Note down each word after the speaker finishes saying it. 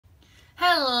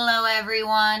Hello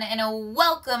everyone, and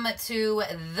welcome to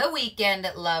the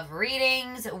weekend love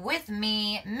readings with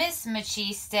me, Miss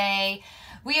Machiste.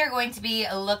 We are going to be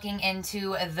looking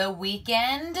into the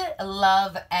weekend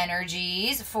love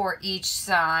energies for each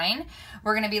sign.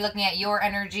 We're going to be looking at your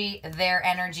energy, their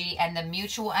energy, and the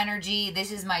mutual energy.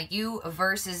 This is my you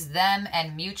versus them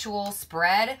and mutual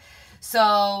spread.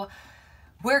 So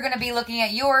we're going to be looking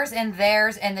at yours and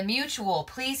theirs and the mutual.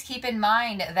 Please keep in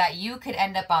mind that you could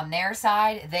end up on their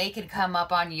side. They could come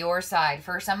up on your side.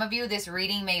 For some of you, this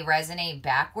reading may resonate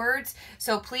backwards.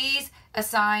 So please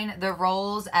assign the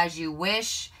roles as you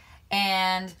wish.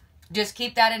 And just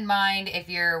keep that in mind if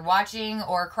you're watching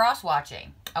or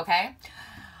cross-watching. Okay?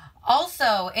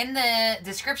 Also, in the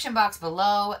description box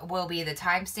below will be the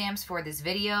timestamps for this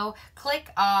video.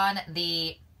 Click on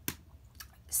the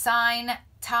sign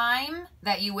time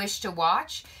that you wish to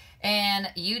watch, and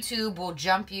YouTube will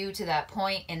jump you to that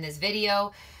point in this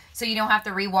video so you don't have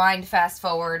to rewind, fast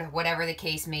forward, whatever the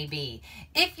case may be.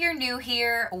 If you're new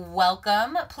here,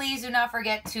 welcome. Please do not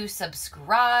forget to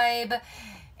subscribe.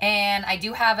 And I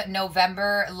do have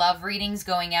November love readings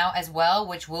going out as well,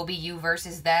 which will be you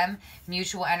versus them,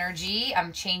 mutual energy.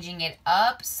 I'm changing it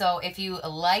up. So if you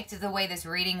liked the way this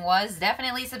reading was,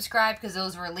 definitely subscribe because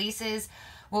those releases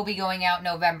will be going out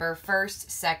November 1st,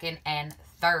 2nd, and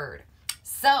 3rd.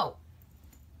 So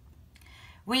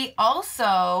we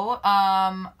also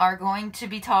are going to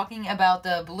be talking about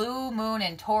the blue moon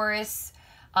in Taurus.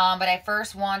 But I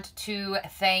first want to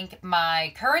thank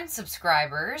my current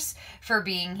subscribers for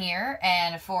being here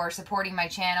and for supporting my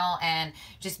channel and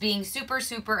just being super,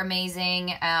 super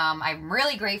amazing. I'm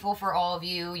really grateful for all of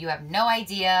you. You have no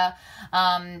idea.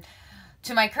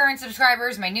 To my current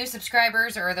subscribers, my new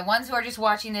subscribers, or the ones who are just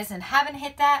watching this and haven't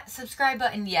hit that subscribe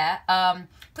button yet,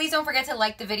 please don't forget to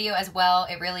like the video as well.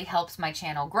 It really helps my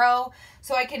channel grow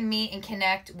so I can meet and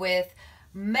connect with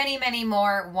many, many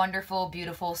more wonderful,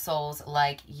 beautiful souls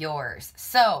like yours.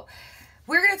 So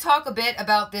we're going to talk a bit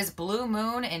about this blue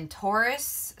moon in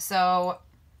Taurus. So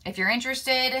if you're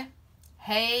interested,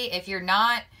 hey, if you're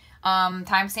not,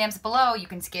 timestamps below, you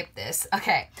can skip this.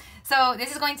 Okay, so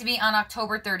this is going to be on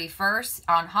October 31st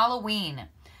on Halloween.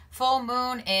 Full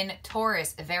moon in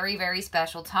Taurus, a very, very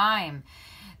special time.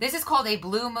 This is called a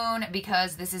blue moon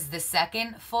because this is the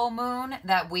second full moon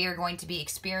that we are going to be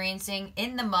experiencing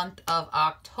in the month of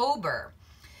October.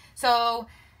 So,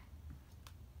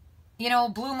 you know,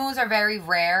 blue moons are very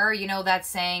rare. You know that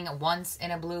saying, once in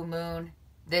a blue moon.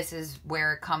 This is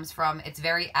where it comes from. It's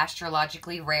very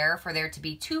astrologically rare for there to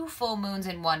be two full moons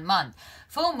in 1 month.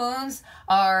 Full moons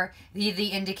are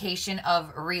the indication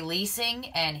of releasing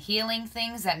and healing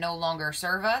things that no longer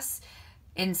serve us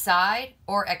inside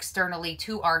or externally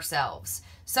to ourselves.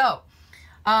 So,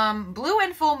 blue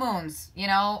and full moons, you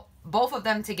know, both of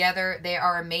them together, they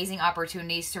are amazing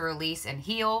opportunities to release and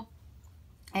heal.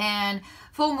 And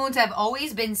full moons have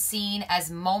always been seen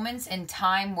as moments in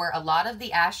time where a lot of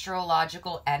the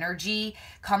astrological energy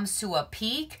comes to a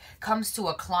peak, comes to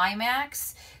a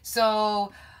climax.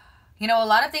 So, you know, a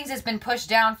lot of things that's been pushed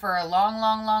down for a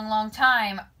long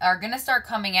time are going to start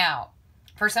coming out.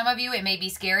 For some of you, it may be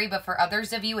scary, but for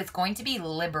others of you, it's going to be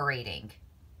liberating.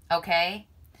 Okay?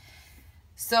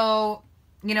 So,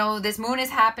 you know, this moon is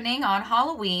happening on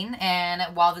Halloween,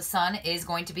 and while the sun is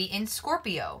going to be in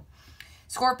Scorpio.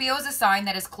 Scorpio is a sign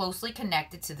that is closely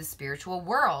connected to the spiritual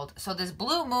world. So this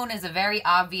blue moon is a very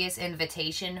obvious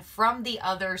invitation from the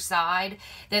other side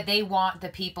that they want the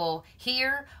people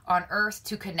here on earth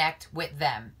to connect with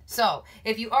them. So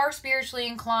if you are spiritually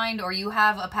inclined or you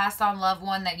have a passed on loved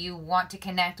one that you want to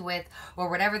connect with or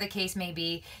whatever the case may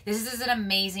be, this is an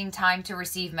amazing time to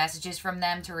receive messages from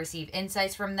them, to receive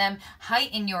insights from them,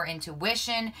 heighten your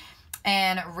intuition,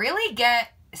 and really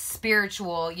get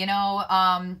spiritual, you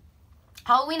know.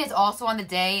 Halloween is also on the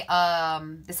day,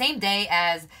 the same day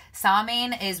as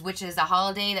Samhain which is a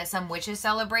holiday that some witches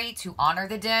celebrate to honor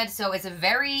the dead. So it's a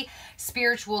very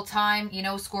spiritual time. You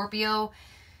know, Scorpio,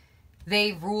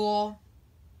 they rule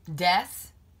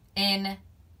death in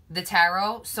the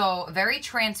tarot. So very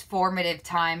transformative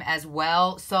time as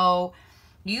well. So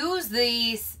use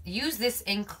this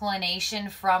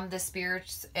inclination from the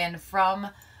spirits and from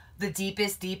the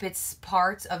deepest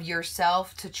parts of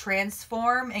yourself to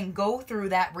transform and go through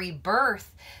that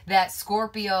rebirth that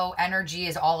Scorpio energy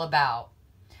is all about.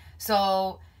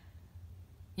 So,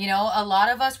 you know, a lot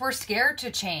of us, we're scared to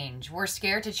change. We're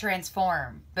scared to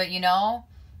transform. But, you know,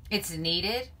 it's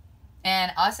needed.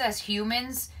 And us as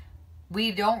humans,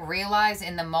 we don't realize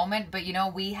in the moment, but, you know,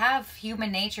 we have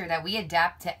human nature that we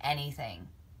adapt to anything.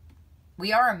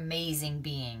 We are amazing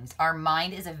beings. Our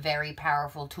mind is a very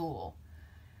powerful tool.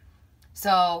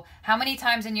 So how many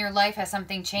times in your life has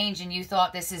something changed and you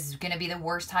thought this is going to be the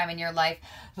worst time in your life,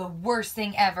 the worst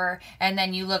thing ever, and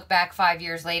then you look back 5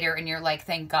 years later and you're like,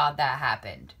 thank God that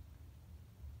happened.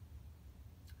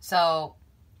 So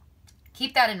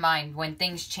keep that in mind when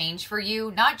things change for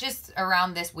you, not just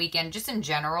around this weekend, just in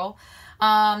general.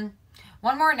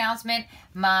 One more announcement,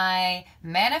 my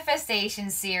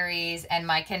manifestation series and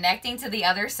my connecting to the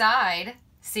other side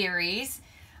series,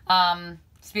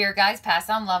 Spirit Guides, Pass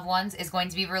on Loved Ones, is going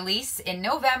to be released in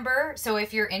November. So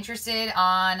if you're interested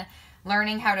on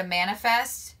learning how to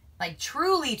manifest, like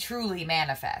truly, truly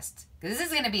manifest, because this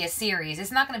is going to be a series.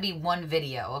 It's not going to be one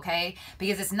video, okay?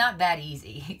 Because it's not that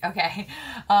easy, okay?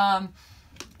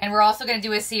 And we're also going to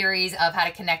do a series of how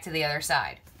to connect to the other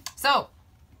side. So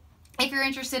if you're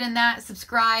interested in that,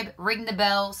 subscribe, ring the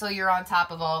bell so you're on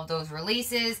top of all of those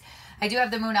releases. I do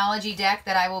have the Moonology deck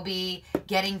that I will be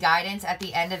getting guidance at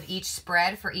the end of each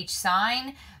spread for each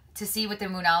sign to see what the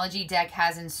Moonology deck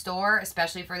has in store,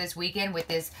 especially for this weekend with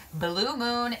this blue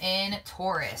moon in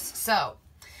Taurus. So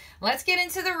let's get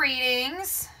into the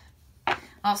readings.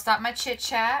 I'll stop my chit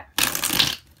chat.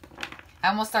 I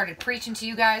almost started preaching to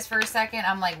you guys for a second.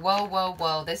 I'm like, whoa, whoa,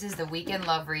 whoa. This is the weekend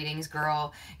love readings,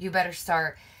 girl. You better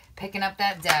start picking up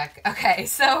that deck. Okay,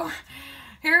 so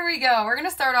here we go. We're going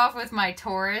to start off with my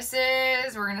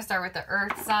Tauruses. We're going to start with the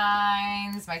earth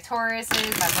signs, my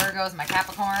Tauruses, my Virgos, my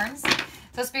Capricorns.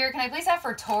 So Spirit, can I please have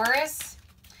for Taurus?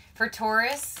 For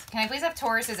Taurus, can I please have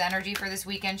Taurus's energy for this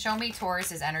weekend? Show me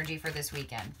Taurus's energy for this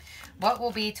weekend. What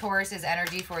will be Taurus's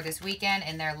energy for this weekend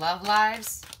in their love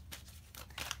lives?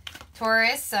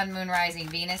 Taurus, Sun, Moon, Rising,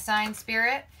 Venus sign,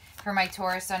 Spirit. For my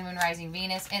Taurus, Sun, Moon, Rising,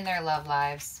 Venus in their love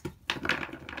lives.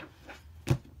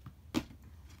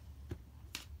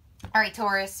 All right,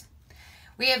 Taurus,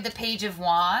 we have the Page of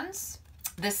Wands,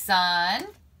 the Sun,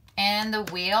 and the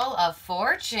Wheel of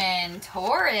Fortune.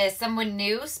 Taurus, someone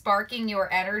new sparking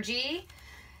your energy.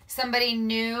 Somebody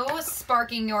new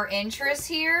sparking your interest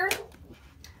here.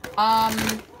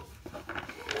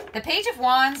 The Page of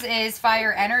Wands is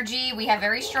fire energy. We have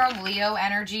very strong Leo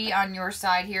energy on your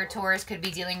side here. Taurus could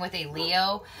be dealing with a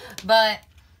Leo, but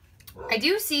I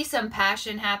do see some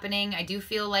passion happening. I do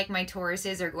feel like my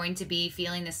Tauruses are going to be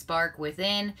feeling the spark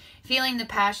within, feeling the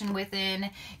passion within.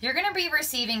 You're going to be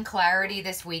receiving clarity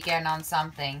this weekend on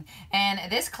something.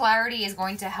 And this clarity is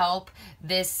going to help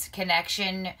this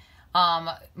connection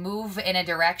move in a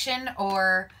direction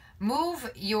or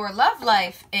move your love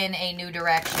life in a new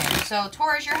direction. So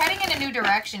Taurus, you're heading in a new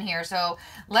direction here. So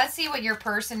let's see what your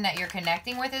person that you're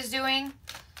connecting with is doing.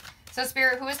 So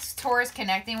Spirit, who is Taurus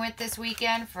connecting with this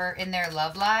weekend for in their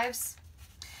love lives?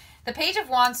 The Page of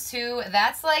Wands too,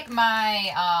 that's like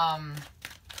my,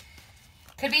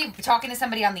 could be talking to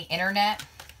somebody on the internet.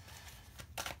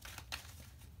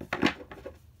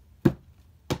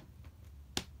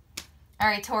 All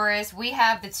right, Taurus, we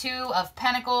have the Two of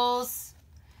Pentacles,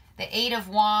 the Eight of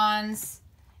Wands,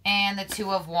 and the Two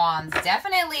of Wands.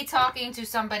 Definitely talking to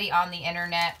somebody on the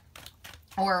internet,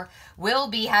 or will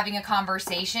be having a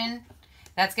conversation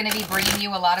that's going to be bringing you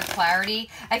a lot of clarity.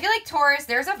 I feel like Taurus,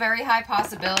 there's a very high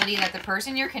possibility that the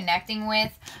person you're connecting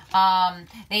with,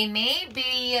 they may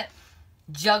be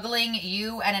juggling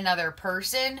you and another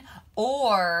person,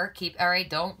 or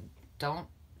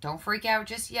don't freak out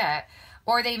just yet.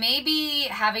 Or they may be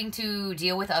having to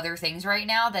deal with other things right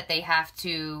now that they have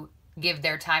to give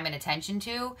their time and attention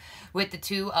to with the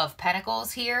Two of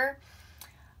Pentacles here.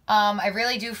 I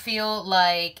really do feel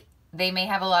like they may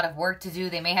have a lot of work to do.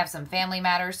 They may have some family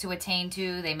matters to attain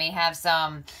to. They may have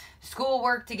some school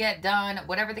work to get done.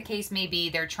 Whatever the case may be,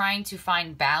 they're trying to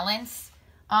find balance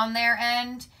on their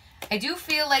end. I do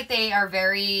feel like they are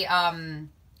very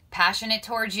passionate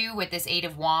towards you with this Eight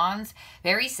of Wands.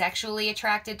 Very sexually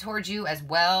attracted towards you as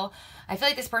well. I feel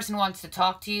like this person wants to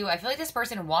talk to you. I feel like this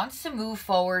person wants to move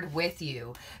forward with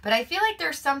you. But I feel like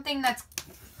there's something that's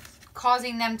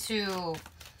causing them to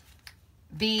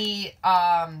be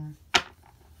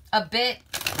a bit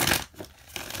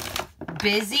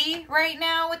busy right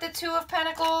now with the Two of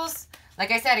Pentacles.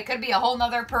 Like I said, it could be a whole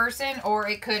nother person, or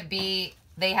it could be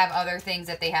they have other things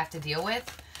that they have to deal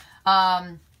with.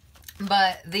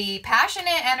 But the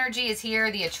passionate energy is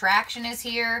here. The attraction is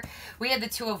here. We have the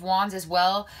Two of Wands as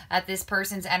well at this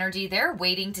person's energy. They're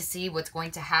waiting to see what's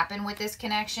going to happen with this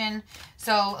connection.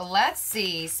 So let's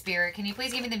see, Spirit. Can you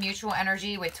please give me the mutual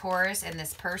energy with Taurus and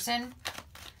this person?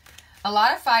 A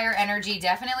lot of fire energy.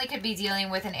 Definitely could be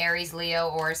dealing with an Aries, Leo,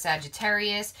 or a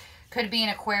Sagittarius. Could be an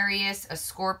Aquarius, a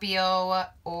Scorpio,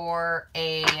 or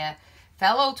a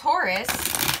fellow Taurus,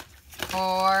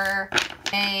 or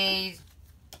a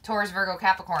Taurus, Virgo,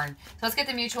 Capricorn. So let's get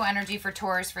the mutual energy for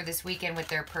Taurus for this weekend with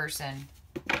their person.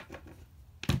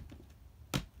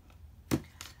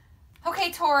 Okay,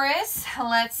 Taurus,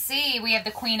 let's see. We have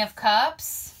the Queen of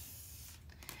Cups,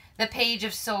 the Page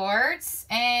of Swords,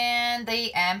 and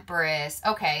the Empress.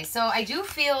 Okay, so I do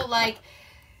feel like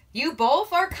you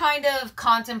both are kind of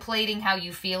contemplating how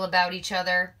you feel about each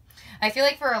other. I feel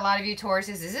like for a lot of you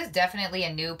Tauruses, this is definitely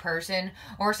a new person,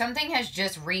 or something has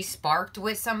just re-sparked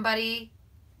with somebody.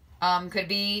 Could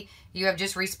be you have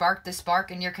just re-sparked the spark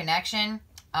in your connection.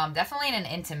 Definitely in an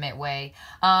intimate way.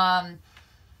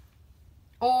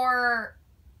 Or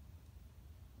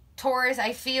Taurus,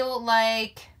 I feel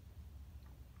like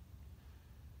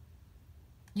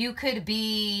you could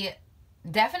be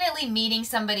definitely meeting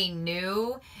somebody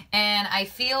new, and I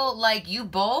feel like you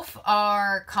both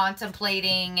are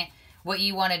contemplating what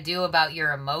you want to do about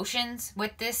your emotions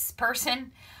with this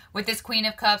person. With this Queen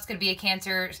of Cups, could be a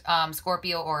Cancer,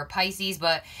 Scorpio, or a Pisces,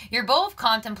 but you're both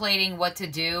contemplating what to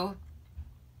do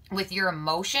with your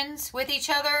emotions with each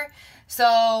other.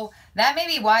 So that may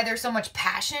be why there's so much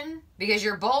passion, because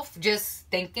you're both just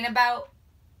thinking about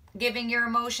giving your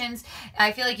emotions.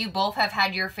 I feel like you both have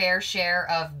had your fair share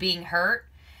of being hurt,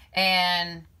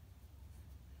 and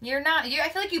I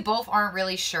feel like you both aren't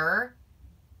really sure,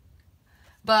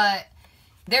 but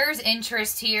there's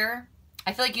interest here.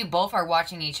 I feel like you both are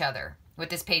watching each other with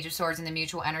this Page of Swords and the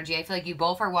mutual energy. I feel like you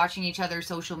both are watching each other's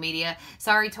social media.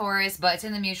 Sorry, Taurus, but it's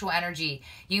in the mutual energy.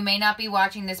 You may not be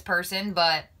watching this person,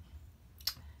 but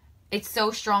it's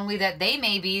so strongly that they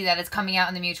may be that it's coming out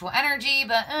in the mutual energy.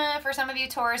 But for some of you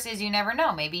Tauruses, you never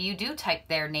know. Maybe you do type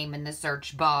their name in the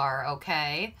search bar,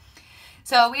 okay?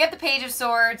 So we have the Page of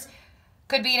Swords.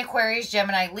 Could be an Aquarius,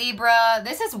 Gemini, Libra.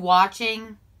 This is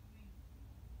watching.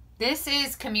 This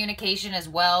is communication as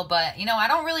well, but, you know, I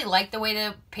don't really like the way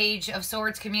the Page of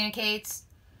Swords communicates.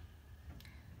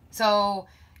 So,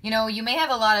 you know, you may have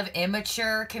a lot of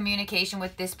immature communication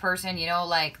with this person, you know,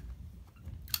 like,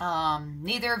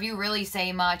 neither of you really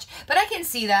say much, but I can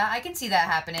see that. I can see that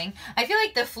happening. I feel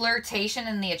like the flirtation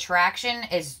and the attraction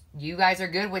is, you guys are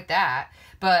good with that,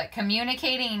 but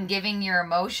communicating and giving your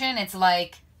emotion, it's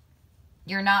like,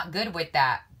 you're not good with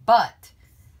that, but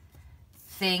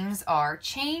things are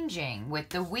changing with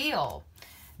the wheel.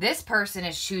 This person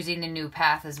is choosing a new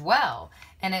path as well.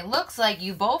 And it looks like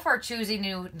you both are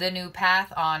choosing the new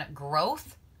path on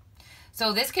growth.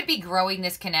 So this could be growing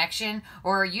this connection,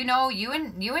 or, you know, you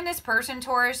and this person,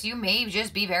 Taurus, you may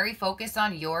just be very focused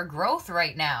on your growth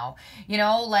right now. You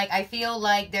know, like, I feel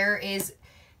like there's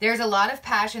a lot of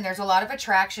passion, there's a lot of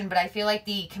attraction, but I feel like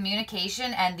the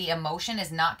communication and the emotion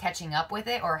is not catching up with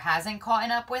it, or hasn't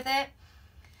caught up with it.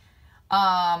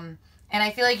 And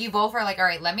I feel like you both are like, all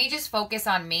right, let me just focus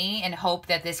on me and hope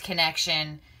that this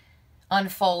connection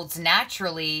unfolds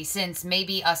naturally, since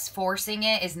maybe us forcing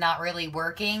it is not really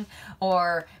working,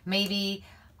 or maybe,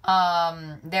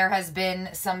 there has been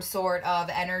some sort of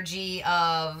energy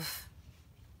of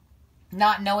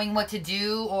not knowing what to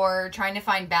do, or trying to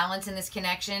find balance in this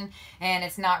connection, and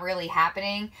it's not really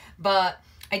happening. But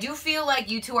I do feel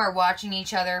like you two are watching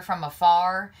each other from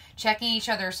afar, checking each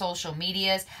other's social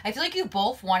medias. I feel like you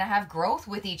both want to have growth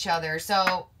with each other.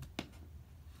 So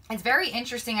it's very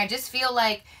interesting. I just feel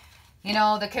like, you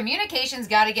know, the communication's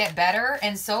got to get better,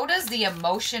 and so does the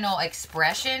emotional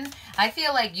expression. I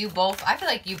feel like you both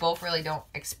really don't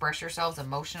express yourselves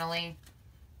emotionally,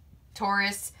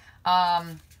 Taurus.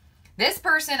 This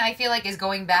person, I feel like, is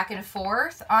going back and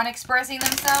forth on expressing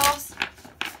themselves.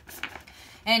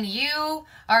 And you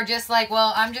are just like,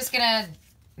 well, I'm just going to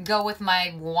go with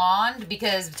my wand,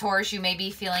 because, Taurus, you may be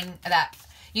feeling that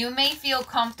you may feel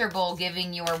comfortable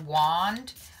giving your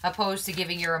wand opposed to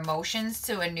giving your emotions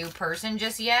to a new person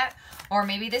just yet. Or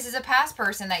maybe this is a past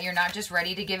person that you're not just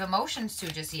ready to give emotions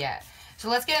to just yet. So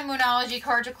let's get a Moonology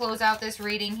card to close out this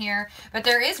reading here. But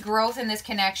there is growth in this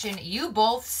connection. You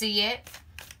both see it.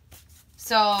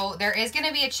 So there is going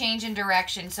to be a change in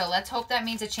direction. So let's hope that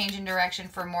means a change in direction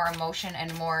for more emotion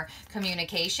and more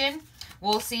communication.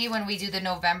 We'll see when we do the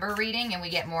November reading and we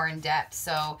get more in depth.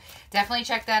 So definitely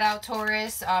check that out,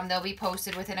 Taurus. They'll be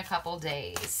posted within a couple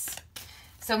days.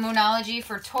 So Moonology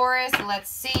for Taurus. Let's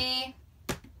see.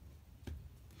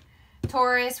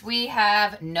 Taurus, we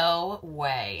have no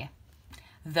way.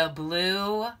 The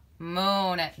blue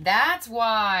moon. That's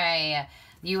why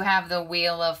you have the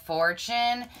Wheel of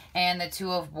Fortune and the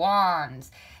Two of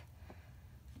Wands.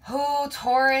 Oh,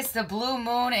 Taurus, the blue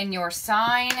moon in your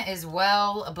sign as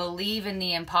well. Believe in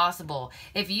the impossible.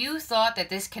 If you thought that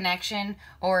this connection,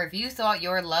 or if you thought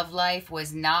your love life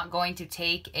was not going to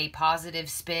take a positive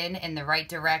spin in the right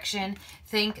direction,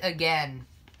 think again.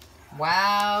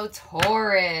 Wow,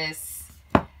 Taurus.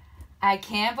 I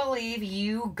can't believe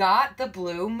you got the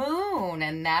blue moon,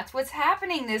 and that's what's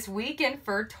happening this weekend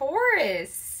for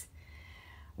Taurus.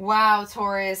 Wow,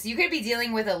 Taurus. You could be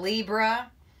dealing with a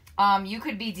Libra. You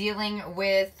could be dealing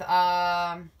with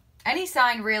any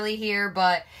sign really here,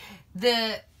 but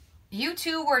you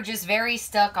two were just very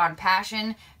stuck on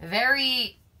passion,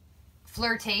 very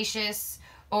flirtatious,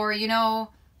 or, you know,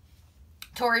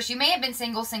 Taurus, you may have been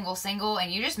single,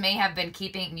 and you just may have been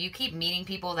you keep meeting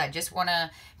people that just want to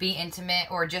be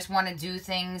intimate or just want to do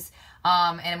things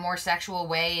in a more sexual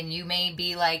way, and you may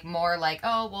be like more like,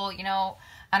 oh, well, you know,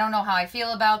 I don't know how I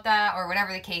feel about that, or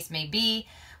whatever the case may be.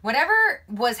 Whatever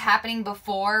was happening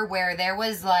before where there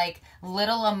was like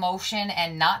little emotion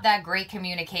and not that great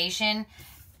communication,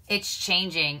 it's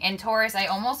changing. And Taurus, I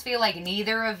almost feel like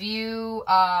neither of you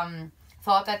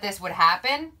thought that this would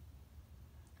happen,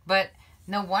 but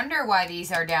no wonder why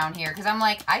these are down here. Because I'm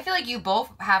like, I feel like you both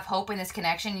have hope in this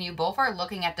connection. And you both are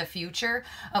looking at the future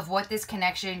of what this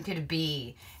connection could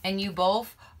be. And you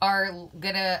both are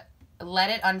going to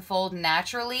let it unfold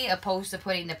naturally opposed to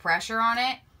putting the pressure on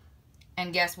it.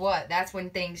 And guess what? That's when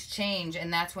things change.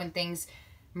 And that's when things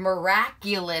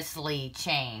miraculously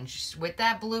change. With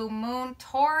that blue moon,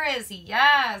 Taurus,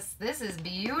 yes, this is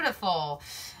beautiful.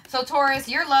 So Taurus,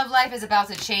 your love life is about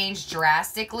to change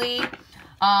drastically.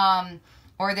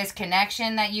 Or this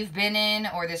connection that you've been in,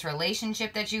 or this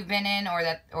relationship that you've been in,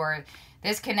 or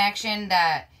this connection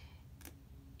that,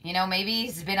 you know, maybe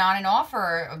has been on and off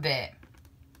for a bit.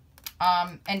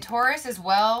 And Taurus as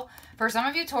well, for some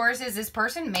of you Tauruses, this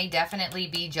person may definitely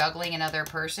be juggling another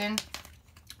person.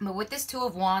 But with this Two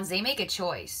of Wands, they make a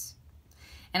choice.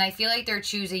 And I feel like they're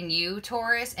choosing you,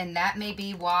 Taurus, and that may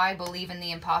be why Believe in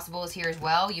the Impossible is here as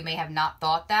well. You may have not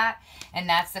thought that, and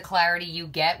that's the clarity you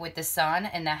get with the Sun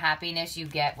and the happiness you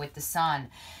get with the Sun.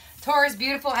 Taurus,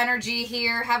 beautiful energy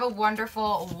here. Have a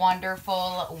wonderful,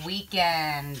 wonderful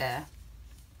weekend.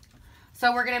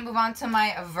 So we're going to move on to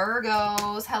my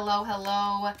Virgos. Hello,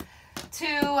 hello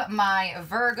to my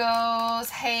Virgos.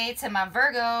 Hey to my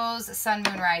Virgos. Sun,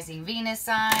 Moon, Rising, Venus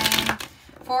sign.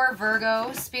 For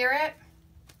Virgo spirit.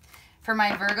 For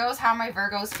my Virgos, how are my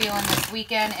Virgos feeling this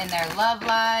weekend in their love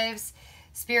lives?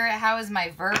 Spirit, how is my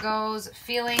Virgos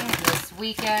feeling this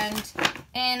weekend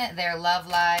in their love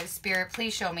lives? Spirit,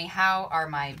 please show me how are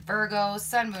my Virgos,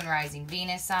 Sun, Moon, Rising,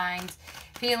 Venus signs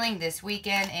feeling this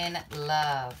weekend in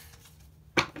love.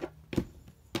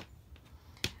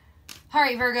 All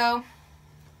right, Virgo.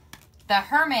 The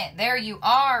Hermit, there you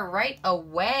are right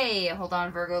away. Hold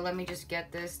on, Virgo, let me just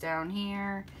get this down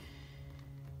here.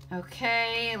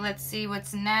 Okay, let's see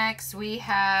what's next. We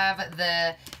have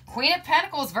the Queen of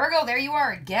Pentacles. Virgo, there you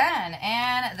are again.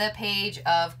 And the Page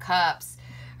of Cups.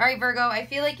 All right, Virgo, I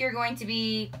feel like you're going to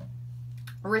be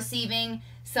receiving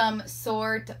some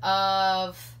sort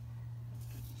of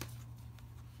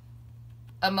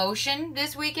emotion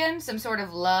this weekend. Some sort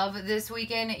of love this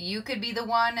weekend. You could be the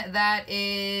one that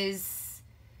is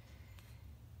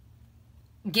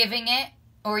giving it.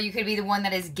 Or you could be the one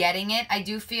that is getting it. I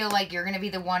do feel like you're going to be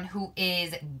the one who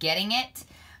is getting it.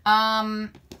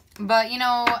 But, you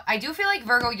know, I do feel like,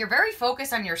 Virgo, you're very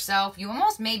focused on yourself. You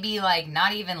almost may be, like,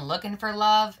 not even looking for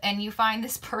love. And you find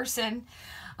this person.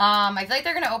 I feel like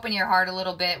they're going to open your heart a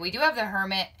little bit. We do have the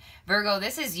Hermit. Virgo,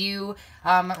 this is you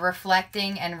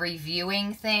reflecting and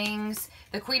reviewing things.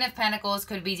 The Queen of Pentacles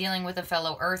could be dealing with a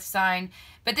fellow Earth sign.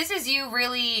 But this is you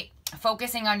really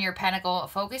focusing on your pentacle,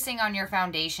 focusing on your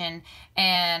foundation,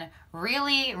 and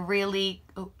really, really,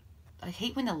 oh, I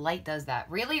hate when the light does that,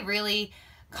 really, really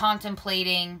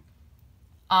contemplating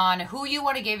on who you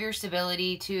want to give your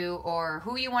stability to, or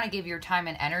who you want to give your time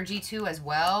and energy to as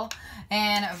well.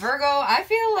 And Virgo, I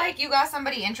feel like you got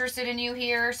somebody interested in you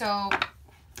here, so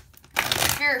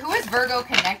Spirit, who is Virgo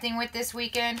connecting with this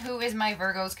weekend? Who is my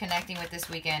Virgos connecting with this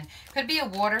weekend? Could be a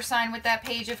water sign with that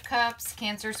Page of Cups.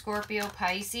 Cancer, Scorpio,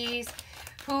 Pisces.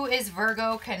 Who is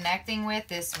Virgo connecting with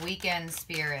this weekend,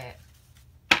 Spirit?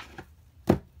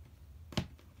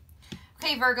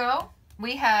 Okay, Virgo.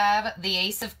 We have the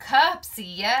Ace of Cups.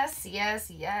 Yes,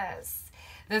 yes, yes.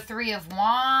 The Three of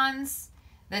Wands.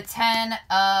 The Ten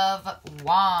of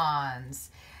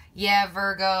Wands. Yeah,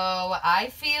 Virgo,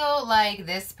 I feel like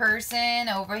this person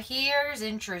over here is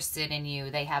interested in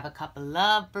you. They have a cup of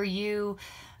love for you.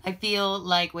 I feel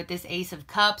like with this Ace of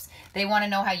Cups, they want to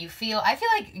know how you feel. I feel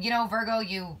like, you know, Virgo,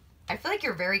 I feel like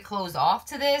you're very closed off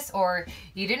to this, or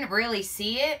you didn't really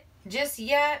see it just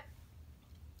yet.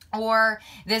 Or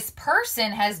this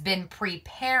person has been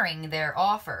preparing their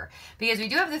offer. Because we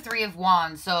do have the Three of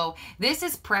Wands. So this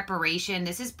is preparation.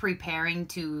 This is preparing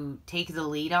to take the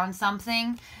lead on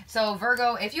something. So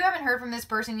Virgo, if you haven't heard from this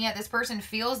person yet, this person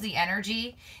feels the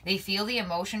energy. They feel the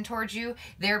emotion towards you.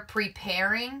 They're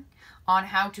preparing on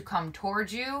how to come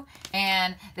towards you.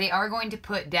 And they are going to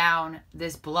put down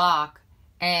this block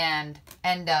and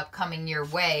end up coming your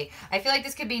way. I feel like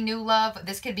this could be new love.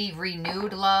 This could be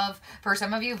renewed love. For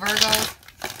some of you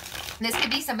Virgos, this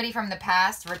could be somebody from the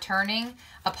past returning,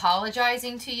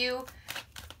 apologizing to you,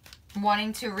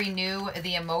 wanting to renew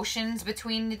the emotions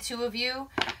between the two of you.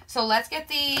 So let's get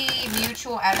the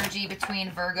mutual energy between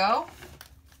Virgo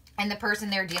and the person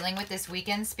they're dealing with this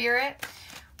weekend, Spirit.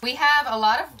 We have a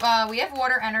lot of, we have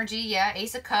water energy, yeah,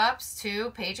 Ace of Cups, 2,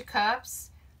 Page of Cups.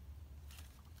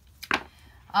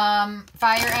 Fire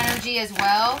energy as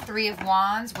well, 3 of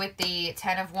Wands with the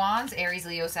 10 of Wands, Aries,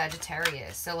 Leo,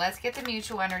 Sagittarius. So let's get the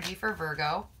mutual energy for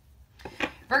Virgo.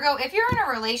 Virgo, if you're in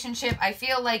a relationship, I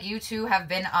feel like you two have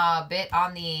been a bit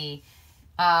on the,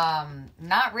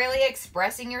 not really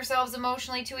expressing yourselves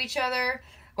emotionally to each other.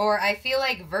 Or I feel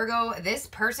like Virgo, this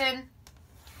person,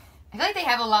 I feel like they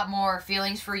have a lot more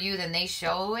feelings for you than they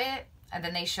show it, and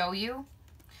than they show you.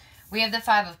 We have the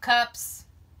 5 of Cups,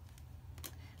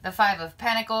 the 5 of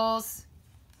Pentacles,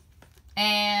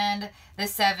 and the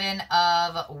 7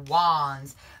 of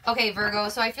Wands. Okay, Virgo,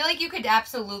 so I feel like you could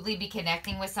absolutely be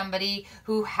connecting with somebody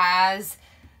who has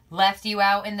left you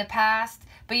out in the past,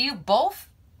 but you both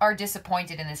are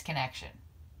disappointed in this connection.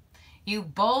 You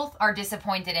both are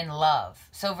disappointed in love.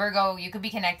 So Virgo, you could be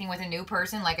connecting with a new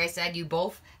person. Like I said, you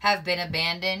both have been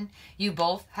abandoned. You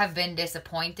both have been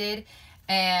disappointed.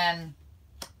 And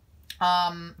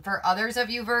for others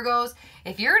of you Virgos,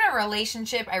 if you're in a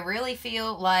relationship, I really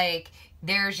feel like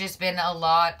there's just been a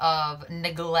lot of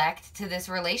neglect to this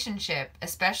relationship,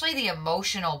 especially the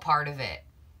emotional part of it.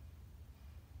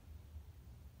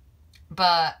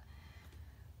 But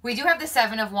we do have the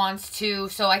 7 of Wands too,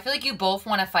 so I feel like you both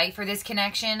want to fight for this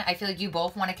connection. I feel like you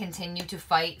both want to continue to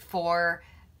fight for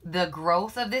the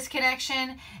growth of this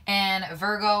connection. And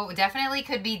Virgo definitely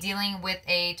could be dealing with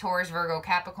a Taurus, Virgo,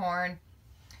 Capricorn.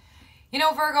 You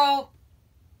know, Virgo,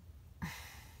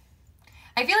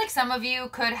 I feel like some of you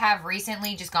could have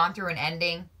recently just gone through an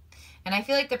ending. And I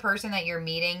feel like the person that you're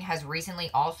meeting has recently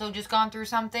also just gone through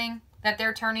something that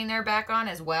they're turning their back on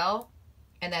as well,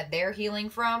 and that they're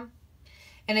healing from.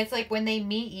 And it's like when they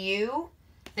meet you,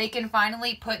 they can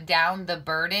finally put down the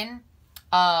burden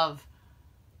of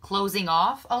closing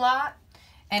off a lot.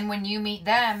 And when you meet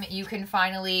them, you can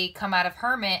finally come out of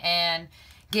hermit and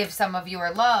give some of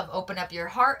your love, open up your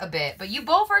heart a bit. But you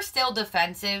both are still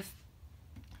defensive.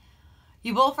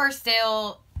 You both are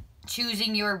still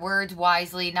choosing your words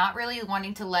wisely, not really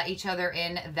wanting to let each other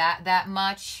in that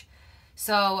much.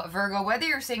 So Virgo, whether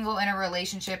you're single in a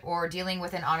relationship or dealing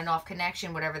with an on and off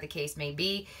connection, whatever the case may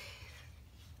be,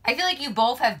 I feel like you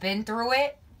both have been through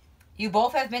it. You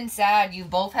both have been sad. You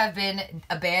both have been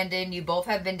abandoned. You both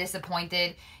have been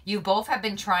disappointed. You both have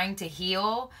been trying to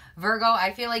heal. Virgo,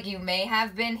 I feel like you may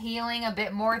have been healing a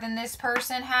bit more than this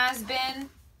person has been.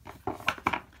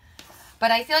 But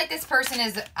I feel like this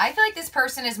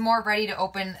person is more ready to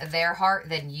open their heart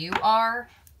than you are,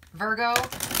 Virgo.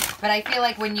 But I feel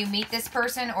like when you meet this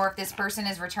person, or if this person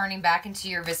is returning back into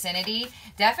your vicinity,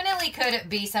 definitely could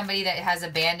be somebody that has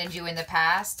abandoned you in the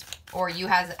past, or you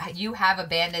have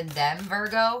abandoned them,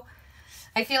 Virgo.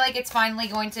 I feel like it's finally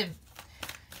going to,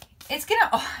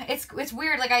 it's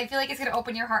weird. Like, I feel like it's going to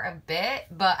open your heart a bit,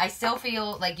 but I still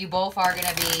feel like you both are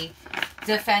going to be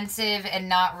defensive and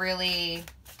not really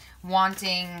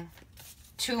wanting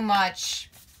too much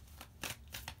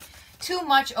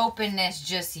openness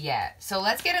just yet. So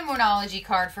let's get a Moonology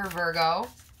card for Virgo.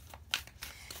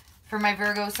 For my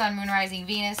Virgo, Sun, Moon, Rising,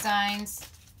 Venus signs.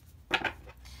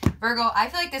 Virgo, I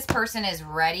feel like this person is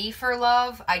ready for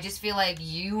love. I just feel like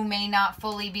you may not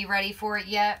fully be ready for it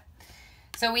yet.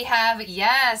 So we have,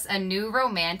 yes, a new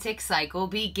romantic cycle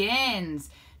begins.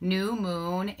 New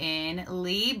moon in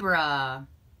Libra.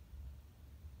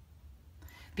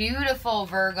 Beautiful,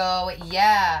 Virgo.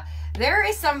 Yeah. There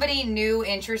is somebody new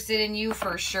interested in you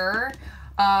for sure.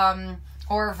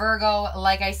 Or Virgo,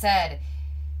 like I said,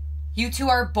 you two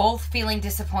are both feeling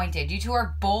disappointed. You two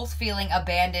are both feeling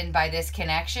abandoned by this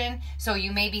connection. So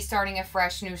you may be starting a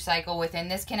fresh new cycle within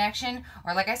this connection.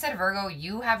 Or like I said, Virgo,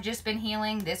 you have just been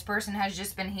healing. This person has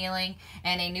just been healing.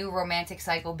 And a new romantic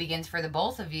cycle begins for the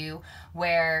both of you,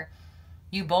 where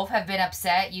you both have been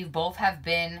upset. You both have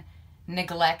been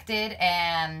neglected,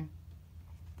 and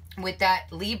with that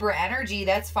Libra energy,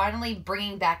 that's finally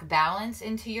bringing back balance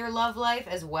into your love life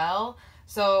as well.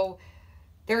 So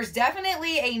there's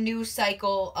definitely a new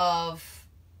cycle of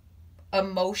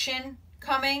emotion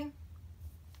coming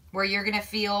where you're going to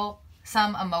feel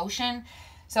some emotion.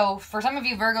 So for some of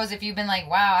you Virgos, if you've been like,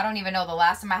 wow, I don't even know the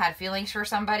last time I had feelings for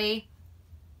somebody,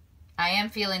 I am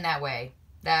feeling that way.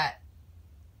 That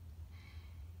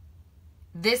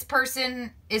this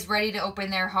person is ready to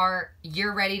open their heart.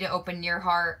 You're ready to open your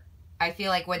heart. I feel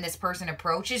like when this person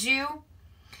approaches you.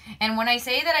 And when I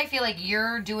say that I feel like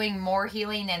you're doing more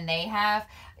healing than they have,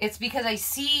 it's because I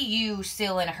see you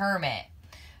still in Hermit.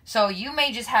 So you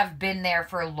may just have been there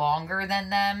for longer than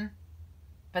them.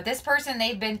 But this person,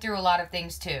 they've been through a lot of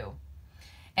things too.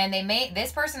 And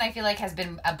this person I feel like has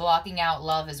been blocking out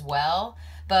love as well.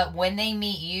 But when they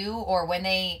meet you, or when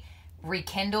they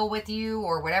rekindle with you,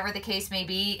 or whatever the case may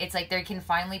be, it's like they can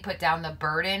finally put down the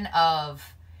burden of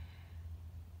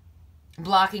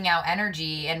blocking out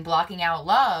energy and blocking out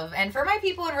love. And for my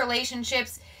people in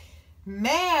relationships,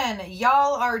 man,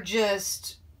 y'all are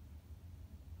just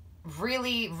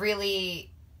really,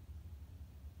 really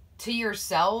to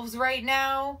yourselves right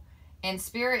now. And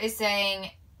Spirit is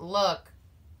saying, look,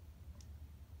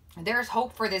 there's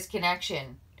hope for this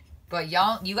connection, but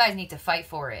you guys need to fight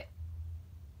for it.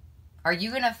 Are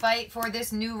you going to fight for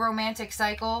this new romantic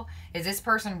cycle? Is this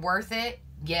person worth it?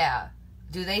 Yeah.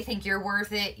 Do they think you're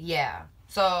worth it? Yeah.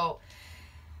 So,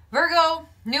 Virgo,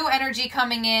 new energy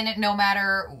coming in, no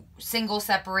matter single,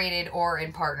 separated, or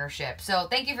in partnership. So,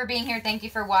 thank you for being here. Thank you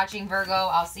for watching, Virgo.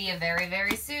 I'll see you very,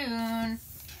 very soon.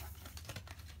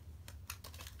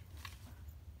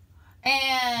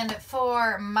 And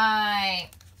for my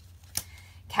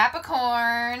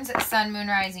Capricorns, Sun, Moon,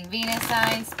 Rising, Venus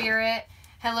sign, Spirit.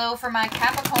 Hello for my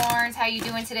Capricorns. How you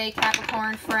doing today,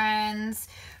 Capricorn friends?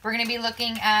 We're going to be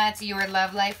looking at your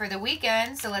love life for the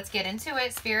weekend. So let's get into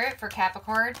it, Spirit, for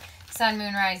Capricorn, Sun,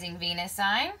 Moon, Rising, Venus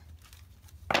sign.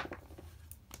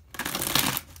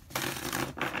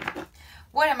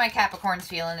 What are my Capricorns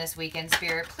feeling this weekend,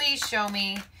 Spirit? Please show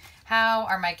me. How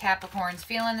are my Capricorns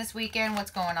feeling this weekend?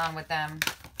 What's going on with them?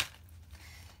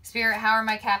 Spirit, how are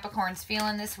my Capricorns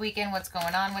feeling this weekend? What's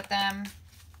going on with them?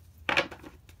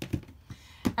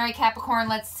 All right, Capricorn,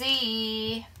 let's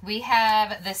see. We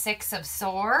have the Six of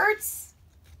Swords,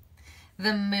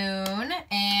 the Moon,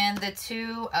 and the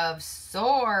Two of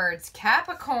Swords.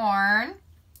 Capricorn,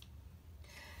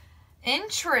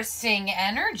 interesting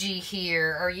energy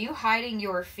here. Are you hiding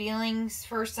your feelings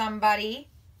for somebody?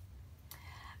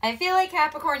 I feel like,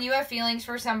 Capricorn, you have feelings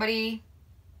for somebody.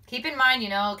 Keep in mind, you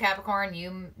know,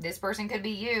 Capricorn, this person could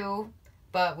be you,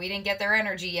 but we didn't get their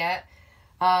energy yet.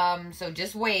 So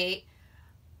just wait.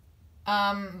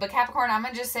 But Capricorn, I'm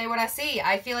going to just say what I see.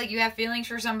 I feel like you have feelings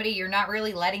for somebody. You're not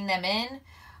really letting them in.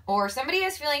 Or somebody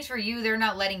has feelings for you. They're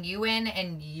not letting you in.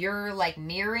 And you're like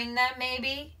mirroring them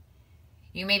maybe.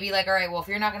 You may be like, all right, well, if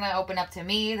you're not going to open up to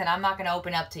me, then I'm not going to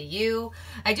open up to you.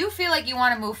 I do feel like you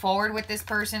want to move forward with this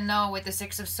person, though, with the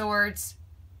Six of Swords.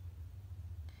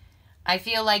 I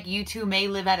feel like you two may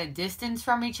live at a distance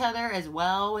from each other as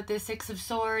well with the Six of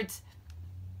Swords.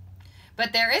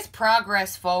 But there is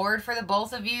progress forward for the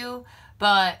both of you.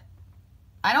 But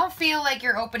I don't feel like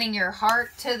you're opening your heart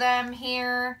to them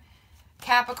here,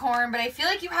 Capricorn. But I feel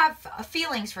like you have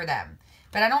feelings for them.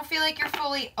 But I don't feel like you're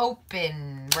fully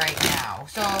open right now.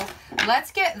 So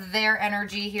let's get their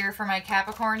energy here for my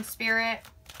Capricorn, Spirit.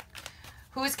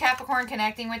 Who is Capricorn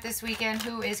connecting with this weekend?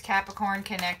 Who is Capricorn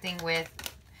connecting with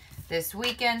this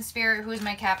weekend, Spirit? Who is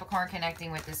my Capricorn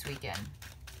connecting with this weekend?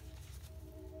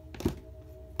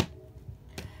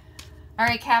 All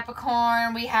right,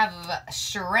 Capricorn, we have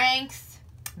Strength,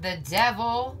 the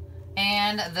Devil,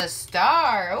 and the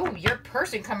Star. Oh, your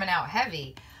person coming out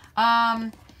heavy.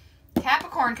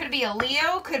 Capricorn could be a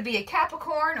Leo, could be a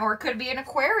Capricorn, or it could be an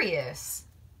Aquarius.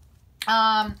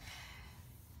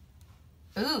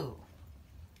 Ooh,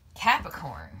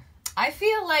 Capricorn. I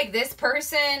feel like this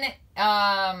person,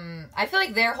 I feel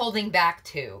like they're holding back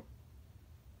too.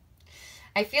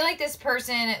 I feel like this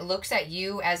person looks at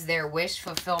you as their wish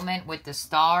fulfillment with the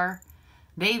Star.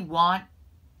 They want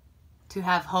to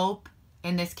have hope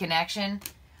in this connection.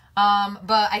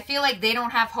 But I feel like they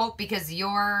don't have hope because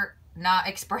you're not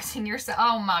expressing yourself.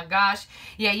 Oh my gosh.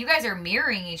 Yeah, you guys are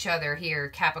mirroring each other here,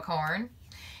 Capricorn.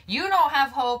 You don't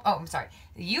have hope. Oh, I'm sorry.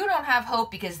 You don't have hope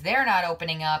because they're not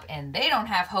opening up, and they don't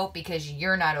have hope because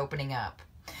you're not opening up.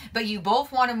 But you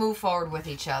both want to move forward with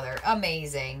each other.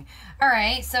 Amazing. All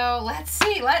right, so let's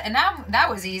see. Now that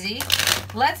was easy.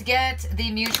 Let's get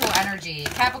the mutual energy.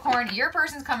 Capricorn, your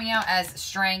person's coming out as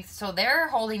Strength, so they're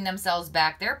holding themselves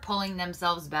back. They're pulling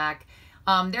themselves back.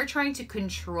 They're trying to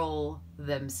control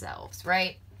themselves,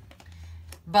 right?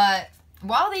 But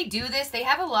while they do this, they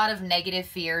have a lot of negative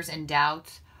fears and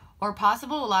doubts, or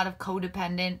possible a lot of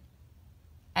codependent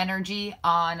energy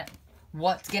on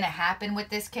what's going to happen with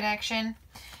this connection.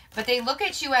 But they look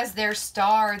at you as their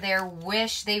star, their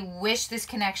wish. They wish this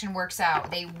connection works out.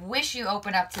 They wish you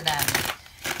open up to them.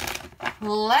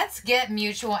 Let's get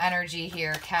mutual energy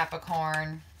here,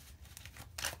 Capricorn.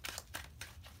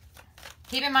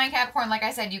 Keep in mind, Capricorn, like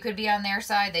I said, you could be on their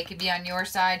side. They could be on your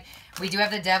side. We do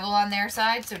have the devil on their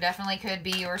side, so definitely could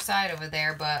be your side over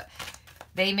there. But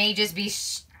they may just be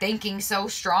thinking so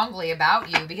strongly about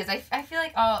you because I feel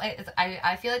like,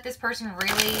 I feel like this person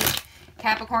really,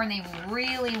 Capricorn, they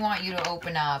really want you to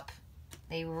open up.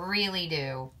 They really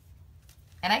do.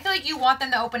 And I feel like you want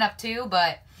them to open up too,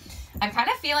 but I'm kind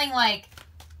of feeling like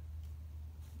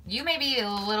you may be a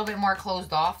little bit more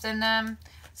closed off than them.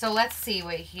 So let's see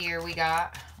what here we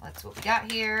got. That's what we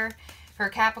got here for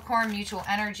Capricorn mutual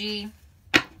energy.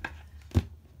 All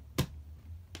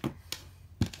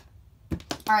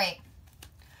right.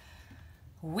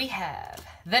 We have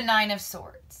the Nine of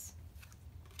Swords,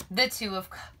 the Two of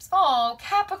Cups. Oh,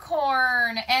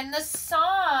 Capricorn and the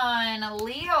Sun.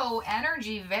 Leo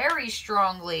energy very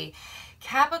strongly.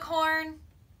 Capricorn.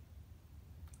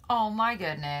 Oh my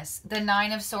goodness. The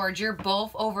Nine of Swords. You're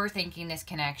both overthinking this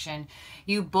connection.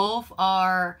 You both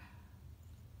are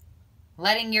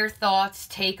letting your thoughts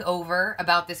take over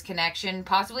about this connection.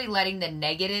 Possibly letting the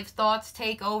negative thoughts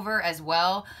take over as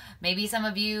well. Maybe some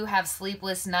of you have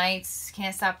sleepless nights.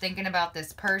 Can't stop thinking about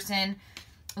this person.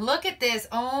 Look at this.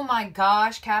 Oh my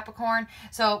gosh, Capricorn.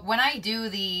 So when I do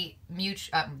the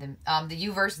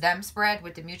you versus them spread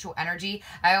with the mutual energy,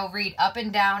 I'll read up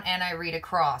and down and I read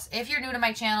across. If you're new to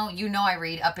my channel, you know I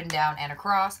read up and down and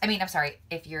across. I mean, I'm sorry,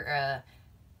 if you're a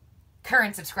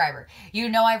current subscriber, you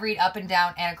know I read up and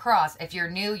down and across. If you're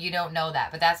new, you don't know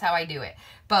that, but that's how I do it.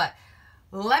 But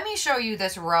let me show you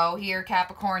this row here,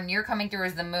 Capricorn. You're coming through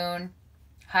as the moon,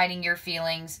 hiding your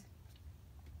feelings.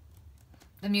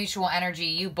 The mutual energy,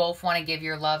 you both want to give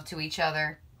your love to each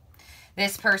other.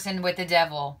 This person with the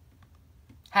devil,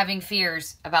 having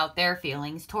fears about their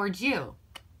feelings towards you.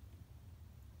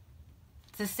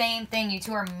 It's the same thing. You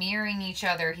two are mirroring each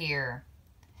other here.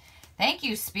 Thank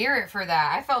you, Spirit, for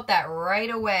that. I felt that right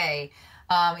away,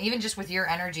 even just with your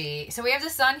energy. So we have the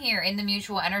Sun here in the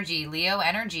mutual energy, Leo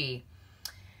energy.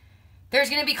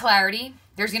 There's going to be clarity.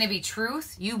 There's going to be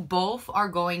truth. You both are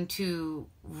going to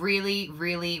really,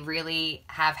 really, really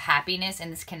have happiness in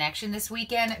this connection this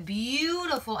weekend.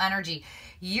 Beautiful energy.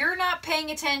 You're not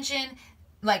paying attention.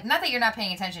 Like, not that you're not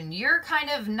paying attention. You're kind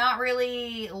of not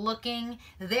really looking.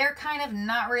 They're kind of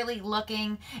not really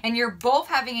looking. And you're both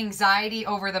having anxiety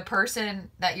over the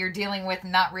person that you're dealing with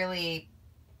not really,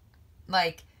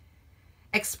 like,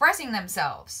 expressing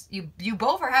themselves. You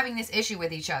both are having this issue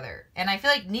with each other. And I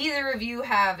feel like neither of you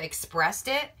have expressed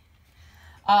it.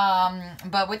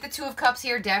 But with the Two of Cups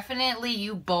here, definitely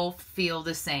you both feel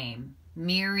the same.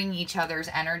 Mirroring each other's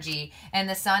energy. And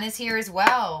the Sun is here as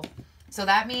well. So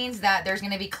that means that there's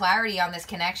going to be clarity on this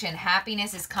connection.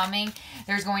 Happiness is coming.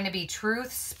 There's going to be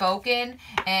truth spoken.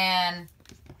 And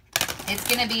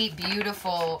it's going to be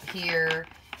beautiful here,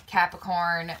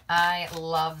 Capricorn. I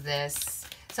love this.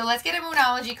 So let's get a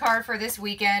Moonology card for this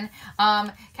weekend.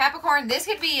 Capricorn, this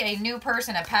could be a new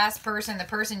person, a past person, the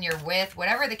person you're with,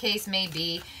 whatever the case may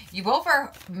be. You both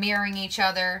are mirroring each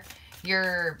other.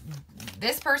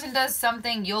 This person does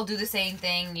something, you'll do the same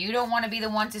thing. You don't want to be the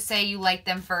one to say you like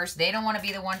them first. They don't want to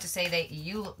be the one to say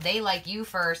they like you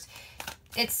first.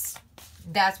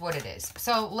 That's what it is.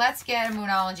 So let's get a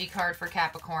Moonology card for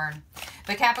Capricorn.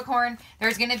 But Capricorn,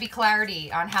 there's going to be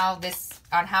clarity on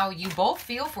how you both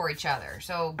feel for each other.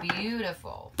 So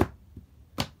beautiful.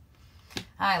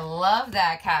 I love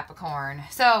that, Capricorn.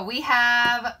 So we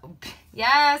have,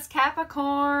 yes,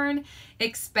 Capricorn,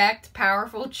 expect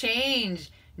powerful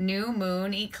change. New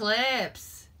moon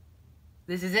eclipse.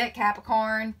 This is it,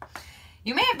 Capricorn.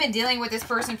 You may have been dealing with this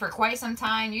person for quite some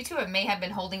time. You two may have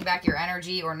been holding back your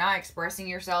energy or not expressing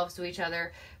yourselves to each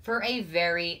other for a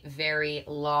very, very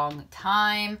long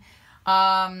time.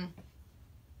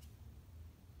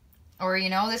 Or,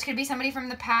 you know, this could be somebody from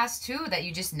the past too that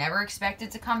you just never expected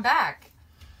to come back.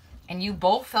 And you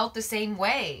both felt the same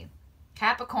way.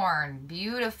 Capricorn,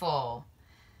 beautiful.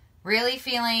 Really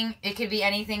feeling it could be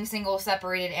anything, single,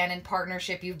 separated, and in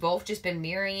partnership. You've both just been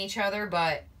mirroring each other,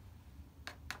 but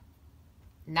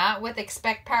not with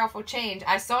expect powerful change.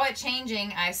 I saw it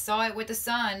changing. I saw it with the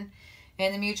Sun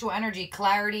and the mutual energy.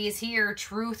 Clarity is here.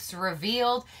 Truths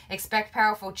revealed. Expect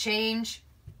powerful change.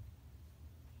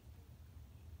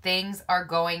 Things are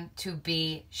going to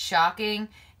be shocking.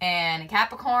 And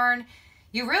Capricorn,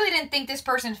 you really didn't think this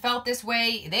person felt this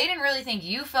way. They didn't really think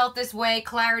you felt this way.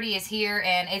 Clarity is here,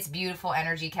 and it's beautiful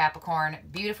energy, Capricorn.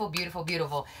 Beautiful, beautiful,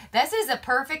 beautiful. This is a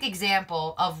perfect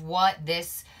example of what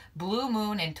this blue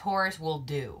moon in Taurus will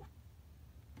do.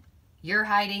 You're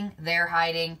hiding, they're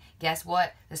hiding. Guess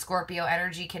what? The Scorpio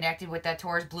energy connected with that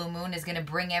Taurus blue moon is going to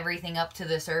bring everything up to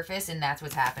the surface, and that's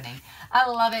what's happening. I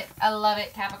love it. I love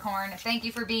it, Capricorn. Thank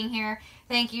you for being here.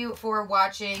 Thank you for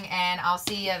watching, and I'll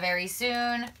see you very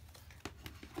soon.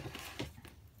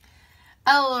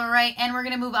 All right, and we're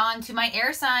going to move on to my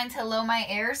air signs. Hello, my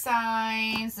air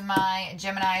signs, my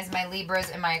Geminis, my Libras,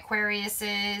 and my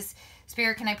Aquariuses.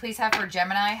 Spirit, can I please have for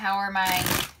Gemini? How are my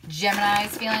Geminis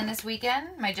feeling this weekend?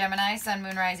 My Gemini, Sun,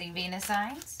 Moon, Rising, Venus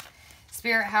signs.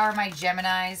 Spirit, how are my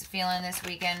Geminis feeling this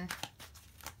weekend?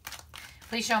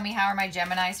 Please show me how are my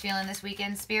Geminis feeling this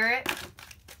weekend, Spirit.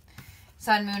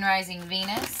 Sun, Moon, Rising,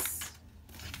 Venus.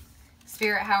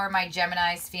 Spirit, how are my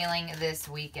Geminis feeling this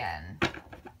weekend?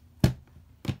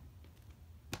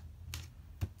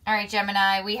 All right,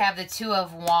 Gemini, we have the Two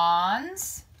of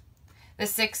Wands, the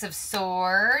Six of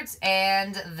Swords,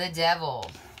 and the Devil.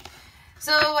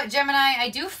 So, Gemini,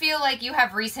 I do feel like you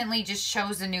have recently just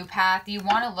chose a new path. You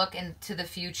want to look into the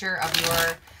future of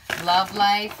your love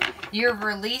life. You're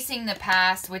releasing the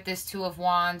past with this Two of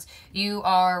Wands. You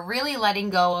are really letting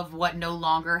go of what no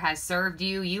longer has served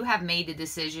you. You have made the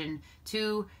decision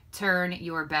to turn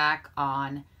your back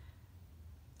on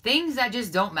things that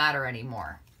just don't matter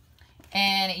anymore.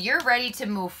 And you're ready to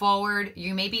move forward.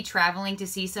 You may be traveling to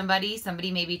see somebody. Somebody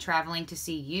may be traveling to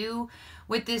see you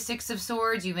with this Six of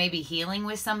Swords. You may be healing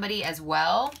with somebody as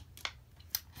well.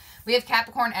 We have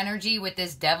Capricorn energy with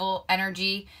this Devil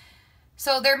energy.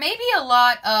 So there may be a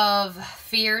lot of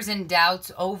fears and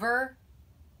doubts over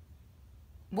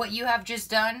what you have just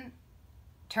done,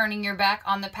 turning your back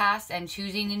on the past and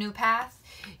choosing a new path.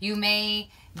 You may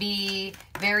be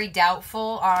very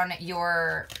doubtful on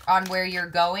where you're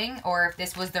going, or if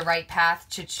this was the right path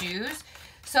to choose.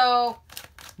 So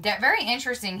that very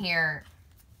interesting here,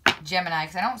 Gemini,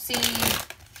 because I don't see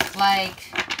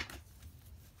like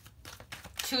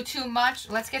too much.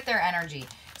 Let's get their energy.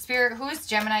 Spirit, who is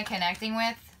Gemini connecting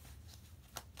with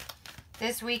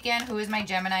this weekend? Who is my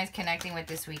Geminis connecting with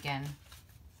this weekend?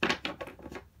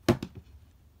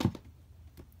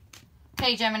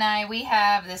 Okay, Gemini, we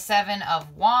have the Seven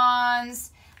of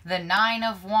Wands, the Nine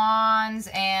of Wands,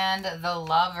 and the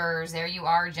Lovers. There you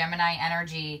are, Gemini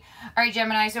energy. All right,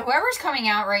 Gemini, so whoever's coming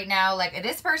out right now, like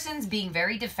this person's being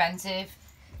very defensive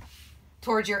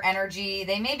towards your energy.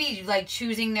 They may be like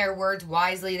choosing their words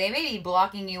wisely. They may be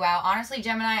blocking you out. Honestly,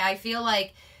 Gemini, I feel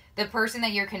like the person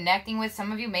that you're connecting with,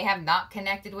 some of you may have not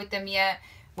connected with them yet.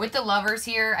 With the Lovers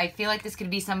here, I feel like this could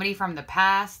be somebody from the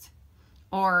past.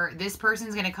 Or this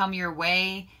person's going to come your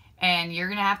way and you're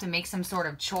going to have to make some sort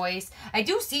of choice. I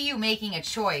do see you making a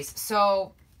choice.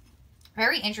 So,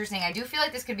 very interesting. I do feel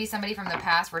like this could be somebody from the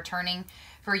past returning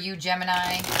for you,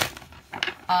 Gemini.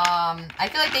 I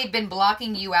feel like they've been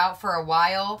blocking you out for a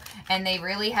while and they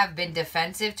really have been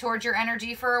defensive towards your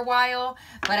energy for a while.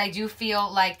 But I do feel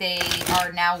like they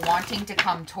are now wanting to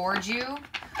come towards you,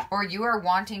 or you are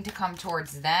wanting to come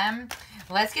towards them.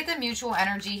 Let's get the mutual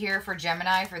energy here for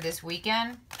Gemini for this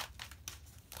weekend.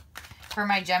 For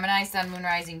my Gemini, Sun, Moon,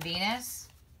 Rising, Venus.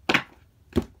 All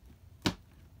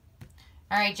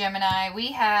right, Gemini,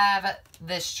 we have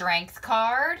the Strength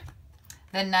card,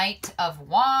 the Knight of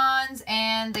Wands,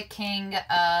 and the King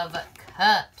of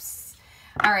Cups.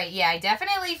 All right, yeah, I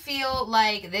definitely feel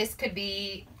like this could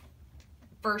be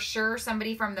for sure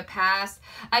somebody from the past.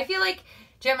 I feel like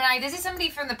Gemini, this is somebody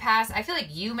from the past. I feel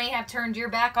like you may have turned your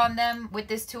back on them with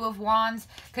this Two of Wands.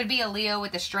 Could be a Leo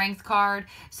with the Strength card.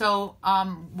 So,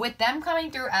 with them coming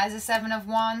through as a Seven of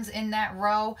Wands in that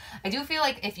row, I do feel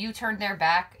like if you turned your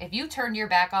back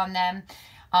on them,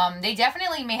 they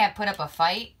definitely may have put up a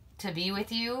fight to be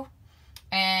with you.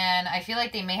 And I feel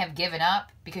like they may have given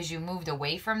up because you moved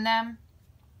away from them.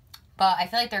 But I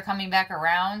feel like they're coming back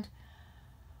around.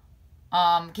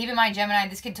 Keep in mind, Gemini,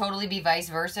 this could totally be vice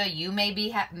versa. You may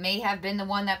have been the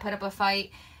one that put up a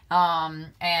fight,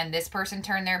 and this person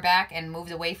turned their back and moved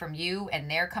away from you,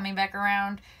 and they're coming back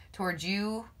around towards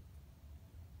you.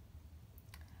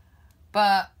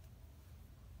 But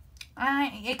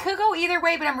it could go either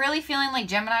way, but I'm really feeling like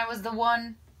Gemini was the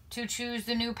one to choose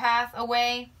the new path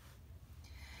away.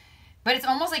 But it's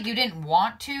almost like you didn't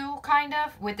want to, kind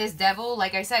of, with this Devil.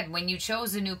 Like I said, when you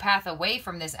chose the new path away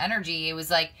from this energy, it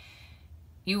was like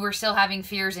you were still having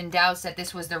fears and doubts that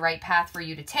this was the right path for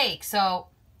you to take. So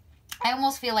I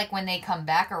almost feel like when they come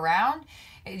back around,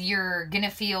 you're going to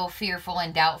feel fearful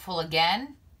and doubtful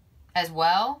again as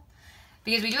well.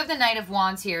 Because we do have the Knight of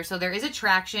Wands here. So there is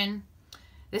attraction.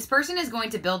 This person is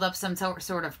going to build up some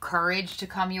sort of courage to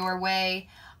come your way.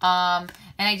 And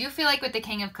I do feel like with the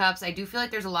King of Cups, I do feel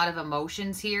like there's a lot of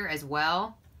emotions here as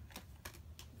well.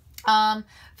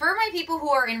 For my people who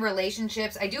are in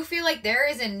relationships, I do feel like there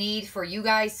is a need for you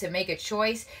guys to make a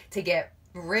choice to get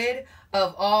rid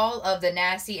of all of the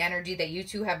nasty energy that you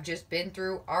two have just been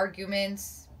through.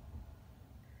 Arguments,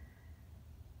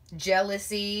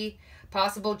 jealousy,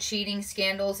 possible cheating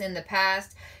scandals in the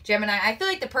past. Gemini, I feel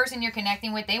like the person you're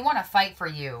connecting with, they want to fight for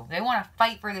you. They want to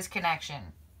fight for this connection.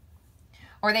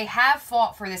 Or they have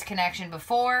fought for this connection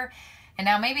before, and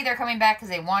now maybe they're coming back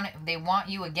because they want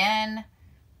you again.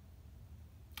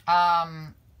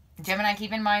 Gemini,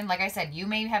 keep in mind, like I said, you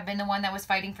may have been the one that was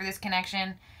fighting for this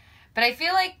connection. But I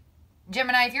feel like,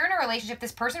 Gemini, if you're in a relationship,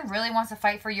 this person really wants to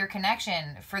fight for your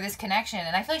connection, for this connection.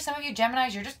 And I feel like some of you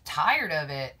Geminis, you're just tired of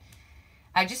it.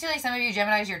 I just feel like some of you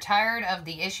Geminis, you're tired of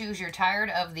the issues, you're tired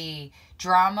of the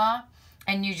drama,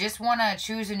 and you just want to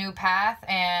choose a new path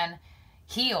and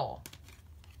heal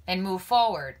and move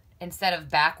forward instead of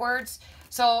backwards.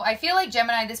 So I feel like,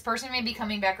 Gemini, this person may be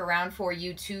coming back around for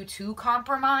you to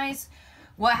compromise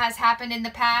what has happened in the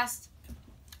past.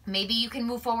 Maybe you can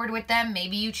move forward with them.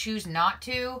 Maybe you choose not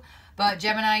to. But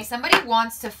Gemini, somebody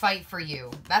wants to fight for you.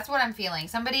 That's what I'm feeling.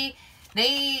 Somebody,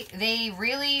 they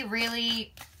really,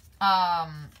 really have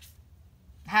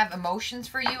emotions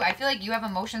for you. I feel like you have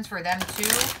emotions for them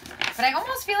too. But I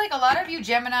almost feel like a lot of you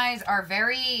Geminis are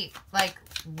very, like,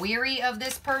 weary of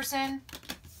this person.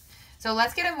 So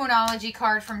let's get a Moonology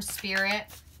card from Spirit.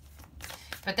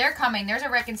 But they're coming. There's a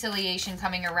reconciliation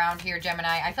coming around here,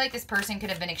 Gemini. I feel like this person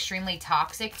could have been extremely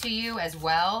toxic to you as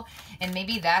well. And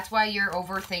maybe that's why you're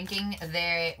overthinking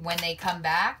when they come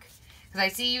back. Because I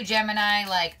see you, Gemini,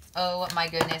 like, oh my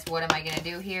goodness, what am I going to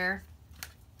do here?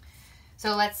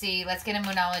 So let's see. Let's get a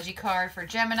Moonology card for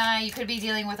Gemini. You could be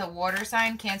dealing with a water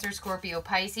sign, Cancer, Scorpio,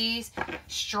 Pisces.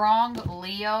 Strong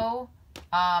Leo.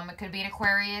 It could be an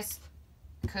Aquarius.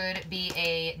 Could be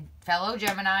a fellow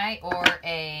Gemini or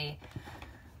a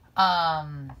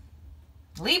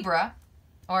Libra,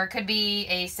 or it could be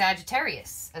a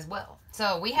Sagittarius as well.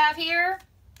 So we have here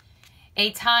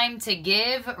a time to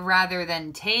give rather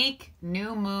than take,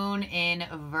 new moon in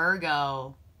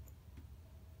Virgo.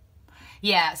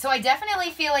 Yeah, so I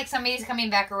definitely feel like somebody's coming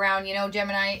back around. You know,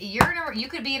 Gemini, you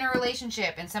could be in a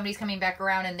relationship and somebody's coming back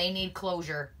around and they need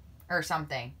closure or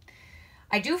something.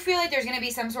 I do feel like there's going to be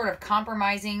some sort of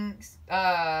compromising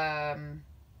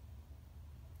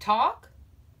talk.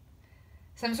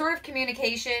 Some sort of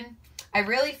communication. I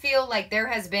really feel like there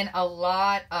has been a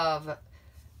lot of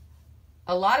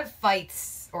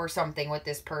fights or something with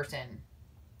this person.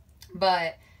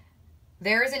 But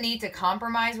there is a need to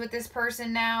compromise with this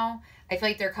person now. I feel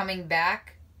like they're coming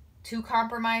back to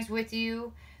compromise with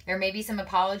you. There may be some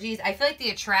apologies. I feel like the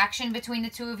attraction between the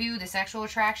two of you, the sexual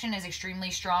attraction, is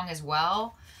extremely strong as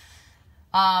well.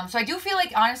 So I do feel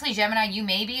like, honestly, Gemini, you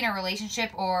may be in a relationship,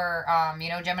 or, you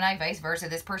know, Gemini, vice versa.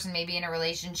 This person may be in a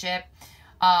relationship,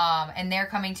 and they're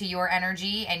coming to your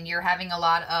energy, and you're having a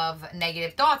lot of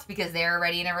negative thoughts because they're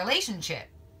already in a relationship,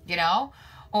 you know?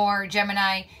 Or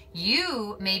Gemini,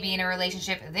 you may be in a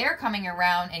relationship, they're coming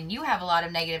around, and you have a lot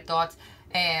of negative thoughts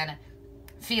and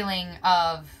feeling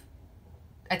of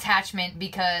attachment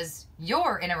because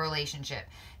you're in a relationship.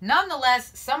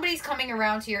 Nonetheless, somebody's coming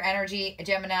around to your energy,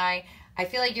 Gemini. I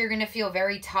feel like you're going to feel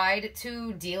very tied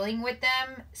to dealing with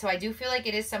them. So I do feel like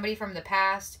it is somebody from the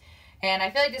past. And I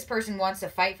feel like this person wants to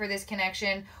fight for this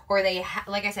connection. Or they,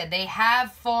 like I said, they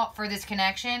have fought for this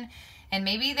connection. And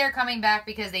maybe they're coming back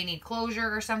because they need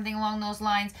closure or something along those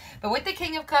lines. But with the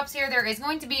King of Cups here, there is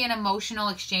going to be an emotional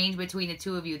exchange between the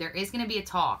two of you. There is going to be a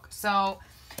talk. So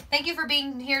thank you for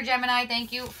being here, Gemini.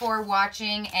 Thank you for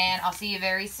watching, and I'll see you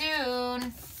very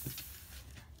soon.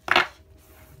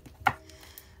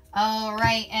 All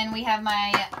right, and we have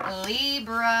my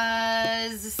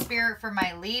Libras, Spirit for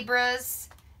my Libras,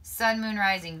 Sun, Moon,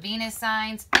 Rising, Venus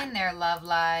signs in their love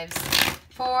lives.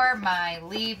 For my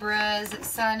Libras,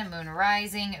 Sun, Moon,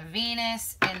 Rising,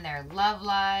 Venus in their love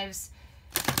lives.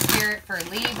 Spirit for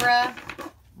Libra.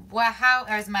 How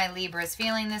is my Libras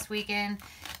feeling this weekend?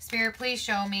 Spirit, please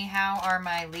show me, how are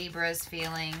my Libras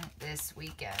feeling this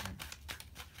weekend?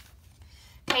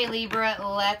 Okay, Libra,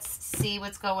 let's see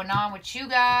what's going on with you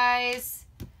guys.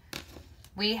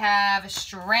 We have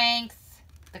Strength,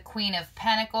 the Queen of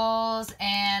Pentacles,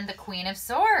 and the Queen of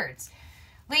Swords.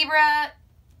 Libra,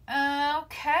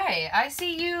 okay, I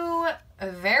see you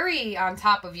very on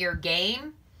top of your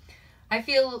game. I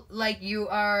feel like you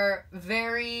are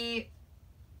very,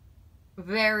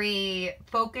 very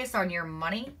focused on your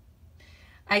money.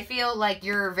 I feel like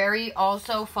you're very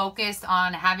also focused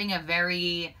on having a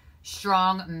very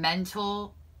strong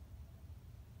mental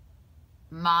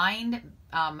mind,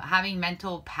 having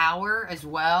mental power as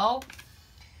well.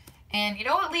 And you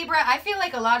know what, Libra? I feel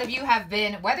like a lot of you have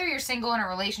been, whether you're single in a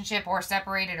relationship or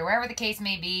separated or wherever the case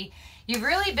may be, you've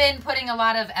really been putting a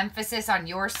lot of emphasis on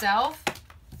yourself,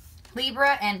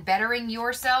 Libra, and bettering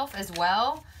yourself as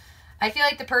well. I feel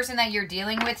like the person that you're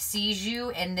dealing with sees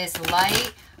you in this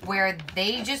light where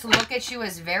they just look at you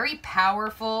as very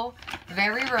powerful,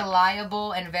 very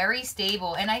reliable, and very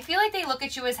stable. And I feel like they look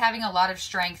at you as having a lot of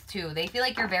strength too. They feel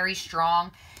like you're very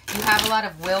strong. You have a lot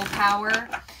of willpower.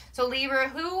 So Libra,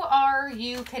 who are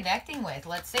you connecting with?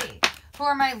 Let's see. Who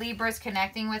are my Libras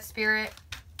connecting with, Spirit?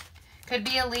 Could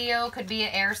be a Leo, could be an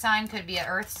air sign, could be an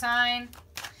earth sign.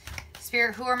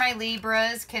 Spirit, who are my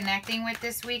Libras connecting with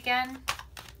this weekend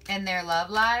in their love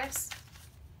lives?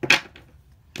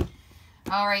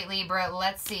 All right, Libra,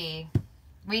 let's see.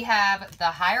 We have the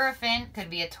Hierophant, could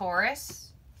be a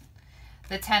Taurus,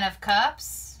 the Ten of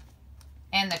Cups,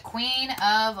 and the Queen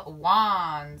of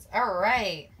Wands. All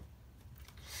right.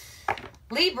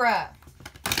 Libra,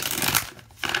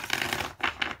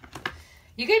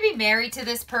 you could be married to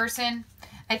this person.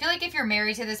 I feel like if you're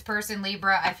married to this person,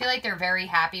 Libra, I feel like they're very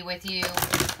happy with you.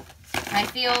 I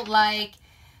feel like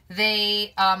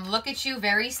they look at you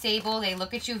very stable. They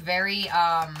look at you very,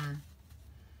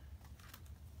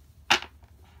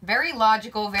 very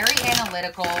logical, very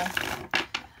analytical.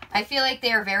 I feel like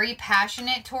they're very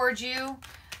passionate towards you.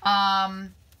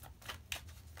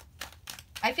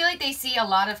 I feel like they see a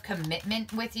lot of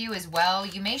commitment with you as well.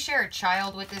 You may share a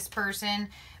child with this person,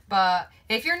 but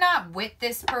if you're not with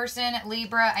this person,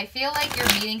 Libra, I feel like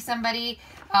you're meeting somebody.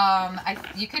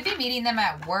 You could be meeting them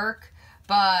at work,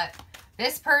 but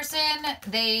this person,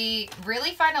 they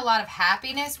really find a lot of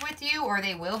happiness with you, or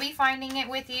they will be finding it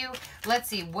with you. Let's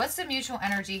see. What's the mutual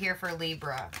energy here for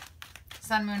Libra?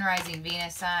 Sun, Moon, Rising,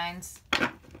 Venus signs.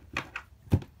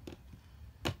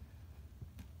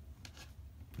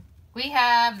 We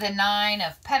have the Nine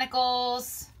of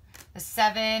Pentacles, the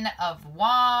Seven of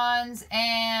Wands,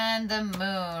 and the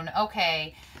Moon.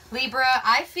 Okay, Libra,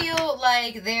 I feel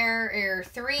like there are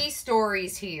three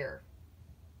stories here.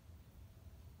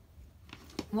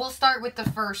 We'll start with the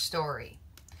first story.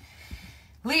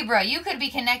 Libra, you could be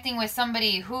connecting with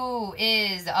somebody who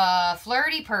is a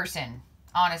flirty person,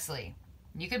 honestly.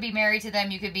 You could be married to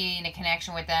them, you could be in a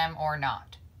connection with them, or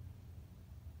not.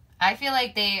 I feel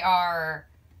like they are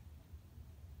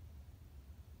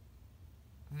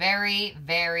very,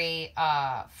 very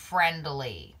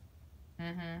friendly.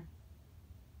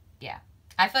 Yeah.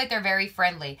 I feel like they're very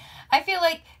friendly. I feel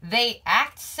like they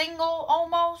act single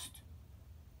almost.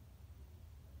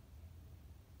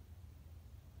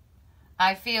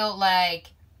 I feel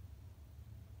like,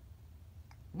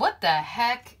 what the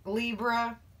heck,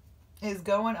 Libra, is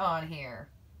going on here?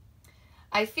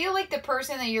 I feel like the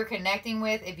person that you're connecting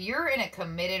with, if you're in a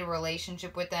committed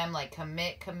relationship with them, like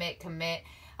commit,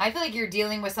 I feel like you're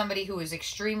dealing with somebody who is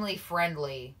extremely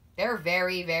friendly. They're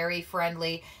very, very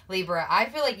friendly. Libra, I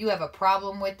feel like you have a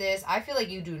problem with this. I feel like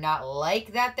you do not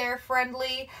like that they're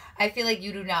friendly. I feel like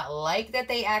you do not like that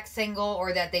they act single,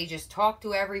 or that they just talk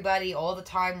to everybody all the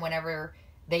time whenever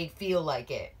they feel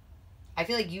like it. I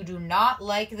feel like you do not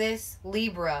like this,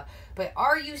 Libra. But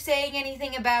are you saying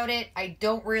anything about it? I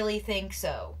don't really think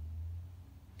so.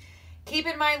 Keep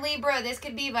in mind, Libra, this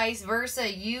could be vice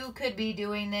versa. You could be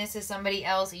doing this to somebody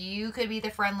else. You could be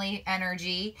the friendly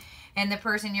energy. And the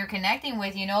person you're connecting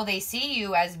with, you know, they see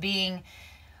you as being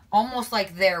almost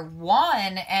like they're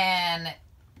one. And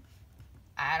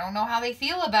I don't know how they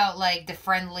feel about, like, the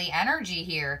friendly energy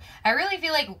here. I really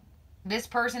feel like this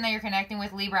person that you're connecting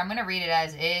with, Libra, I'm going to read it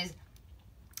as is.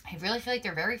 I really feel like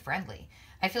they're very friendly.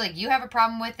 I feel like you have a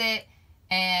problem with it,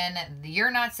 and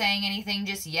you're not saying anything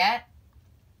just yet.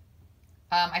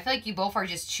 I feel like you both are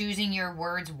just choosing your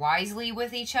words wisely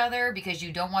with each other because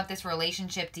you don't want this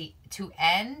relationship to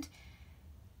end.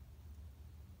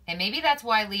 And maybe that's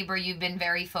why, Libra, you've been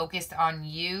very focused on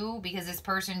you, because this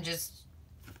person just,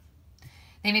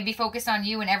 they may be focused on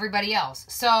you and everybody else.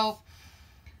 So,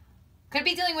 could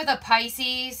be dealing with a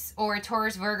Pisces or a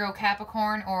Taurus, Virgo,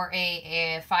 Capricorn, or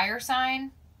a fire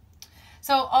sign.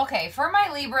 So, okay, for my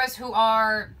Libras who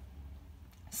are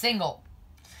single,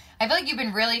 I feel like you've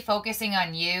been really focusing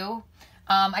on you.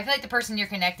 I feel like the person you're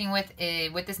connecting with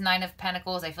this Nine of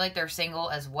Pentacles, I feel like they're single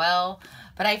as well.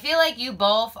 But I feel like you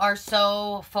both are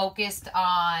so focused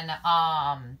on,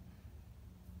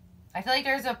 I feel like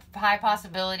there's a high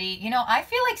possibility. You know, I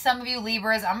feel like some of you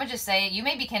Libras, I'm going to just say it, you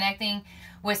may be connecting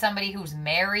with somebody who's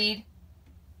married.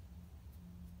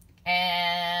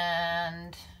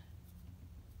 And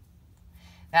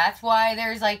that's why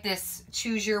there's like this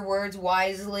choose your words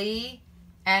wisely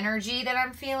energy that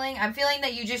I'm feeling. I'm feeling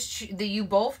that you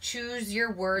both choose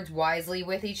your words wisely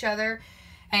with each other.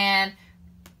 And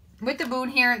with the moon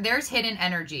here, there's hidden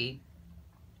energy.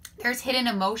 There's hidden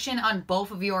emotion on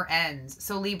both of your ends.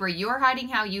 So Libra, you're hiding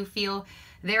how you feel.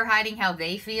 They're hiding how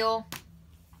they feel.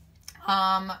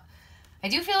 I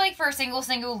do feel like for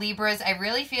single Libras, I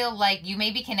really feel like you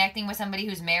may be connecting with somebody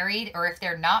who's married, or if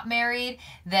they're not married,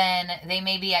 then they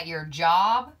may be at your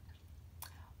job,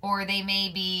 or they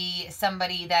may be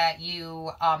somebody that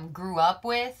you grew up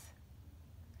with,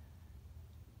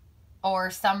 or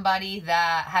somebody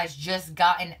that has just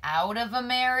gotten out of a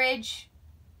marriage,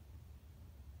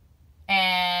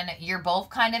 and you're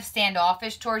both kind of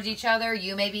standoffish towards each other.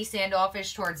 You may be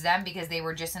standoffish towards them because they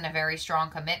were just in a very strong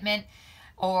commitment,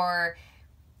 or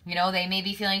you know, they may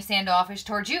be feeling standoffish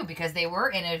towards you because they were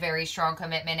in a very strong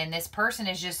commitment, and this person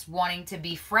is just wanting to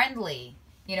be friendly.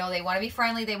 You know, they want to be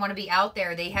friendly. They want to be out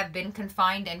there. They have been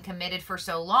confined and committed for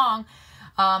so long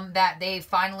that they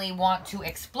finally want to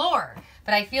explore.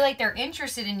 But I feel like they're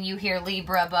interested in you here,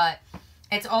 Libra, but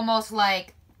it's almost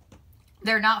like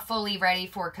they're not fully ready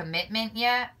for commitment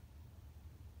yet.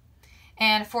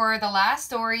 And for the last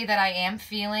story that I am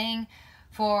feeling,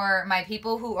 for my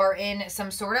people who are in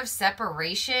some sort of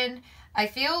separation, I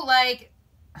feel like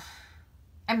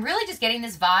I'm really just getting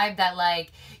this vibe that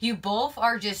like you both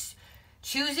are just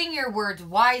choosing your words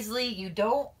wisely. You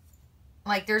don't,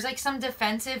 like, there's like some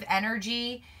defensive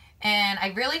energy, and I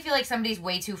really feel like somebody's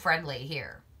way too friendly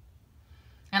here.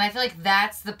 And I feel like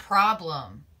that's the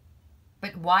problem.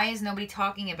 But why is nobody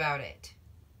talking about it?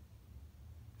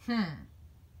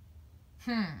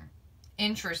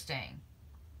 Interesting.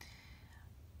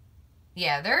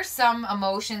 Yeah, there's some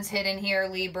emotions hidden here,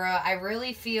 Libra. I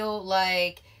really feel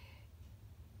like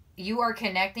you are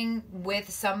connecting with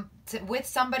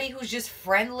somebody who's just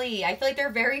friendly. I feel like they're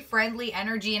very friendly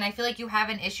energy, and I feel like you have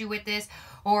an issue with this,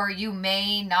 or you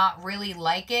may not really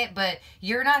like it, but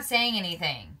you're not saying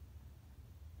anything.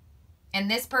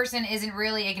 And this person isn't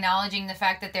really acknowledging the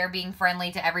fact that they're being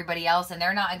friendly to everybody else, and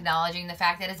they're not acknowledging the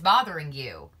fact that it's bothering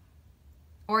you.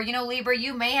 Or, you know, Libra,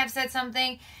 you may have said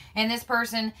something and this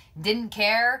person didn't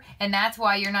care, and that's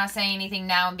why you're not saying anything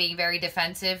now and being very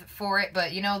defensive for it.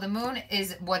 But, you know, the moon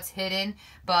is what's hidden,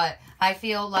 but I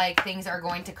feel like things are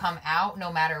going to come out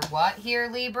no matter what here,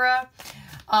 Libra.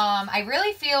 I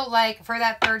really feel like for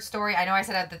that third story, I know I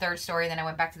said at the third story, then I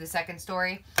went back to the second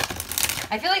story.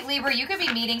 I feel like, Libra, you could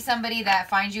be meeting somebody that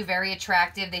finds you very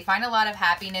attractive. They find a lot of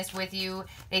happiness with you.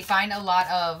 They find a lot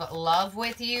of love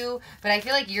with you. But I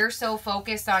feel like you're so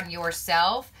focused on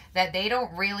yourself that they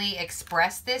don't really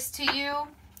express this to you.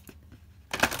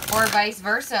 Or vice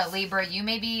versa, Libra. You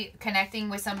may be connecting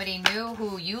with somebody new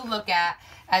who you look at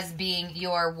as being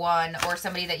your one, or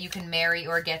somebody that you can marry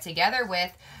or get together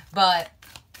with, but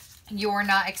you're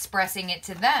not expressing it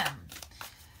to them.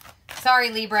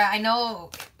 Sorry, Libra. I know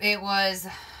it was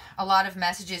a lot of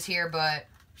messages here, but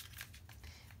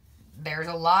there's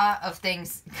a lot of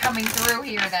things coming through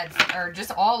here that are just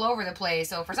all over the place.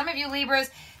 So for some of you Libras,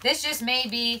 this just may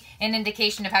be an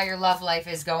indication of how your love life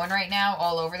is going right now,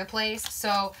 all over the place.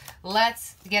 So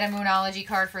let's get a Moonology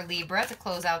card for Libra to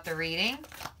close out the reading.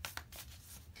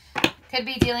 Could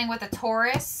be dealing with a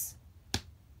Taurus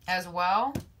as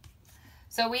well.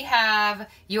 So we have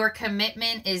your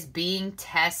commitment is being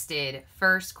tested,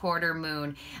 first quarter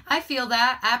moon. I feel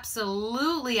that.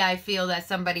 Absolutely, I feel that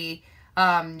somebody,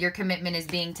 your commitment is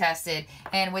being tested.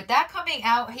 And with that coming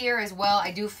out here as well,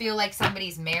 I do feel like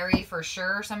somebody's married for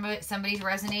sure. Somebody's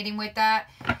resonating with that.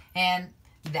 And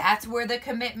that's where the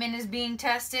commitment is being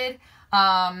tested.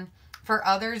 For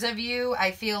others of you,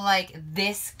 I feel like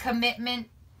this commitment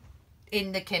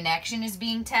in the connection is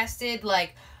being tested.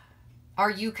 Like, are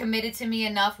you committed to me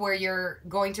enough where you're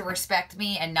going to respect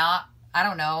me and not, I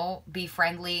don't know, be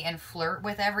friendly and flirt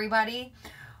with everybody?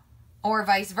 Or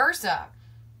vice versa.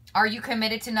 Are you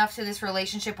committed enough to this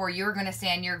relationship where you're going to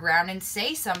stand your ground and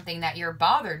say something that you're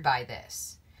bothered by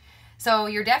this? So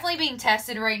you're definitely being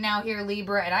tested right now here,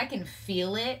 Libra, and I can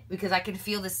feel it because I can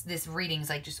feel this reading's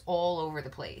like just all over the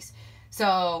place.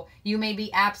 So you may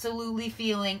be absolutely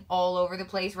feeling all over the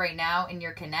place right now in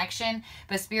your connection,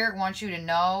 but Spirit wants you to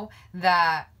know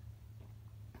that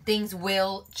things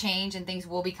will change and things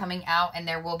will be coming out and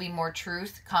there will be more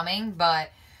truth coming.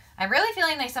 But I'm really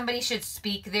feeling like somebody should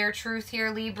speak their truth here,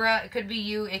 Libra. It could be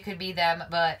you, it could be them,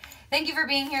 but thank you for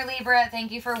being here, Libra.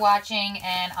 Thank you for watching,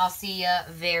 and I'll see you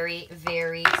very,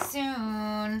 very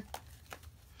soon.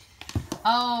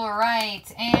 All right,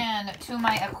 and to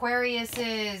my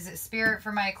Aquariuses, Spirit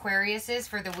for my Aquariuses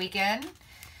for the weekend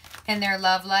in their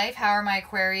love life. How are my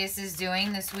Aquariuses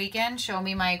doing this weekend? Show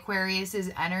me my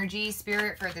Aquariuses energy,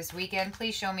 Spirit, for this weekend.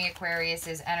 Please show me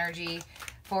Aquariuses energy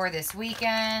for this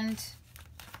weekend.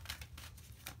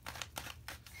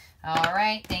 All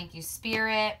right, thank you,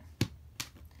 Spirit.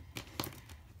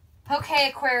 Okay,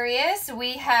 Aquarius,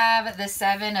 we have the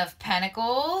Seven of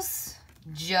Pentacles,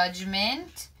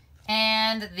 Judgment,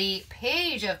 and the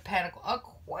Page of Pentacles.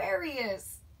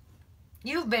 Aquarius,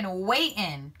 you've been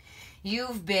waiting.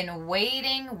 You've been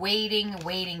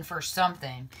waiting for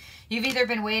something. You've either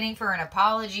been waiting for an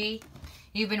apology,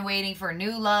 you've been waiting for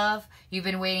new love, you've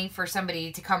been waiting for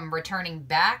somebody to come returning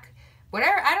back.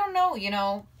 Whatever, I don't know, you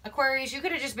know, Aquarius, you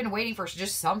could have just been waiting for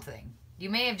just something. You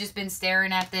may have just been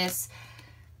staring at this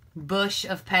bush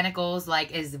of pentacles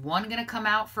like, is one gonna come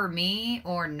out for me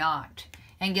or not?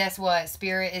 And guess what?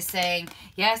 Spirit is saying,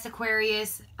 yes,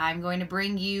 Aquarius, I'm going to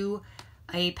bring you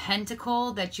a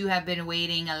pentacle that you have been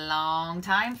waiting a long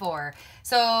time for.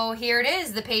 So here it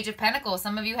is, the Page of Pentacles.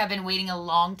 Some of you have been waiting a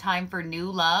long time for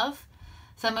new love.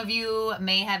 Some of you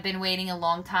may have been waiting a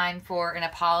long time for an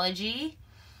apology,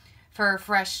 for a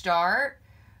fresh start,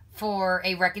 for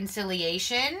a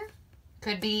reconciliation.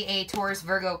 Could be a Taurus,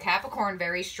 Virgo, Capricorn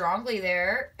very strongly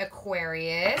there.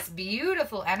 Aquarius,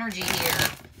 beautiful energy here.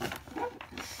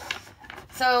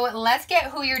 So let's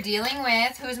get who you're dealing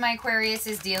with. Who's my Aquarius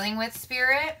is dealing with,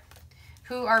 Spirit?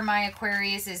 Who are my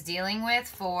Aquarius is dealing with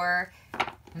for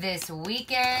this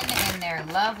weekend in their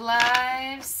love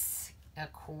lives?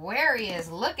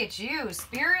 Aquarius, look at you.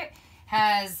 Spirit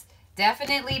has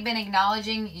definitely been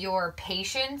acknowledging your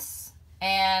patience,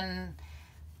 and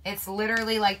it's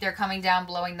literally like they're coming down,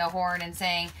 blowing the horn and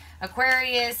saying,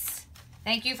 Aquarius,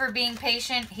 thank you for being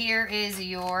patient. Here is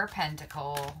your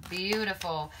pentacle.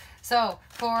 Beautiful. So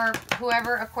for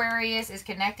whoever Aquarius is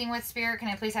connecting with, Spirit, can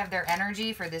I please have their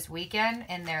energy for this weekend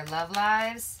in their love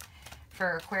lives?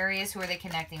 For Aquarius, who are they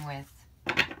connecting with?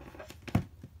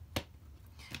 All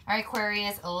right,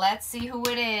 Aquarius, let's see who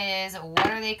it is. What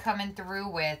are they coming through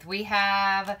with? We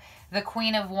have the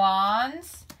Queen of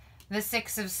Wands, the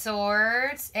Six of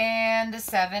Swords, and the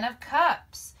Seven of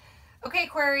Cups. Okay,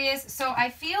 Aquarius, so I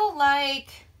feel like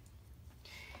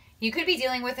you could be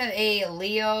dealing with a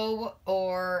Leo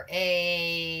or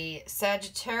a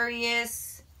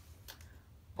Sagittarius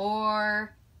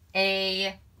or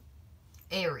a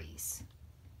Aries.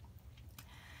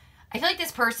 I feel like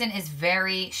this person is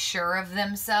very sure of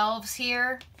themselves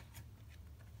here.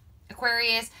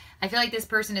 Aquarius, I feel like this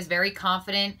person is very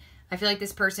confident. I feel like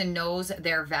this person knows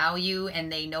their value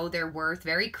and they know their worth.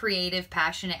 Very creative,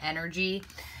 passionate energy.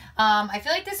 I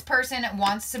feel like this person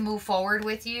wants to move forward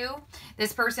with you.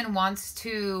 This person wants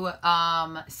to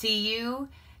see you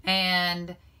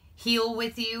and heal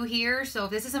with you here. So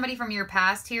if this is somebody from your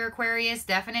past here, Aquarius,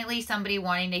 definitely somebody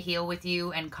wanting to heal with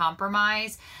you and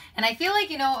compromise. And I feel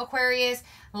like, you know, Aquarius,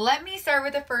 let me start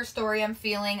with the first story I'm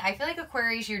feeling. I feel like,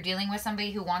 Aquarius, you're dealing with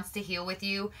somebody who wants to heal with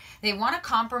you. They want to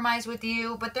compromise with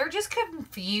you, but they're just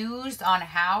confused on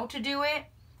how to do it.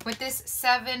 With this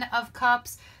Seven of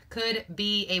Cups, could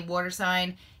be a water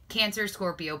sign, Cancer,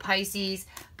 Scorpio, Pisces.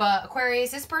 But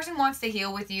Aquarius, this person wants to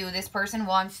heal with you. This person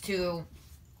wants to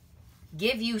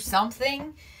give you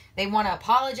something. They want to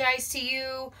apologize to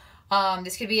you.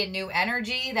 This could be a new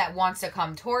energy that wants to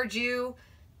come towards you.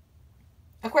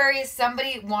 Aquarius,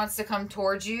 somebody wants to come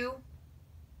towards you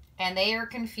and they are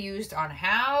confused on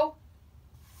how,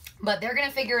 but they're going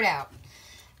to figure it out.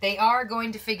 They are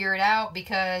going to figure it out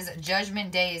because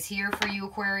Judgment Day is here for you,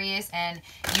 Aquarius, and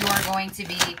you are going to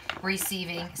be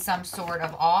receiving some sort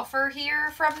of offer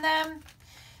here from them.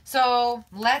 So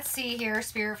let's see here,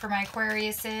 Spirit, for my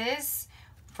Aquarius is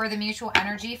for the mutual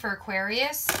energy for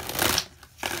Aquarius.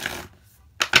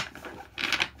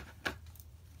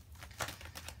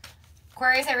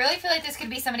 Aquarius, I really feel like this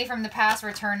could be somebody from the past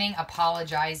returning,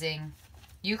 apologizing.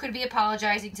 You could be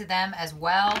apologizing to them as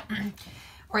well.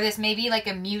 Or this may be like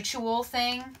a mutual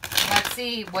thing. Let's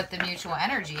see what the mutual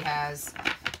energy has.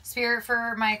 Spirit,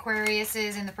 for my Aquarius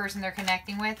is and the person they're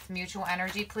connecting with. Mutual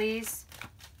energy, please.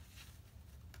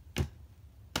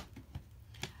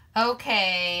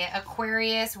 Okay,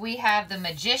 Aquarius, we have the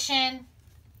Magician,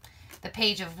 the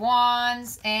Page of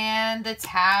Wands, and the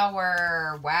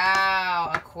Tower.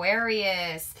 Wow,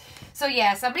 Aquarius. So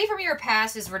yeah, somebody from your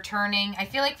past is returning. I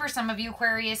feel like for some of you,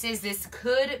 Aquarius, this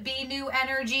could be new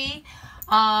energy.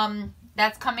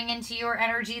 That's coming into your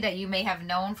energy that you may have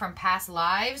known from past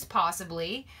lives,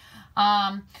 possibly.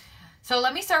 So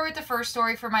let me start with the first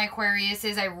story for my Aquarius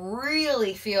is I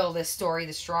really feel this story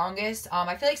the strongest.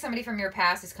 I feel like somebody from your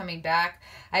past is coming back.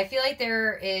 I feel like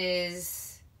there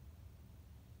is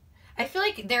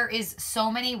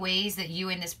so many ways that you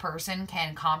and this person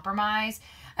can compromise.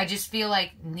 I just feel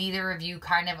like neither of you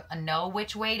kind of know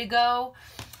which way to go.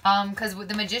 Because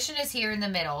the Magician is here in the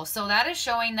middle. So that is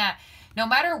showing that no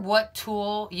matter what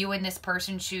tool you and this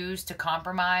person choose to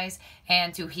compromise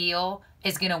and to heal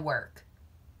is going to work.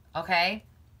 Okay?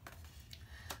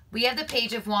 we have the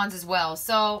Page of Wands as well.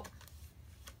 So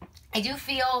I do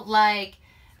feel like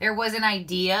there was an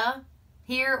idea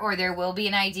here, or there will be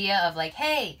an idea of like,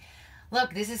 hey,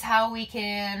 look, this is how we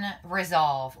can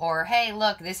resolve, or hey,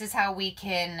 look, this is how we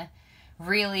can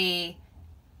really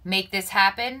make this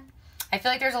happen. I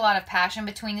feel like there's a lot of passion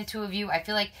between the two of you. I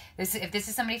feel like this, if this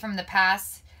is somebody from the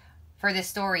past for this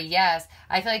story, yes,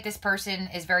 I feel like this person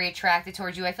is very attracted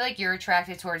towards you. I feel like you're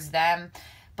attracted towards them,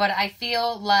 but I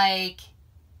feel like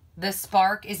the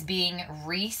spark is being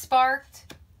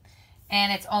re-sparked.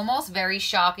 And it's almost very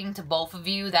shocking to both of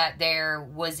you that there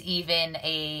was even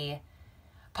a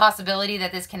possibility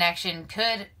that this connection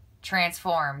could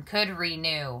transform, could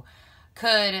renew,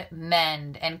 could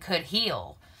mend, and could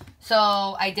heal. So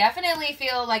I definitely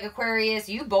feel like, Aquarius,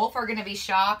 you both are going to be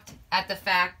shocked at the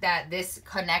fact that this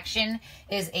connection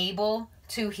is able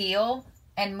to heal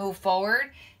and move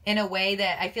forward in a way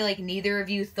that I feel like neither of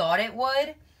you thought it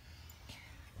would.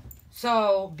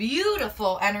 So,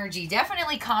 beautiful energy.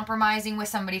 Definitely compromising with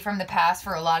somebody from the past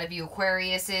for a lot of you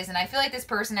Aquariuses. And I feel like this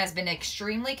person has been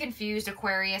extremely confused,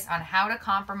 Aquarius, on how to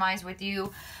compromise with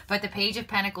you. But the Page of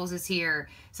Pentacles is here.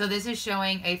 So this is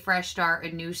showing a fresh start,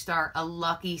 a new start, a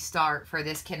lucky start for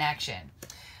this connection.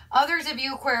 Others of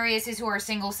you Aquariuses who are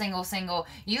single,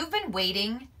 you've been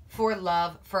waiting for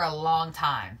love for a long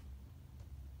time.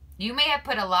 You may have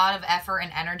put a lot of effort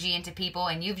and energy into people,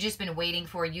 and you've just been waiting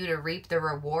for you to reap the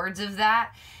rewards of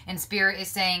that. And Spirit is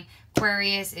saying,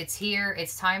 Aquarius, it's here.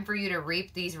 It's time for you to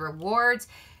reap these rewards.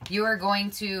 You are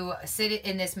going to sit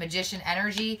in this Magician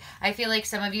energy. I feel like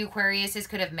some of you Aquariuses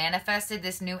could have manifested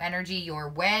this new energy your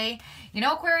way. You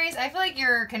know, Aquarius, I feel like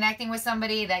you're connecting with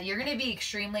somebody that you're going to be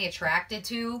extremely attracted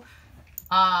to.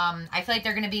 I feel like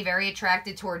they're going to be very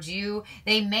attracted towards you.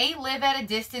 They may live at a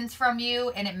distance from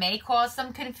you, and it may cause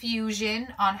some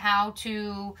confusion on how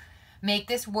to make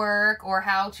this work or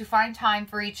how to find time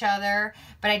for each other.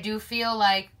 But I do feel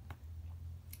like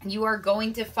you are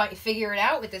going to figure it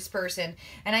out with this person.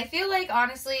 And I feel like,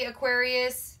 honestly,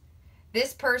 Aquarius,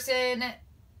 this person,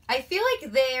 I feel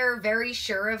like they're very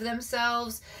sure of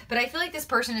themselves, but I feel like this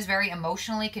person is very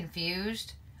emotionally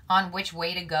confused on which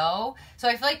way to go. So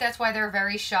I feel like that's why they're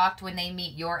very shocked when they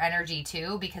meet your energy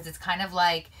too, because it's kind of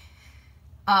like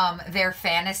their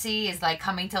fantasy is like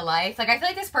coming to life. Like, I feel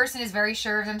like this person is very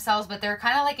sure of themselves, but they're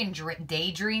kind of like in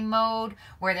daydream mode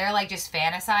where they're like just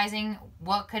fantasizing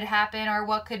what could happen or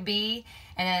what could be.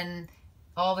 And then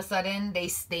all of a sudden they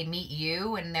meet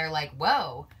you and they're like,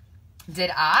 whoa,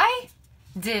 did I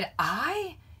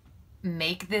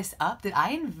make this up? Did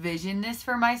I envision this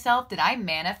for myself? Did I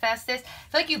manifest this?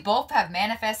 I feel like you both have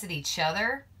manifested each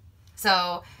other.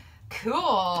 So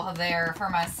cool there for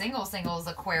my singles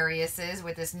Aquariuses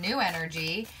with this new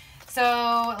energy.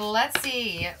 So let's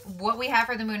see what we have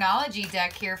for the Moonology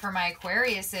deck here for my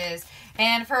Aquariuses.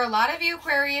 And for a lot of you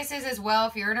Aquariuses as well,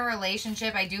 if you're in a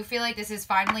relationship, I do feel like this is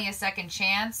finally a second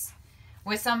chance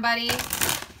with somebody.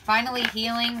 Finally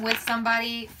healing with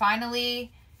somebody.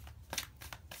 Finally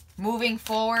moving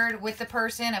forward with the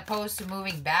person opposed to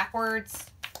moving backwards.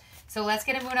 So let's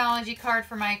get a Moonology card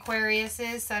for my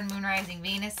Aquariuses, Sun, Moon, Rising,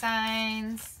 Venus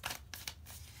signs.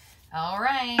 All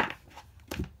right.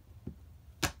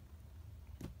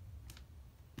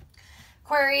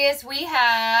 Aquarius, we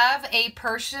have a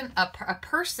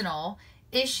personal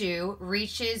issue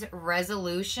reaches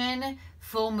resolution,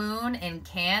 full moon in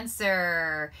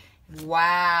Cancer.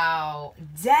 Wow.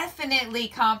 Definitely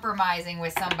compromising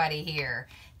with somebody here.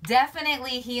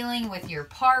 Definitely healing with your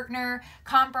partner,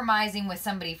 compromising with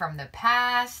somebody from the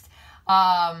past,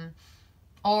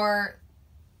 or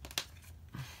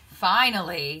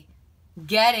finally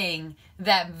getting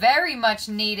that very much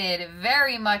needed,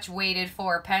 very much waited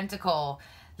for pentacle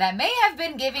that may have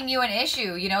been giving you an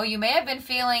issue. You know, you may have been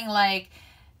feeling like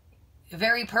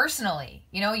very personally,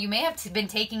 you know, you may have been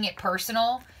taking it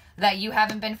personal that you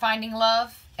haven't been finding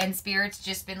love, and Spirit's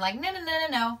just been like,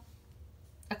 no.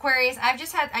 Aquarius, I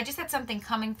just had something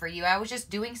coming for you. I was just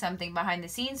doing something behind the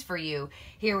scenes for you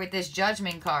here with this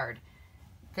Judgment card.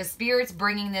 Because Spirit's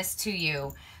bringing this to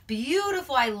you.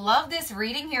 Beautiful. I love this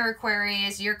reading here,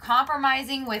 Aquarius. You're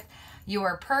compromising with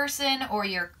your person, or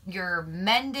you're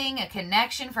mending a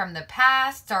connection from the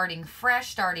past, starting fresh,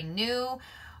 starting new,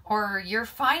 or you're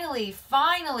finally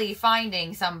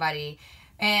finding somebody,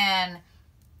 and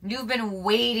you've been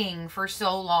waiting for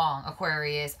so long,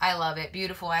 Aquarius. I love it.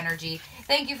 Beautiful energy.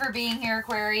 Thank you for being here,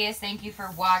 Aquarius. Thank you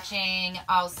for watching.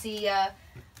 I'll see ya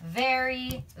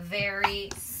very, very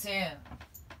soon.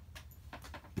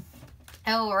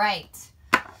 All right.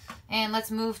 And let's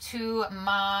move to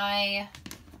my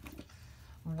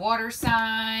water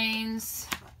signs.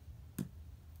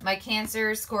 My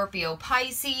Cancer, Scorpio,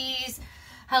 Pisces.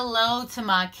 Hello to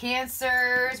my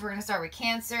Cancers. We're going to start with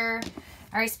Cancer.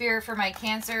 All right, Spirit, for my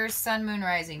Cancers, Sun, Moon,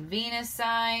 Rising, Venus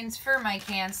signs. For my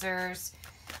Cancers,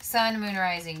 Sun, Moon,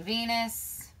 Rising,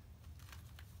 Venus.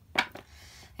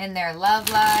 In their love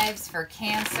lives for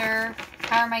Cancer.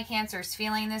 How are my Cancers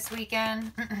feeling this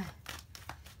weekend?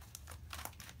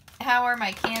 How are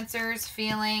my Cancers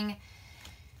feeling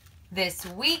this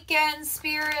weekend,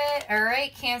 Spirit? All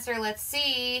right, Cancer, let's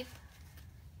see.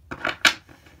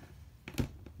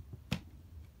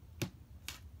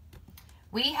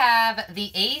 We have the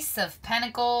Ace of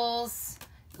Pentacles.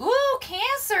 Ooh,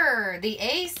 Cancer! The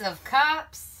Ace of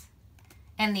Cups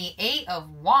and the Eight of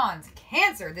Wands.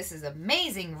 Cancer, this is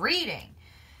amazing reading.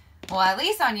 Well, at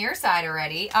least on your side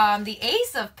already. The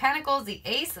Ace of Pentacles, the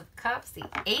Ace of Cups, the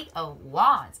Eight of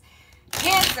Wands.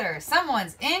 Cancer,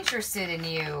 someone's interested in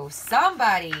you.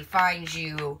 Somebody finds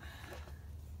you,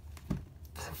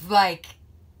 like,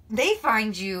 they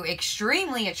find you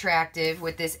extremely attractive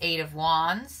with this Eight of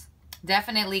Wands.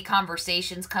 Definitely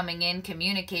conversations coming in,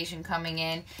 communication coming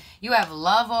in. You have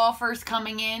love offers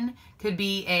coming in. Could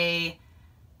be a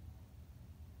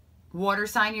water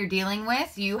sign you're dealing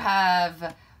with. You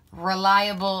have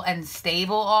reliable and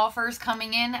stable offers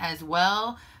coming in as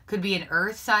well. Could be an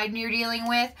earth sign you're dealing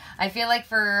with. I feel like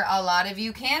for a lot of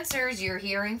you Cancers, you're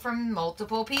hearing from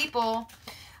multiple people.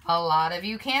 A lot of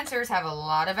you Cancers have a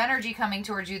lot of energy coming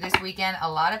towards you this weekend.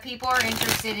 A lot of people are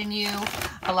interested in you.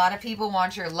 A lot of people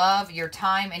want your love, your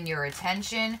time, and your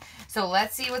attention. So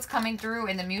let's see what's coming through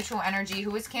in the mutual energy.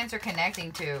 Who is Cancer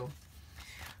connecting to?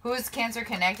 Who is Cancer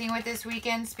connecting with this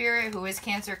weekend, Spirit? Who is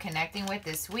Cancer connecting with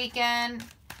this weekend?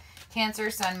 Cancer,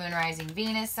 Sun, Moon, Rising,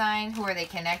 Venus sign. Who are they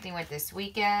connecting with this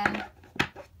weekend?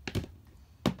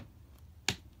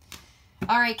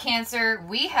 All right, Cancer,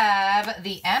 we have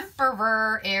the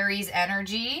Emperor, Aries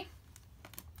energy,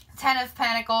 Ten of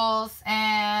Pentacles,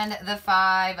 and the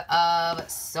Five of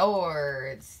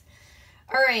Swords.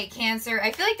 All right, Cancer,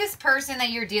 I feel like this person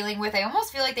that you're dealing with, I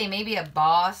almost feel like they may be a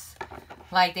boss.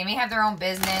 Like, they may have their own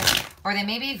business, or they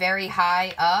may be very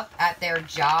high up at their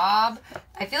job.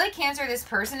 I feel like, Cancer, this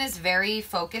person is very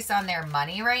focused on their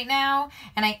money right now.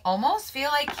 And I almost feel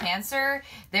like, Cancer,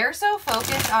 they're so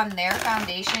focused on their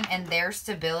foundation and their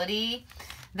stability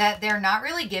that they're not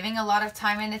really giving a lot of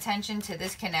time and attention to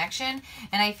this connection.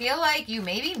 And I feel like you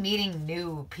may be meeting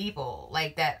new people,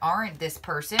 like, that aren't this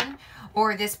person.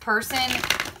 Or this person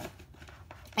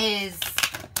is,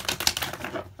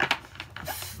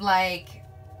 like,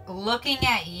 looking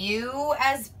at you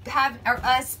as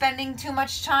spending too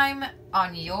much time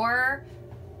on your,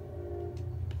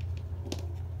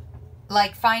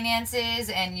 like, finances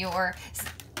and your,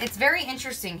 it's very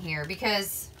interesting here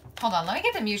because, hold on, let me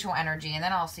get the mutual energy and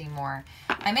then I'll see more.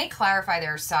 I may clarify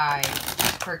their side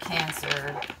for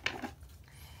Cancer.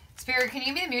 Spirit, can you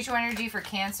give me the mutual energy for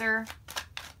Cancer?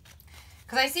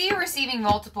 Because I see you receiving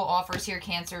multiple offers here,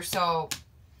 Cancer, so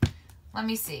let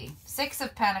me see. Six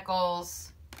of Pentacles,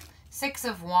 Six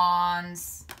of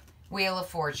Wands, Wheel of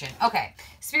Fortune. Okay,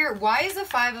 Spirit, why is the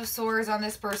Five of Swords on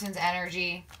this person's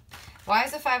energy? Why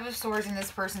is the Five of Swords in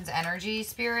this person's energy,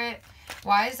 Spirit?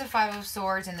 Why is the Five of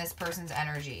Swords in this person's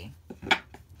energy?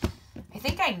 I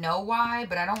think I know why,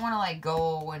 but I don't want to, like,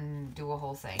 go and do a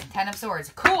whole thing. Ten of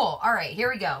Swords. Cool. All right, here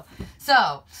we go.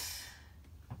 So,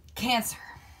 Cancer.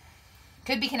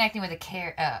 Could be connecting with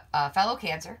a fellow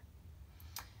Cancer,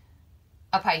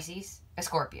 a Pisces, a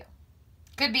Scorpio.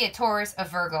 Could be a Taurus, a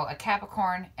Virgo, a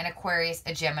Capricorn, an Aquarius,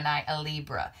 a Gemini, a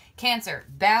Libra. Cancer,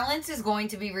 balance is going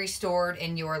to be restored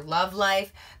in your love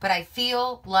life, but I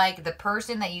feel like the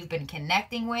person that you've been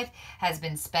connecting with has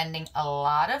been spending a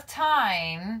lot of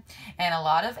time and a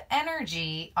lot of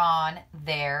energy on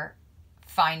their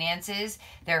finances,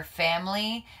 their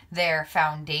family, their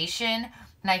foundation.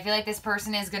 And I feel like this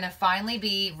person is going to finally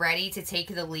be ready to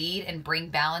take the lead and bring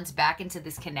balance back into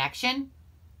this connection.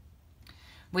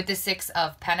 With the Six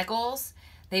of Pentacles,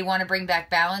 they want to bring back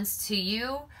balance to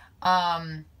you.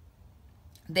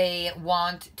 They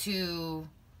want to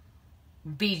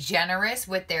be generous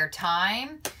with their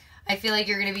time. I feel like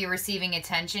you're going to be receiving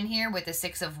attention here with the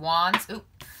Six of Wands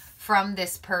from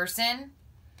this person.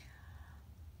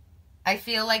 I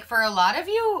feel like for a lot of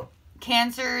you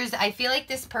Cancers, I feel like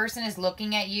this person is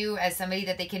looking at you as somebody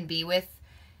that they can be with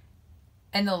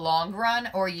in the long run,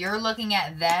 or you're looking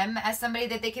at them as somebody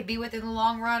that they could be with in the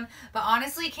long run. But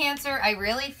honestly, Cancer, I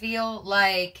really feel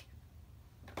like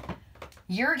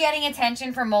you're getting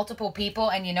attention from multiple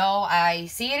people, and you know, I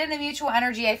see it in the mutual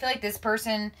energy. I feel like this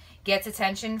person gets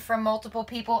attention from multiple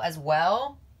people as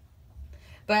well.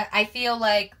 But I feel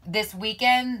like this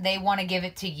weekend they want to give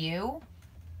it to you.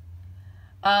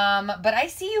 But I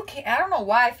see you, I don't know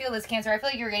why I feel this, Cancer. I feel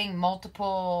like you're getting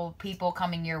multiple people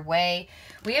coming your way.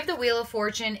 We have the Wheel of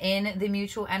Fortune in the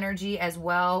mutual energy as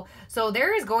well. So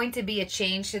there is going to be a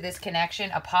change to this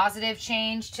connection, a positive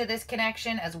change to this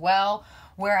connection as well,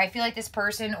 where I feel like this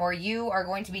person or you are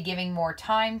going to be giving more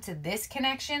time to this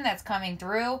connection that's coming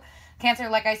through. Cancer,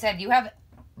 like I said, you have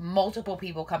multiple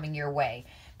people coming your way.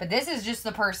 But this is just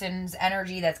the person's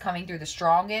energy that's coming through the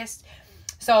strongest.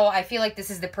 So I feel like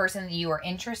this is the person that you are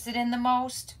interested in the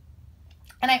most.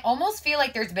 And I almost feel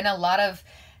like there's been a lot of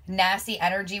nasty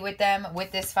energy with them,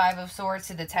 with this 5 of Swords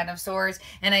to the 10 of Swords.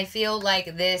 And I feel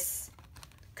like this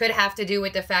could have to do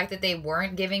with the fact that they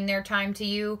weren't giving their time to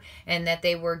you and that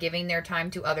they were giving their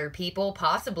time to other people,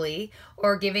 possibly,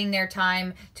 or giving their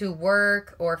time to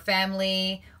work or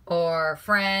family or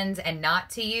friends and not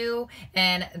to you.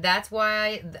 And that's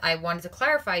why I wanted to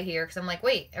clarify here, because I'm like,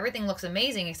 wait, everything looks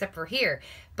amazing except for here.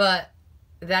 But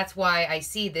that's why I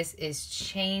see this is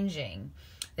changing.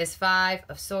 This 5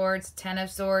 of Swords, 10 of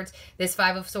Swords, this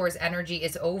 5 of Swords energy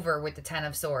is over with the 10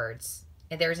 of Swords.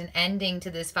 There's an ending to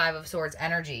this 5 of Swords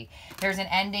energy. There's an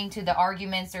ending to the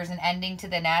arguments. There's an ending to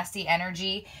the nasty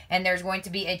energy. And there's going to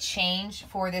be a change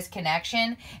for this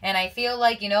connection. And I feel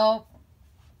like, you know,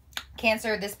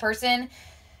 Cancer, this person,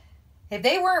 if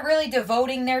they weren't really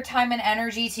devoting their time and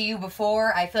energy to you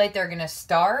before, I feel like they're going to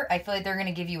start. I feel like they're going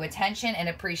to give you attention and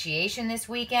appreciation this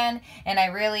weekend. And I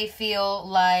really feel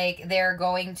like they're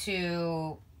going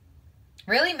to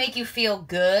really make you feel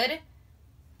good.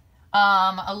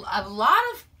 A lot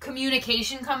of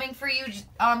communication coming for you,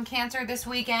 Cancer, this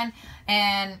weekend.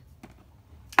 And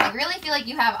I really feel like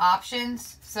you have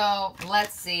options. So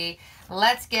let's see.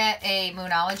 Let's get a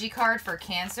Moonology card for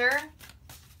Cancer.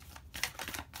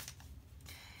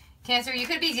 Cancer, you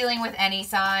could be dealing with any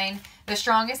sign. The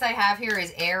strongest I have here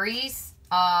is Aries.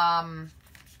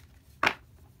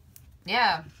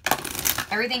 Yeah.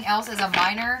 Everything else is a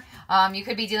minor. You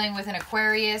could be dealing with an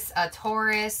Aquarius, a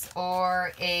Taurus,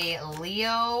 or a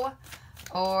Leo,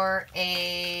 or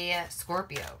a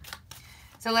Scorpio.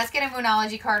 So let's get a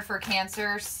Moonology card for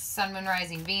Cancer, Sun, Moon,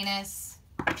 Rising, Venus.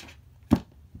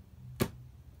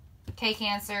 Okay,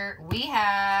 Cancer, we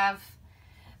have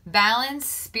balance,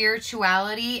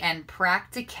 spirituality, and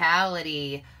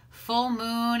practicality. Full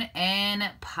moon in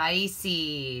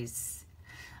Pisces.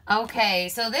 Okay,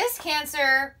 so this,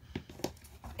 Cancer,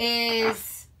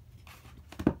 is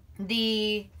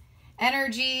the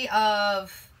energy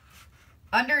of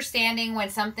understanding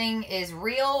when something is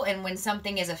real and when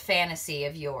something is a fantasy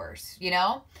of yours, you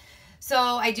know? So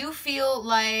I do feel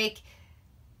like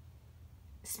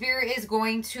Spirit is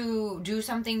going to do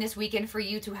something this weekend for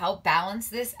you to help balance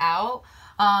this out.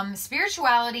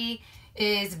 Spirituality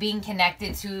is being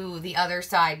connected to the other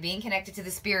side, being connected to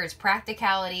the spirits.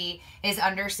 Practicality is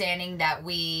understanding that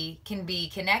we can be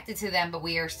connected to them, but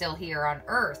we are still here on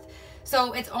earth.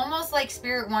 So it's almost like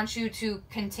Spirit wants you to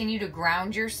continue to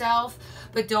ground yourself,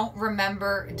 but don't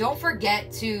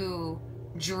forget to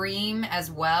dream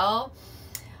as well.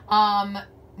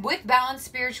 With balanced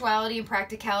spirituality and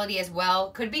practicality as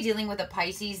well, could be dealing with a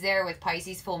Pisces there, with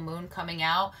Pisces full moon coming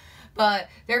out. But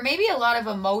there may be a lot of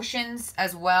emotions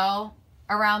as well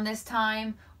around this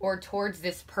time or towards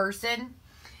this person.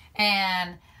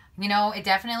 And, you know, it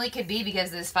definitely could be because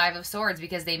of this 5 of Swords,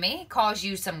 because they may cause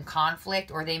you some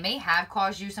conflict, or they may have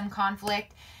caused you some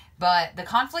conflict, but the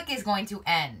conflict is going to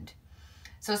end.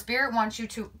 So Spirit wants you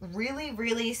to really,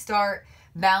 really start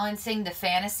balancing the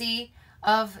fantasy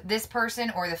of this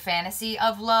person or the fantasy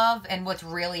of love and what's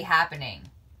really happening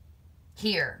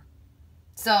here.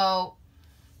 So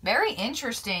very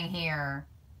interesting here.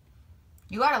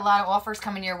 You got a lot of offers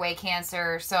coming your way,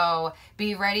 Cancer, so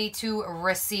be ready to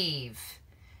receive.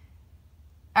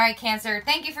 All right, Cancer,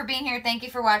 thank you for being here. Thank you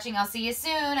for watching. I'll see you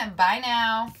soon. Bye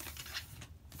now.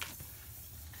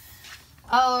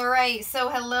 All right, so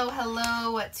hello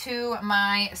to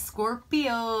my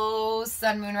Scorpios,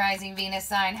 Sun, Moon, Rising, Venus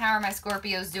sign. How are my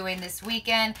Scorpios doing this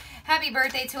weekend? Happy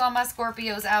birthday to all my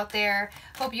Scorpios out there.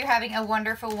 Hope you're having a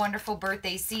wonderful, wonderful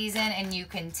birthday season, and you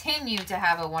continue to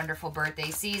have a wonderful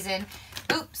birthday season.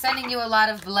 Oops, sending you a lot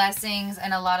of blessings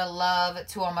and a lot of love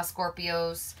to all my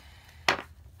Scorpios.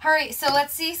 All right, so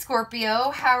let's see, Scorpio,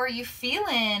 how are you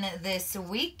feeling this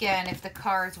weekend if the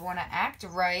cards want to act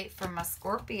right for my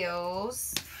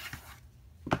Scorpios?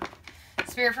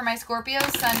 Spirit for my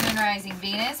Scorpios, Sun, Moon, Rising,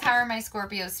 Venus. How are my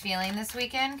Scorpios feeling this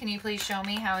weekend? Can you please show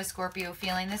me how is Scorpio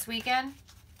feeling this weekend?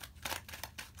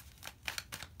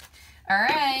 All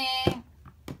right.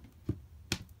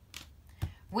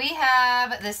 We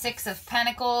have the 6 of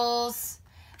Pentacles,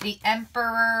 the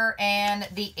Emperor, and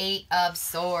the 8 of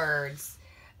Swords.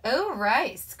 Oh,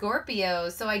 right, Scorpio.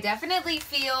 So I definitely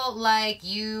feel like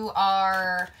you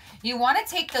want to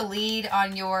take the lead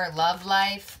on your love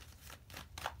life.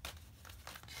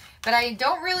 But I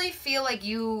don't really feel like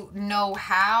you know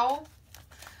how,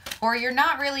 or you're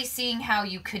not really seeing how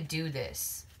you could do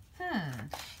this.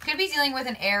 Could be dealing with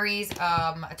an Aries,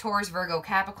 a Taurus, Virgo,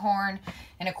 Capricorn,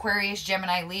 an Aquarius,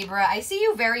 Gemini, Libra. I see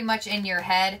you very much in your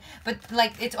head, but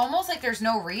like it's almost like there's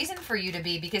no reason for you to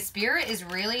be, because Spirit is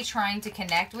really trying to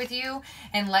connect with you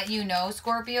and let you know,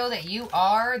 Scorpio, that you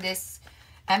are this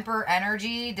Emperor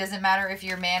energy. Doesn't matter if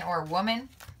you're man or woman,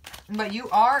 but you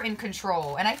are in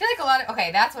control. And I feel like a lot of,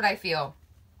 okay, that's what I feel.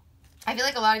 I feel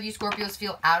like a lot of you Scorpios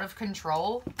feel out of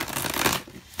control.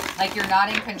 Like you're not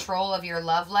in control of your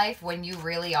love life when you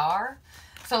really are.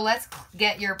 So let's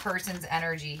get your person's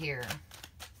energy here.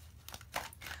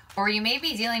 Or you may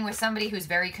be dealing with somebody who's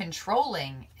very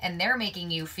controlling and they're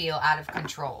making you feel out of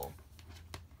control.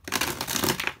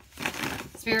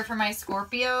 Spirit for my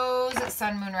Scorpios,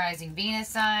 Sun, Moon, Rising, Venus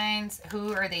signs.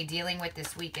 Who are they dealing with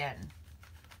this weekend?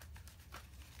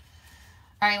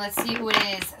 All right, let's see who it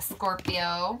is,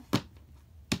 Scorpio.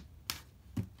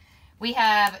 We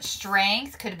have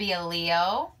Strength, could be a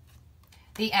Leo.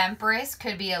 The Empress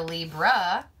could be a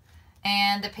Libra.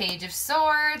 And the Page of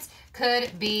Swords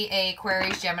could be a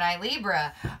Aquarius, Gemini,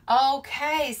 Libra.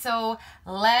 Okay, so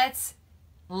let's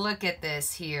look at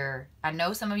this here. I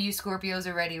know some of you Scorpios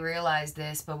already realized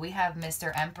this, but we have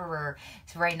Mr. Emperor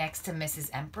right next to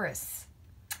Mrs. Empress.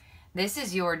 This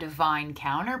is your divine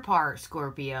counterpart,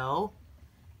 Scorpio.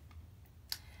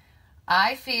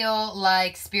 I feel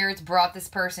like Spirit's brought this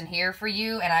person here for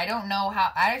you, and I don't know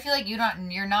how. I feel like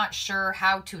you're not sure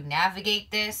how to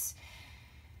navigate this.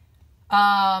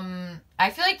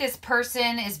 I feel like this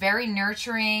person is very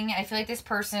nurturing. I feel like this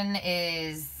person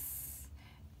is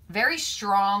very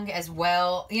strong as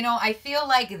well. You know, I feel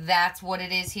like that's what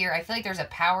it is here. I feel like there's a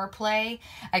power play.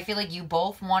 I feel like you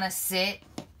both want to sit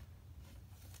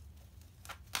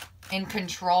in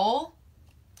control.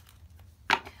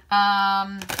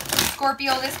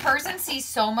 Scorpio, this person sees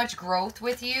so much growth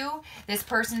with you. This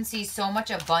person sees so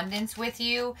much abundance with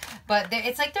you. But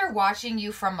it's like they're watching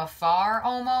you from afar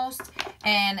almost.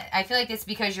 And I feel like it's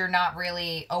because you're not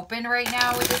really open right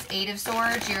now with this Eight of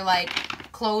Swords. You're like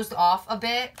closed off a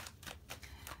bit.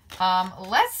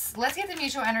 Let's get the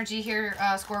mutual energy here,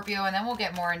 Scorpio, and then we'll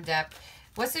get more in depth.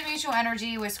 What's the mutual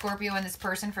energy with Scorpio and this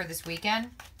person for this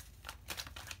weekend?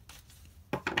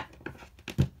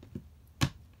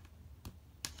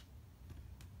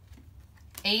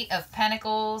 Eight of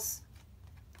Pentacles,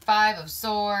 Five of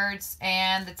Swords,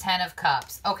 and the Ten of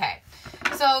Cups. Okay,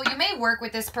 so you may work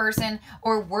with this person,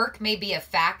 or work may be a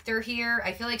factor here.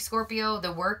 I feel like Scorpio,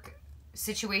 the work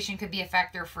situation could be a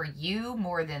factor for you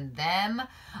more than them.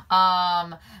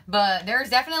 But there's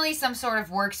definitely some sort of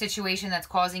work situation that's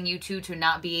causing you two to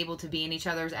not be able to be in each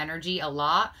other's energy a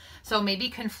lot. So maybe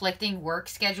conflicting work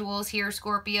schedules here,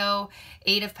 Scorpio.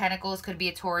 Eight of Pentacles could be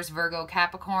a Taurus, Virgo,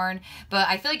 Capricorn. But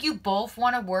I feel like you both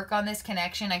want to work on this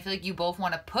connection. I feel like you both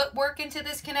want to put work into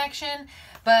this connection.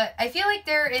 But I feel like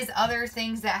there is other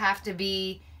things that have to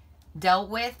be dealt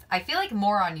with. I feel like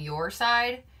more on your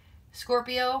side,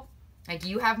 Scorpio. Like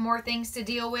you have more things to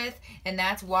deal with, and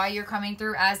that's why you're coming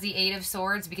through as the Eight of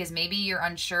Swords, because maybe you're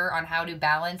unsure on how to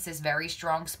balance this very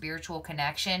strong spiritual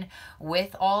connection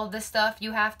with all of the stuff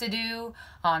you have to do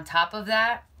on top of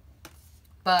that.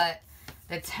 But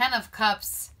the Ten of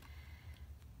Cups,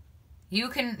 you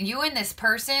and this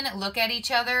person look at each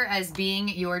other as being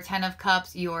your Ten of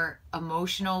Cups, your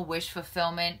emotional wish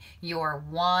fulfillment, your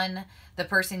one, the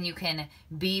person you can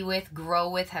be with, grow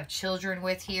with, have children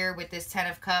with here with this Ten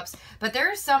of Cups. But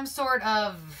there's some sort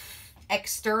of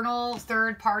external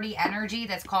third-party energy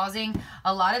that's causing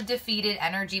a lot of defeated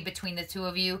energy between the two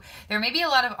of you. There may be a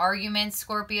lot of arguments,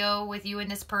 Scorpio, with you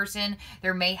and this person.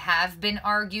 There may have been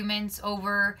arguments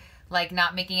over like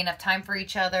not making enough time for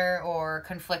each other, or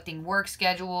conflicting work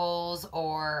schedules,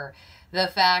 or the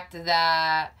fact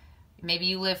that maybe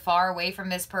you live far away from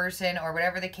this person, or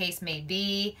whatever the case may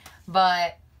be.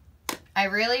 But I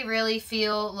really, really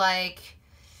feel like,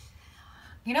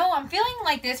 you know, I'm feeling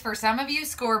like this for some of you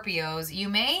Scorpios. You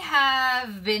may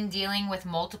have been dealing with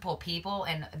multiple people,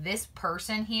 and this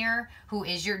person here, who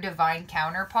is your divine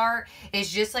counterpart,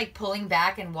 is just like pulling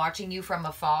back and watching you from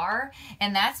afar.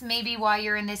 And that's maybe why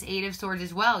you're in this Eight of Swords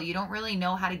as well. You don't really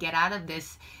know how to get out of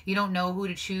this. You don't know who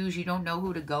to choose. You don't know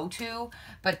who to go to.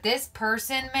 But this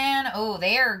person, man, oh,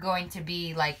 they are going to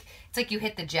be like, it's like you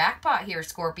hit the jackpot here,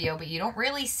 Scorpio, but you don't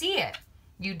really see it.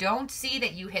 You don't see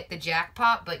that you hit the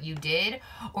jackpot, but you did,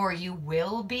 or you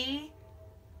will be.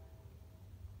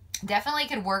 Definitely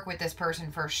could work with this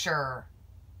person for sure.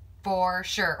 for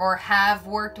sure, or have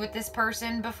worked with this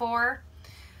person before.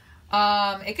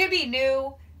 It could be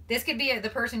new. This could be the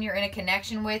person you're in a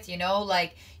connection with, you know,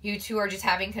 like you two are just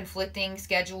having conflicting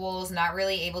schedules, not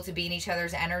really able to be in each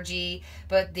other's energy,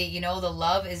 but the, you know, the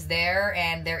love is there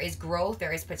and there is growth,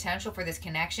 there is potential for this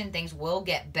connection. Things will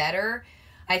get better.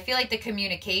 I feel like the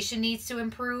communication needs to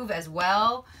improve as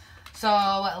well. So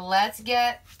let's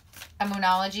get a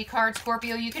Moonology card,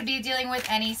 Scorpio. You could be dealing with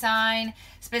any sign,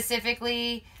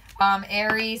 specifically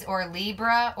Aries or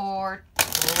Libra or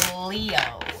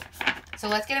Leo. So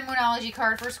let's get a Moonology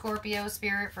card for Scorpio,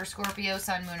 Spirit, for Scorpio,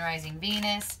 Sun, Moon, Rising,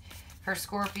 Venus. For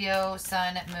Scorpio,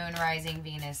 Sun, Moon, Rising,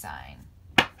 Venus sign.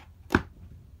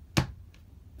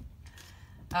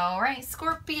 All right,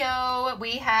 Scorpio,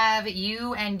 we have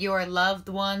you and your loved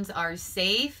ones are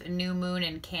safe. New moon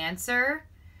in Cancer.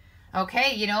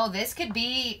 Okay, you know, this could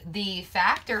be the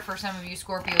factor for some of you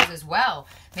Scorpios as well.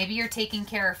 Maybe you're taking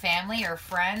care of family or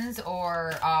friends,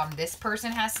 or this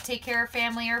person has to take care of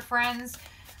family or friends,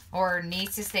 or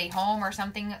needs to stay home or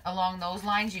something along those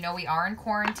lines. You know, we are in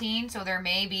quarantine, so there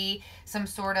may be some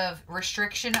sort of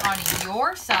restriction on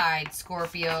your side,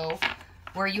 Scorpio,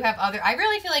 where you have other... I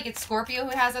really feel like it's Scorpio who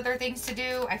has other things to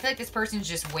do. I feel like this person's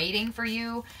just waiting for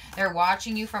you. They're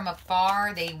watching you from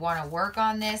afar. They want to work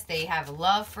on this. They have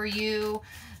love for you.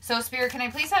 So, Spirit, can I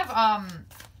please have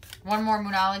one more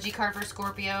Moonology card for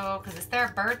Scorpio? Because it's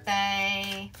their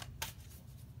birthday.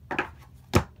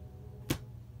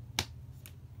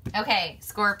 Okay,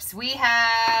 Scorps, we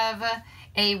have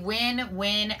a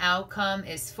win-win outcome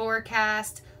is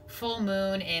forecast. Full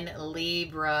moon in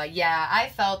Libra. Yeah, I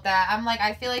felt that. I'm like,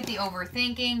 I feel like the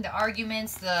overthinking, the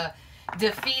arguments, the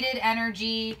defeated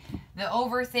energy, the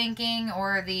overthinking,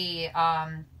 or the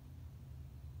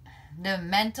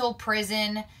mental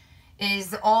prison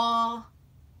is all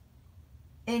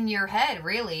in your head,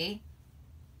 really.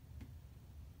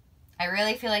 I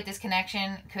really feel like this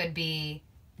connection could be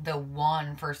the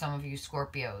one for some of you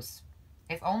Scorpios.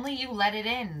 If only you let it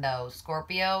in, though,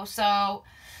 Scorpio. So,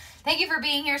 thank you for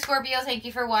being here, Scorpio. Thank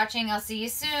you for watching. I'll see you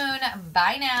soon.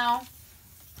 Bye now.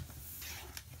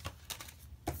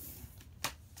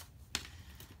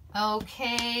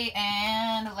 Okay,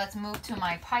 and let's move to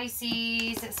my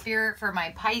Pisces. Spirit for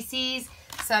my Pisces.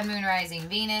 Sun, Moon, Rising,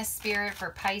 Venus. Spirit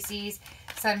for Pisces.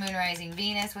 Sun, Moon, Rising,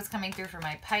 Venus. What's coming through for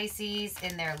my Pisces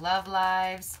in their love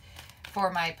lives? For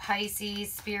my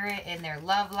Pisces, Spirit in their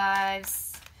love lives.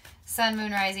 Sun,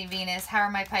 Moon, Rising, Venus. How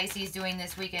are my Pisces doing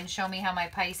this weekend? Show me how my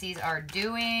Pisces are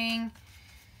doing.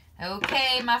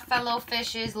 Okay, my fellow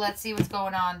fishes. Let's see what's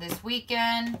going on this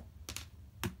weekend.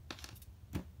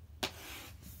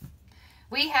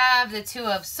 We have the Two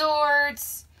of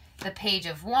Swords, the Page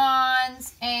of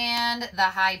Wands, and the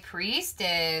High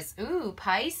Priestess. Ooh,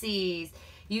 Pisces.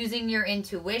 Using your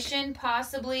intuition,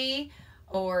 possibly,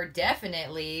 or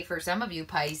definitely for some of you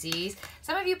Pisces.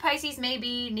 Some of you Pisces may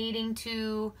be needing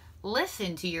to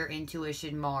listen to your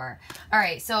intuition more. All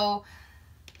right, so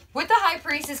with the High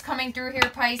Priestess coming through here,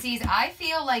 Pisces, I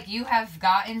feel like you have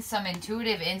gotten some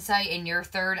intuitive insight in your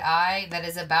third eye that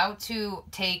is about to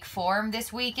take form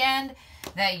this weekend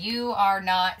that you are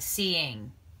not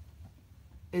seeing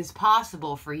is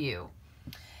possible for you.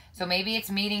 So maybe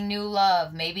it's meeting new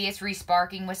love. Maybe it's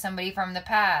resparking with somebody from the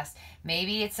past.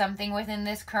 Maybe it's something within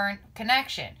this current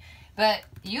connection. But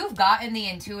you've gotten the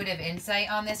intuitive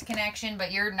insight on this connection,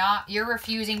 but you're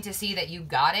refusing to see that you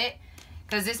got it.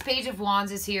 Because this Page of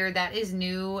Wands is here. That is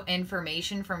new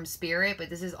information from Spirit, but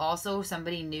this is also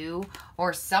somebody new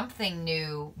or something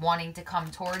new wanting to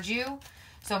come towards you.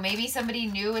 So maybe somebody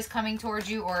new is coming towards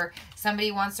you, or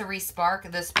somebody wants to respark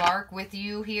the spark with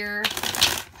you here.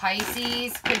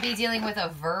 Pisces could be dealing with a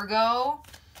Virgo,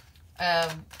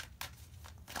 a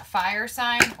fire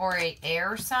sign, or an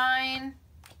air sign.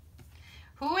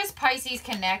 Who is Pisces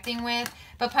connecting with?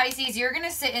 But Pisces, you're going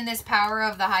to sit in this power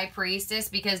of the High Priestess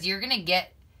because you're going to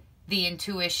get the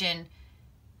intuition,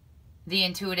 the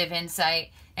intuitive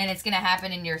insight, and it's going to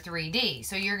happen in your 3D.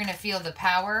 So you're going to feel the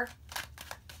power.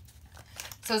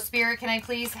 So Spirit, can I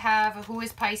please have who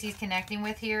is Pisces connecting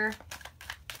with here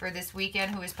for this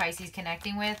weekend? Who is Pisces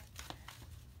connecting with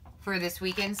for this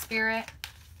weekend, Spirit?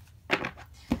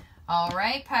 All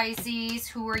right, Pisces,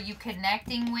 who are you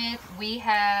connecting with? We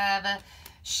have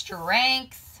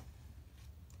Strength,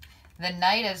 the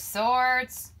Knight of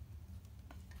Swords,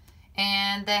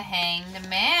 and the Hanged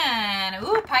Man.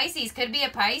 Ooh, Pisces. Could be a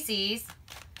Pisces.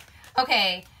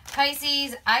 Okay,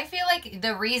 Pisces, I feel like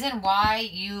the reason why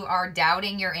you are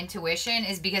doubting your intuition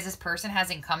is because this person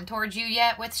hasn't come towards you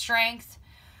yet with Strength.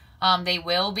 They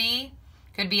will be.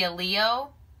 Could be a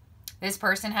Leo. This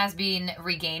person has been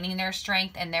regaining their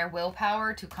strength and their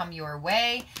willpower to come your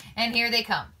way. And here they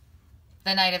come.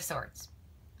 the Knight of Swords.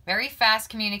 Very fast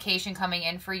communication coming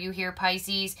in for you here,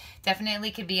 Pisces.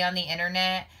 Definitely could be on the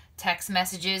internet, text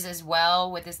messages as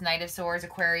well with this Knight of Swords,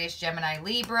 Aquarius, Gemini,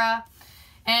 Libra.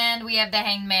 And we have the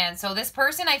Hanged Man. So this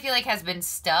person, I feel like, has been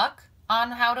stuck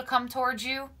on how to come towards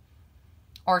you,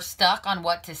 or stuck on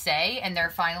what to say, and they're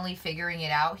finally figuring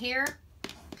it out here.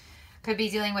 Could be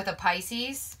dealing with a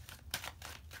Pisces.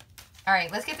 All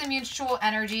right, let's get the mutual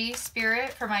energy,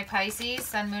 Spirit, for my Pisces,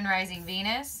 Sun, Moon, Rising,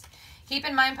 Venus. Keep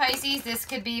in mind, Pisces, this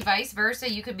could be vice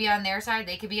versa. You could be on their side.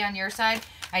 They could be on your side.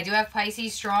 I do have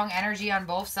Pisces strong energy on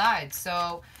both sides.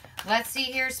 So let's see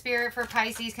here, Spirit, for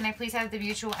Pisces. Can I please have the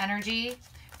mutual energy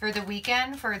for the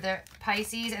weekend for the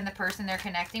Pisces and the person they're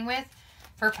connecting with?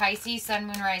 For Pisces, Sun,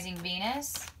 Moon, Rising,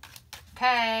 Venus.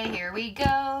 Okay, here we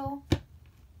go.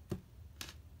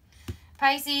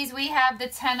 Pisces, we have the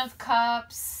Ten of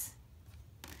Cups,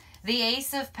 the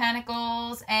Ace of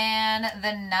Pentacles, and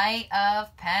the Knight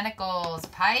of Pentacles.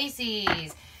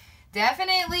 Pisces,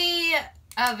 definitely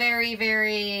a very,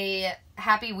 very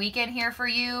happy weekend here for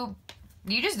you.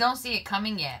 You just don't see it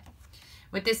coming yet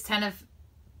with this Ten of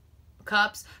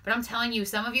Cups. But I'm telling you,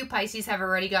 some of you Pisces have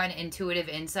already gotten intuitive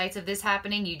insights of this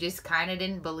happening. You just kind of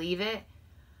didn't believe it.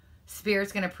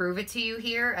 Spirit's going to prove it to you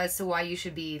here as to why you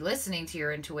should be listening to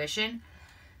your intuition.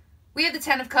 We have the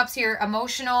Ten of Cups here.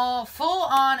 Emotional,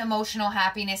 full-on emotional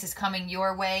happiness is coming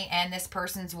your way and this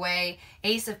person's way.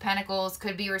 Ace of Pentacles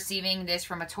could be receiving this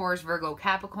from a Taurus, Virgo,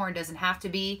 Capricorn. Doesn't have to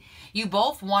be. You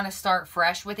both want to start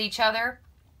fresh with each other.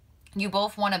 You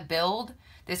both want to build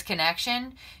this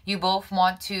connection. You both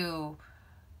want to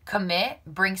commit,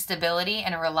 bring stability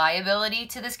and reliability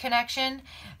to this connection.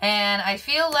 And I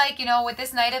feel like, you know, with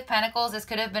this Knight of Pentacles, this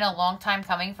could have been a long time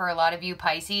coming for a lot of you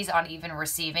Pisces on even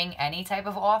receiving any type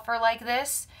of offer like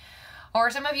this.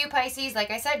 Or some of you Pisces, like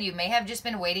I said, you may have just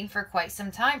been waiting for quite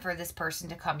some time for this person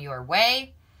to come your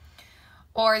way.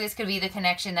 Or this could be the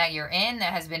connection that you're in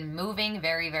that has been moving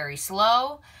very, very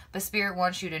slow. But Spirit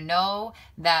wants you to know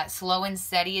that slow and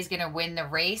steady is going to win the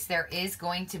race. There is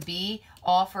going to be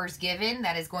offers given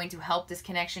that is going to help this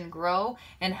connection grow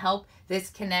and help this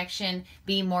connection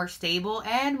be more stable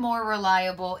and more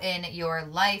reliable in your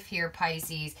life here,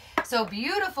 Pisces. So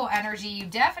beautiful energy. You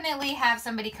definitely have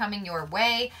somebody coming your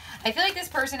way. I feel like this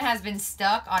person has been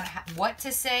stuck on what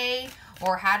to say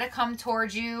or how to come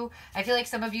towards you. I feel like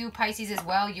some of you Pisces as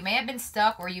well, you may have been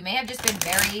stuck or you may have just been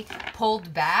very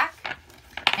pulled back.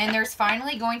 And there's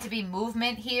finally going to be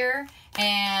movement here.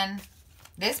 And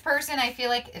this person, I feel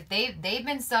like if they've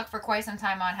been stuck for quite some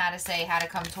time on how to say, how to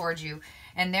come towards you.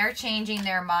 And they're changing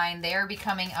their mind. They're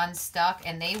becoming unstuck.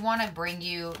 And they want to bring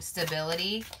you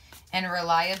stability and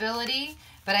reliability.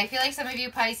 But I feel like some of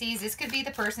you Pisces, this could be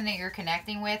the person that you're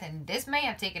connecting with. And this may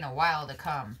have taken a while to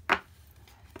come.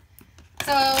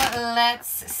 So let's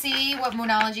see what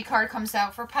Moonology card comes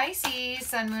out for Pisces.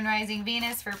 Sun, Moon, Rising,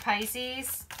 Venus for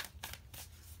Pisces.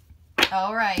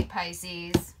 All right,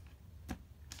 Pisces.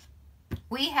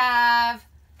 We have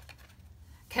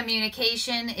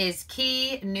communication is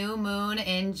key. New moon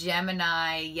in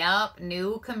Gemini. Yup,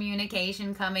 new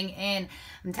communication coming in.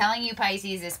 I'm telling you,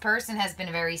 Pisces, this person has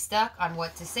been very stuck on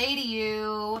what to say to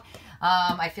you.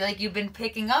 I feel like you've been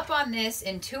picking up on this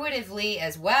intuitively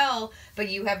as well, but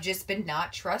you have just been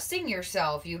not trusting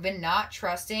yourself. You've been not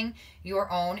trusting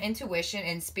your own intuition,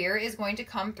 and Spirit is going to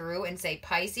come through and say,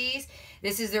 Pisces,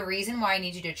 this is the reason why I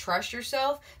need you to trust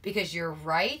yourself, because you're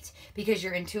right, because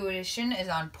your intuition is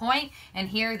on point, and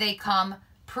here they come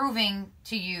proving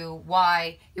to you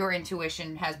why your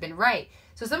intuition has been right.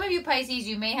 So some of you Pisces,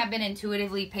 you may have been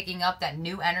intuitively picking up that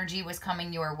new energy was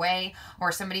coming your way,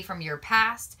 or somebody from your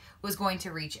past was going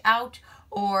to reach out,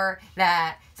 or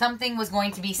that something was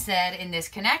going to be said in this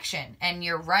connection. And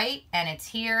you're right, and it's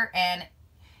here, and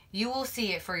you will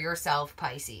see it for yourself,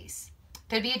 Pisces.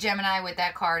 Could be a Gemini with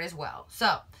that card as well.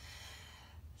 So,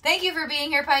 thank you for being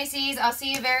here, Pisces. I'll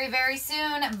see you very, very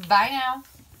soon. Bye now.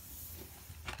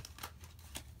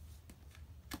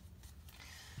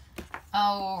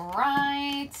 All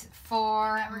right,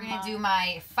 we're going to do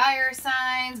my fire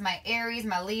signs, my Aries,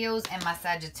 my Leos, and my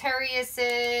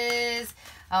Sagittariuses.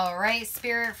 All right,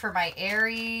 Spirit, for my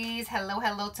Aries. Hello,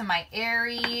 hello to my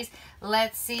Aries.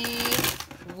 Let's see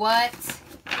what's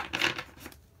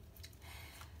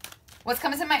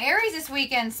coming to my Aries this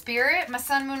weekend, Spirit. My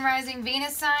Sun, Moon, Rising,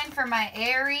 Venus sign for my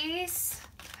Aries.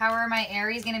 How are my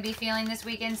Aries going to be feeling this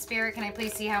weekend, Spirit? Can I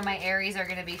please see how my Aries are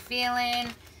going to be feeling?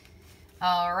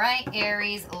 All right,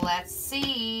 Aries, let's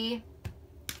see.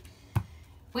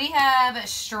 We have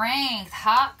Strength,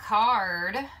 hot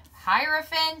card,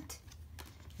 Hierophant,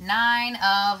 Nine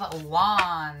of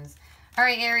Wands. All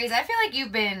right, Aries, I feel like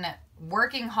you've been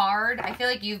working hard. I feel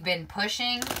like you've been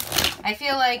pushing I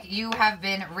feel like you have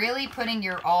been really putting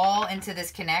your all into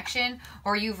this connection,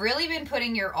 or you've really been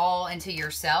putting your all into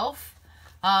yourself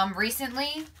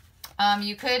recently.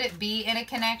 You could be in a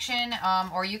connection,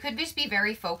 or you could just be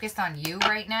very focused on you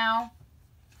right now.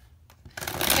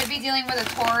 You could be dealing with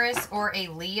a Taurus or a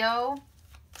Leo.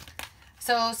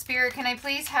 So, Spirit, can I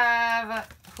please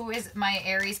have who is my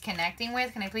Aries connecting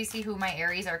with? Can I please see who my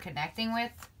Aries are connecting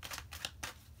with?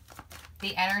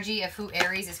 The energy of who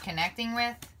Aries is connecting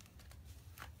with.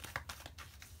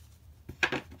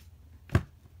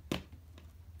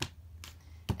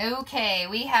 Okay,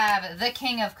 we have the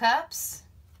King of Cups,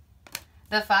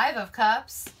 the Five of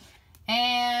Cups,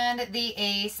 and the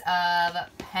Ace of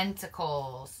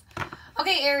Pentacles.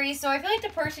 Okay, Aries, so I feel like the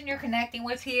person you're connecting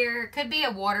with here could be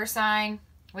a water sign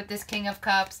with this King of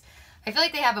Cups. I feel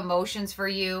like they have emotions for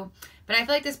you, but I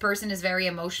feel like this person is very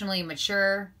emotionally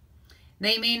mature.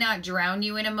 They may not drown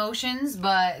you in emotions,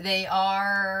 but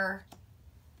they're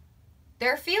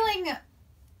feeling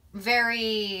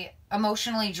very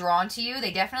emotionally drawn to you.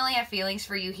 They definitely have feelings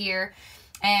for you here.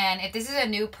 And if this is a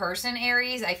new person,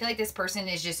 Aries, I feel like this person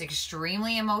is just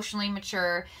extremely emotionally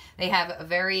mature. They have a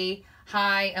very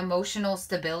high emotional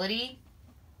stability.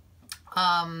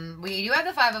 We do have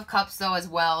the Five of Cups though as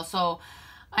well. So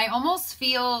I almost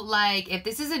feel like if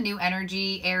this is a new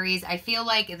energy, Aries, I feel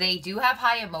like they do have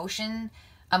high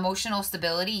emotional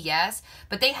stability, yes,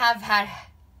 but they have had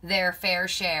their fair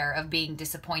share of being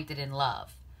disappointed in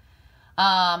love.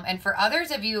 And for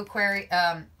others of you, why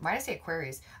did I say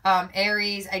Aquarius?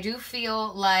 Aries, I do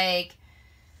feel like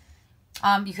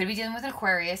you could be dealing with an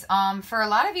Aquarius. For a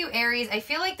lot of you, Aries, I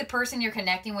feel like the person you're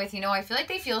connecting with, you know, I feel like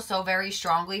they feel so very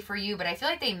strongly for you, but I feel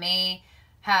like they may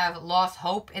have lost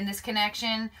hope in this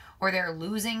connection, or they're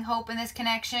losing hope in this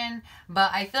connection. But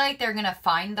I feel like they're going to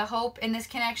find the hope in this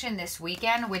connection this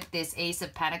weekend with this Ace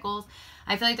of Pentacles.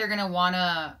 I feel like they're going to want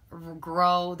to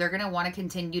grow. They're going to want to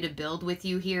continue to build with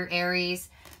you here, Aries.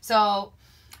 So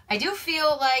I do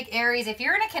feel like, Aries, if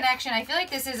you're in a connection, I feel like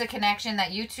this is a connection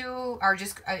that you two are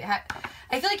just... I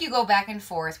feel like you go back and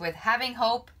forth with having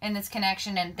hope in this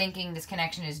connection and thinking this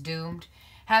connection is doomed.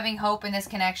 Having hope in this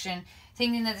connection,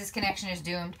 thinking that this connection is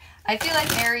doomed. I feel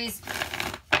like, Aries,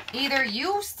 either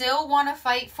you still want to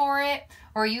fight for it,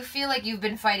 or you feel like you've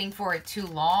been fighting for it too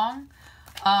long.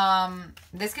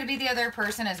 This could be the other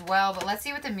person as well, but let's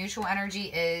see what the mutual energy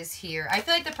is here. I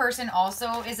feel like the person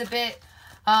also is a bit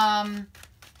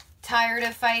tired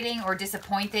of fighting or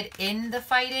disappointed in the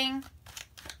fighting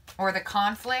or the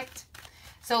conflict.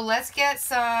 So let's get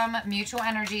some mutual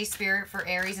energy, Spirit, for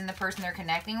Aries and the person they're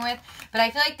connecting with. But I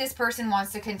feel like this person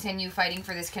wants to continue fighting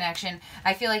for this connection.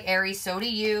 I feel like, Aries, so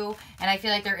do you. And I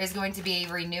feel like there is going to be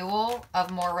a renewal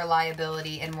of more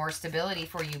reliability and more stability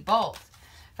for you both.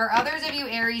 For others of you,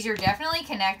 Aries, you're definitely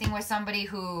connecting with somebody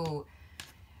who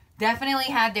definitely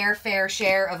had their fair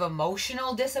share of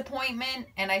emotional disappointment.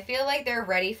 And I feel like they're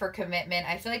ready for commitment.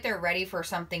 I feel like they're ready for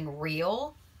something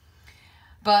real.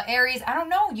 But Aries, I don't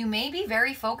know. You may be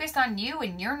very focused on you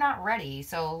and you're not ready.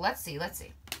 So let's see. Let's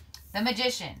see. The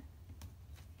Magician,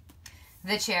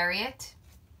 the Chariot,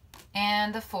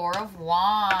 and the Four of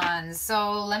Wands.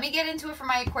 So let me get into it for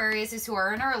my Aquariuses who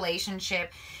are in a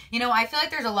relationship. You know, I feel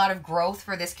like there's a lot of growth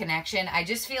for this connection. I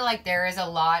just feel like there is a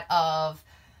lot of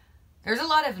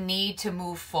need to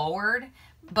move forward.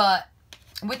 But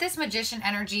with this Magician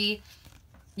energy,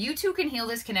 you two can heal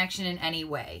this connection in any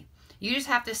way. You just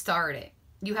have to start it.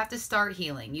 You have to start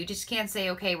healing. You just can't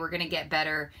say, okay, we're going to get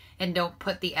better, and don't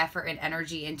put the effort and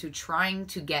energy into trying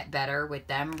to get better with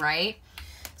them, right?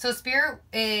 So Spirit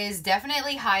is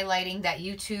definitely highlighting that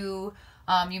you two,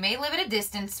 you may live at a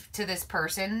distance to this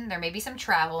person. There may be some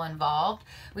travel involved.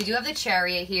 We do have the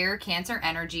Chariot here, Cancer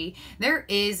energy. There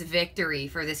is victory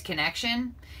for this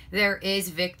connection. There is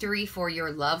victory for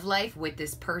your love life with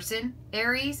this person,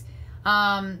 Aries.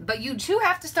 But you two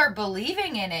have to start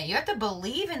believing in it. You have to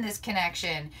believe in this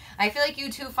connection. I feel like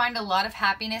you two find a lot of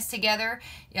happiness together.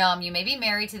 You may be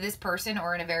married to this person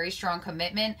or in a very strong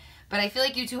commitment, but I feel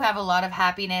like you two have a lot of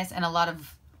happiness and a lot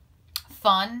of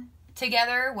fun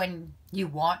together when you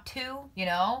want to, you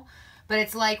know? But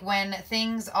it's like when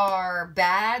things are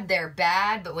bad, they're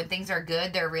bad, but when things are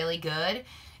good, they're really good.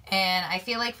 And I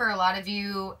feel like for a lot of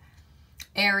you,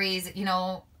 Aries, you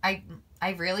know, I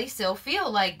really still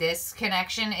feel like this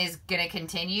connection is going to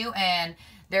continue and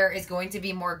there is going to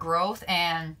be more growth,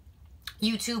 and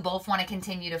you two both want to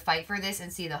continue to fight for this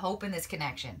and see the hope in this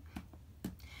connection.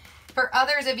 For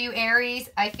others of you, Aries,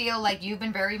 I feel like you've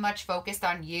been very much focused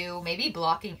on you, maybe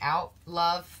blocking out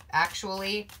love,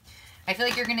 actually. I feel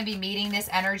like you're going to be meeting this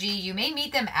energy. You may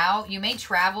meet them out. You may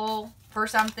travel for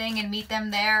something and meet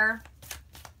them there.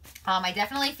 I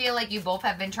definitely feel like you both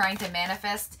have been trying to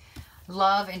manifest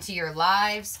love into your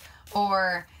lives,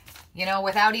 or, you know,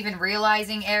 without even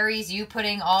realizing, Aries, you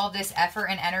putting all this effort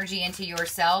and energy into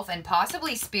yourself, and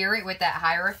possibly Spirit with that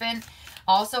Hierophant.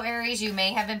 Also, Aries, you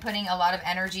may have been putting a lot of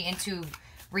energy into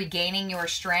regaining your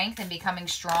strength and becoming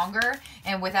stronger,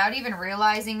 and without even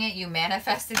realizing it, you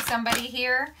manifested somebody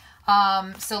here.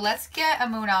 So let's get a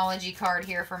Moonology card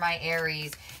here for my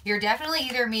Aries. You're definitely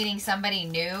either meeting somebody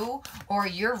new, or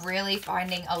you're really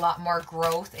finding a lot more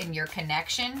growth in your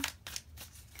connection.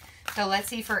 So let's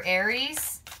see for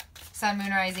Aries, Sun,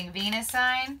 Moon, Rising, Venus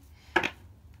sign.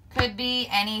 Could be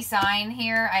any sign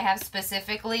here. I have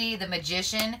specifically the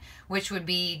Magician, which would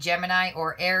be Gemini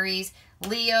or Aries,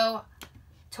 Leo,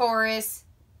 Taurus,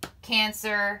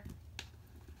 Cancer.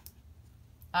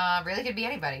 Really could be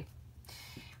anybody.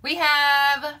 We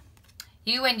have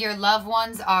you and your loved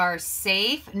ones are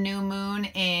safe. New moon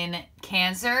in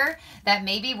Cancer. That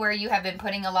may be where you have been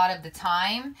putting a lot of the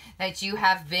time that you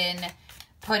have been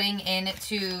putting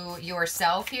into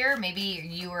yourself here. Maybe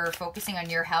you were focusing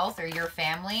on your health or your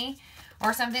family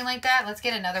or something like that. Let's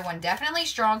get another one. Definitely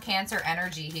strong Cancer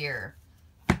energy here.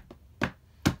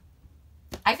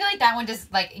 I feel like that one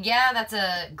just, like, yeah, that's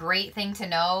a great thing to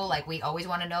know. Like, we always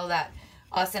want to know that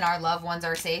us and our loved ones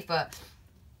are safe, but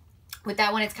with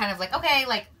that one, it's kind of like, okay,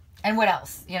 like, and what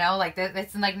else? You know, like,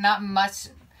 it's like not much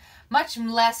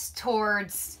less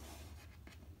towards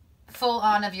full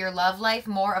on of your love life,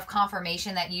 more of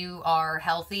confirmation that you are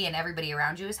healthy and everybody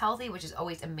around you is healthy, which is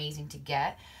always amazing to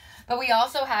get. But we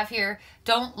also have here,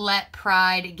 don't let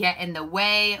pride get in the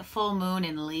way, full moon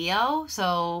in Leo.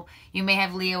 So you may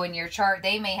have Leo in your chart.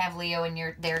 They may have Leo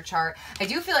in their chart. I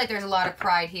do feel like there's a lot of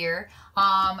pride here,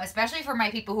 especially for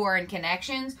my people who are in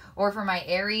connections, or for my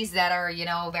Aries that are, you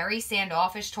know, very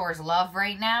standoffish towards love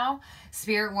right now.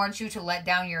 Spirit wants you to let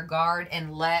down your guard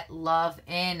and let love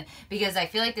in, because I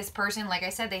feel like this person, like I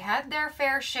said, they had their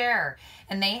fair share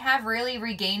and they have really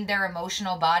regained their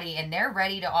emotional body, and they're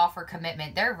ready to offer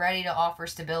commitment. They're ready to offer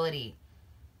stability.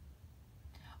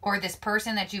 Or this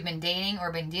person that you've been dating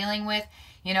or been dealing with,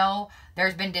 you know,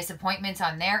 there's been disappointments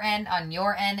on their end, on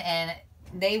your end, and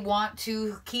they want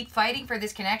to keep fighting for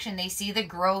this connection. They see the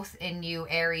growth in you,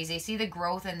 Aries. They see the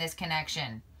growth in this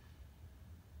connection.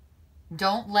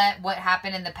 Don't let what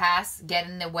happened in the past get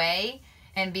in the way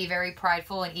and be very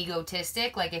prideful and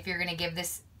egotistic. Like, if you're going to give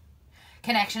this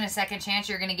connection a second chance,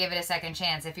 you're going to give it a second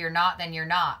chance. If you're not, then you're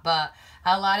not. But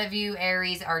a lot of you,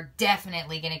 Aries, are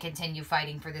definitely going to continue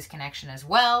fighting for this connection as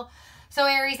well. So,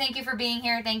 Aries, thank you for being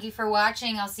here. Thank you for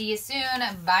watching. I'll see you soon.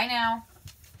 Bye now.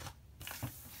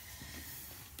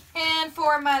 And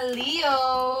for my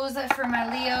Leos,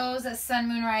 Sun,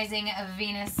 Moon, Rising,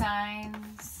 Venus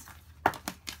signs.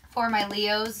 For my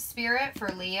Leos, Spirit, for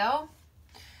Leo,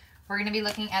 we're going to be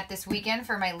looking at this weekend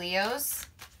for my Leos.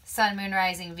 Sun, Moon,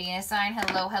 Rising, Venus sign.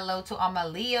 Hello, hello to all my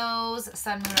Leos.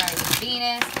 Sun, Moon, Rising,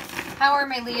 Venus. How are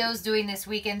my Leos doing this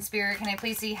weekend, Spirit? Can I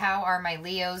please see how are my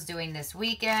Leos doing this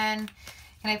weekend?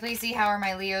 Can I please see how are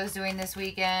my Leos doing this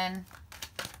weekend?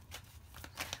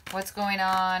 What's going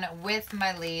on with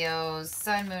my Leos?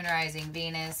 Sun, Moon, Rising,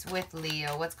 Venus with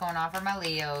Leo. What's going on for my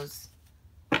Leos?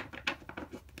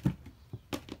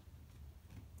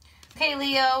 Okay,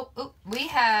 Leo. Ooh, we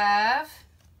have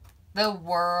the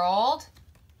World,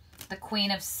 the Queen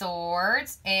of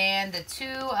Swords, and the Two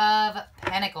of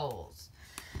Pentacles.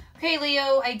 Okay,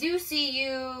 Leo, I do see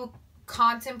you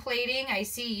contemplating. I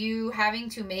see you having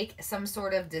to make some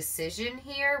sort of decision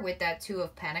here with that Two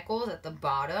of Pentacles at the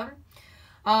bottom.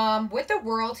 With the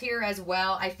World here as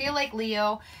well, I feel like,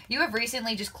 Leo, you have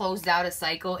recently just closed out a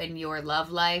cycle in your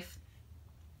love life.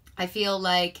 I feel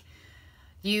like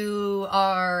you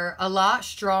are a lot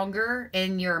stronger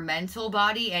in your mental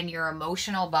body and your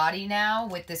emotional body now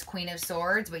with this Queen of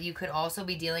Swords, but you could also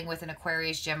be dealing with an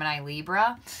Aquarius, Gemini,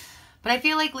 Libra. But I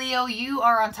feel like, Leo, you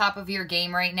are on top of your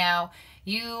game right now.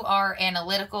 You are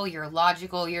analytical, you're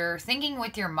logical, you're thinking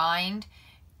with your mind,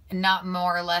 not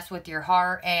more or less with your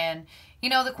heart. And, you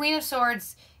know, the Queen of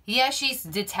Swords, yeah, she's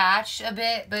detached a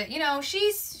bit, but, you know,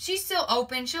 she's still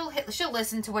open. She'll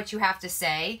listen to what you have to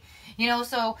say, you know.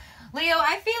 So, Leo,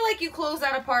 I feel like you closed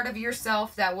out a part of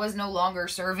yourself that was no longer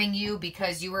serving you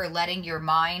because you were letting your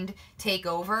mind take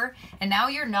over, and now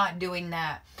you're not doing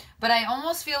that. But I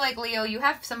almost feel like, Leo, you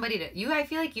have somebody I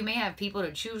feel like you may have people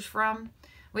to choose from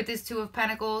with this Two of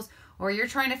Pentacles, or you're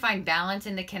trying to find balance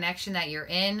in the connection that you're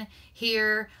in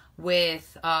here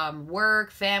with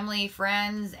work, family,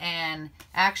 friends, and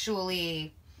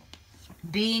actually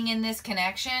being in this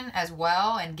connection as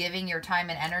well and giving your time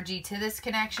and energy to this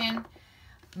connection.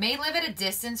 May live at a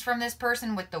distance from this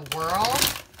person with the World.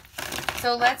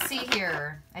 So let's see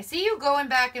here. I see you going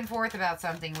back and forth about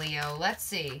something, Leo. Let's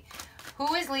see.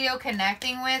 Who is Leo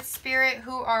connecting with, Spirit?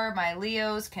 Who are my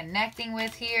Leos connecting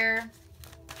with here?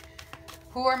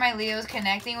 Who are my Leos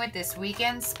connecting with this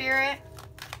weekend, Spirit?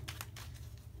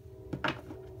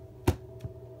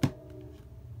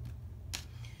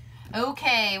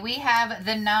 Okay, we have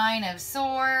the Nine of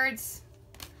Swords,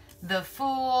 the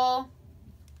Fool,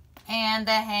 and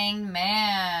the Hanged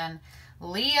Man.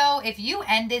 Leo, if you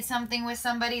ended something with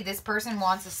somebody, this person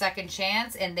wants a second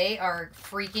chance and they are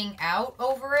freaking out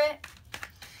over it.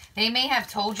 They may have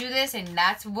told you this and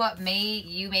that's what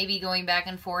you may be going back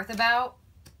and forth about.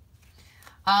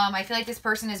 I feel like this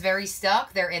person is very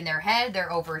stuck. They're in their head. They're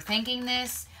overthinking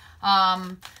this.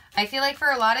 I feel like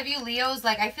for a lot of you Leos,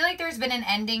 like I feel like there's been an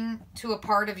ending to a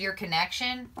part of your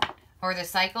connection or the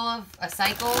cycle of a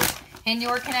cycle in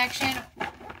your connection.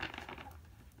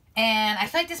 And I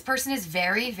feel like this person is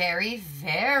very, very,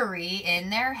 very in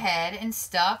their head and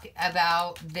stuck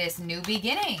about this new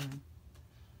beginning.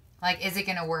 Like, is it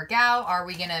going to work out? Are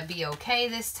we going to be okay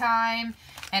this time?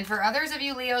 And for others of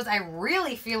you Leos, I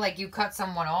really feel like you cut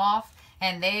someone off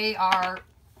and they are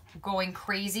going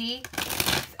crazy,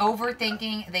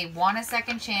 overthinking. They want a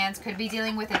second chance. Could be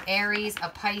dealing with an Aries, a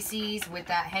Pisces with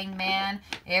that Hanged Man,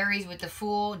 Aries with the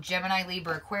Fool, Gemini,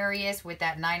 Libra, Aquarius with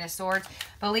that Nine of Swords.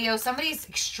 But Leo, somebody's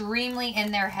extremely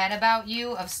in their head about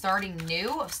you, of starting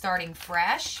new, of starting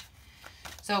fresh.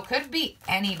 So it could be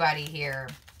anybody here.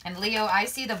 And Leo, I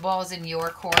see the ball's in your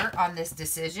court on this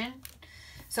decision.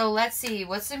 So let's see.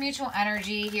 What's the mutual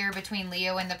energy here between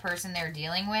Leo and the person they're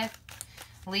dealing with?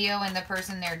 Leo and the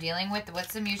person they're dealing with.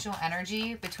 What's the mutual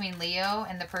energy between Leo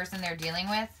and the person they're dealing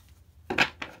with?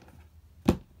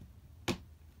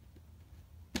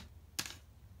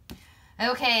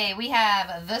 Okay, we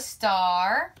have the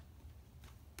Star,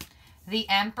 the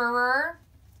Emperor,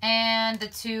 and the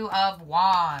Two of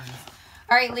Wands.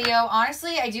 All right, Leo,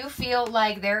 honestly, I do feel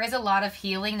like there is a lot of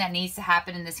healing that needs to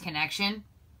happen in this connection.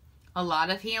 A lot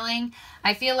of healing.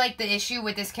 I feel like the issue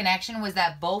with this connection was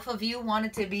that both of you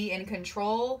wanted to be in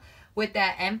control with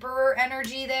that Emperor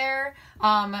energy there.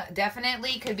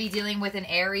 Definitely could be dealing with an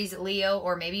Aries, Leo,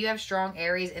 or maybe you have strong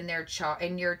Aries in their chart,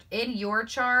 in your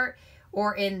chart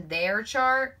or in their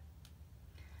chart.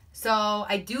 So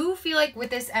I do feel like with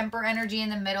this Emperor energy in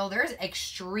the middle, there's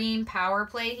extreme power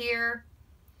play here.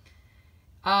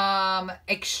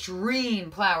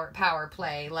 Extreme power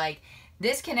play. Like,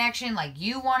 this connection, like,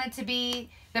 you wanted to be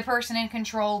the person in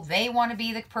control. They want to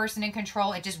be the person in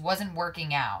control. It just wasn't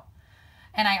working out.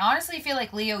 And I honestly feel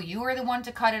like, Leo, you were the one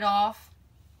to cut it off.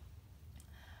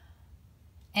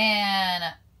 And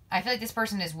I feel like this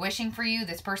person is wishing for you.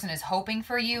 This person is hoping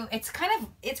for you. It's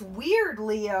weird,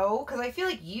 Leo, because I feel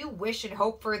like you wish and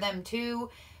hope for them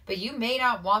too. But you may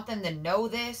not want them to know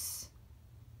this.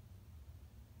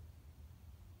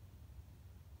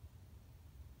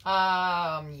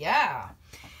 Yeah.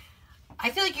 I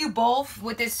feel like you both,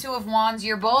 with this Two of Wands,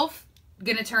 you're both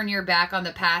gonna turn your back on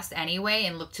the past anyway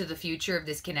and look to the future of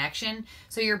this connection.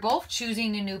 So you're both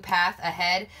choosing a new path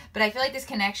ahead. But I feel like this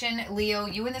connection, Leo,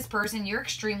 you and this person, you're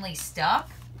extremely stuck.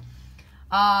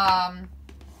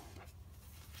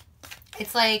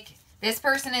 It's like this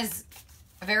person is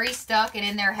very stuck and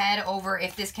in their head over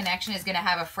if this connection is going to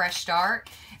have a fresh start.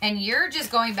 And you're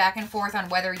just going back and forth on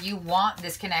whether you want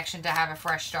this connection to have a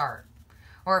fresh start.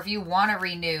 Or if you want to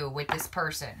renew with this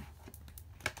person.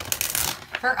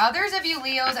 For others of you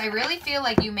Leos, I really feel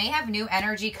like you may have new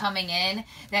energy coming in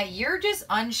that you're just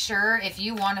unsure if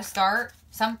you want to start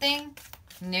something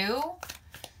new.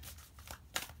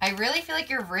 I really feel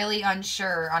like you're really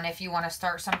unsure on if you want to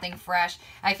start something fresh.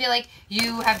 I feel like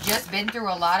you have just been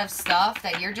through a lot of stuff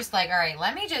that you're just like, all right,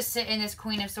 let me just sit in this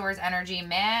Queen of Swords energy,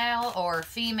 male or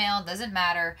female, doesn't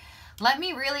matter. Let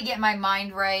me really get my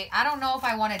mind right. I don't know if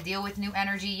I want to deal with new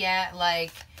energy yet.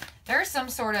 Like, there's some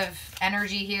sort of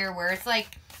energy here where it's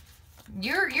like,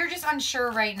 you're just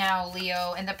unsure right now,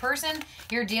 Leo. And the person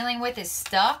you're dealing with is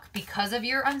stuck because of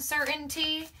your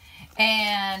uncertainty.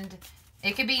 And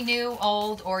it could be new,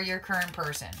 old, or your current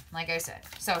person, like I said.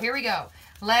 So here we go.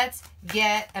 Let's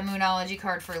get a Moonology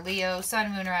card for Leo,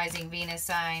 Sun, Moon, Rising, Venus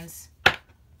signs.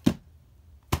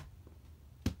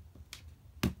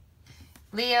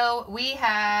 Leo, we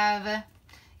have,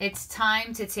 it's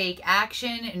time to take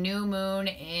action, new moon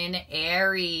in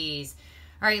Aries.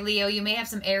 All right, Leo, you may have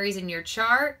some Aries in your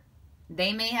chart.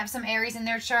 They may have some Aries in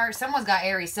their chart. Someone's got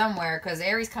Aries somewhere because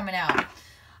Aries coming out.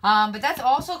 But that's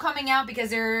also coming out because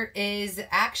there is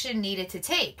action needed to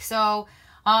take. So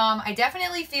I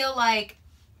definitely feel like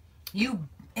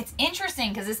it's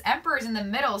interesting because this Emperor is in the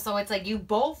middle. So it's like you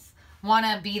both want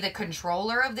to be the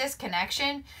controller of this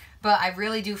connection. but I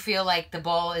really do feel like the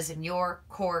ball is in your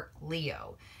court,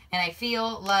 Leo. And I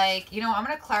feel like, you know, I'm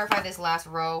going to clarify this last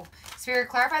row. Spirit,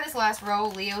 clarify this last row,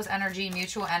 Leo's energy,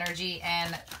 mutual energy,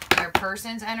 and their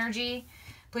person's energy.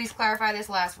 Please clarify this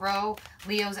last row,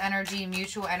 Leo's energy,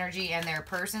 mutual energy, and their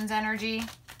person's energy.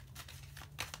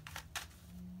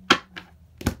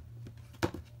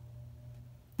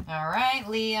 All right,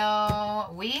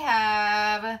 Leo, we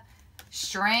have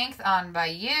Strength on by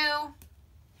you,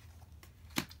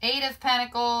 8 of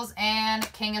Pentacles,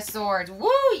 and King of Swords. Woo,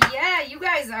 yeah, you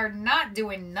guys are not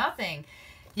doing nothing.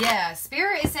 Yeah,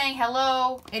 Spirit is saying,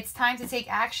 hello, it's time to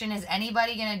take action. Is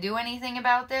anybody going to do anything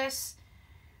about this?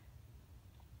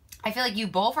 I feel like you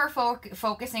both are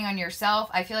focusing on yourself.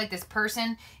 I feel like this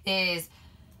person is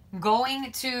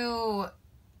going to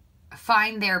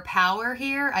find their power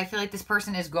here. I feel like this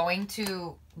person is going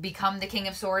to become the King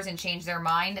of Swords and change their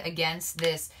mind against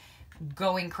this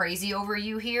going crazy over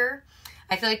you here.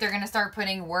 I feel like they're going to start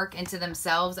putting work into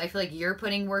themselves. I feel like you're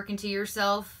putting work into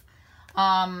yourself.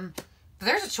 But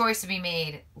there's a choice to be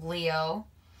made, Leo.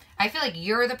 I feel like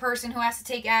you're the person who has to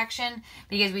take action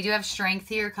because we do have Strength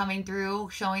here coming through,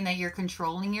 showing that you're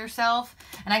controlling yourself.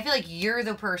 And I feel like you're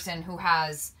the person who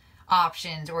has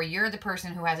options, or you're the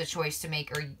person who has a choice to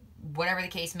make, or whatever the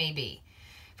case may be.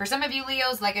 For some of you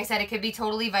Leos, like I said, it could be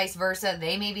totally vice versa.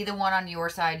 They may be the one on your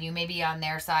side. You may be on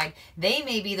their side. They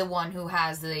may be the one who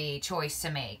has the choice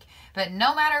to make. But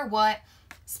no matter what,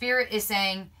 Spirit is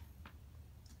saying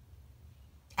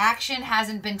action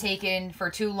hasn't been taken for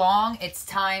too long. It's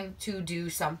time to do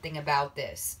something about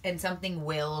this. And something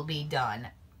will be done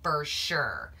for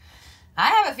sure. I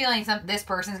have a feeling this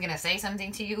person's going to say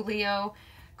something to you, Leo,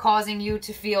 causing you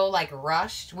to feel like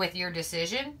rushed with your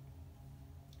decision.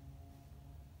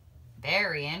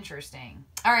 Very interesting.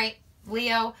 All right,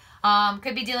 Leo.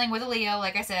 Could be dealing with a Leo,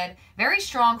 like I said. Very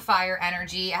strong fire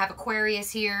energy. I have Aquarius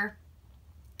here.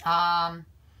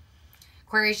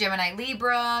 Aquarius, Gemini,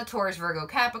 Libra, Taurus, Virgo,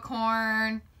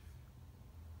 Capricorn.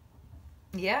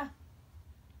 Yeah.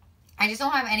 I just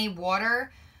don't have any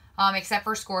water except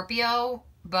for Scorpio,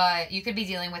 but you could be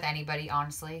dealing with anybody,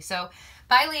 honestly. So,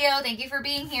 bye, Leo. Thank you for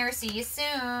being here. See you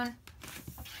soon.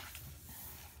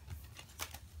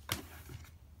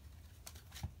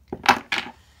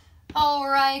 All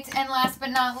right, and last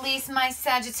but not least, my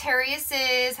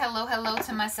Sagittariuses. Hello, hello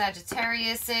to my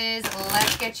Sagittariuses.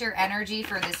 Let's get your energy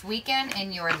for this weekend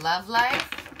in your love life.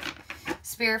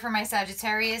 Spirit for my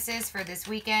Sagittariuses for this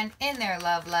weekend in their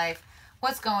love life.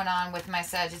 What's going on with my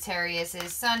Sagittariuses?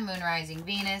 Sun, Moon, Rising,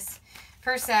 Venus.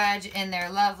 For Sag in their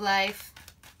love life.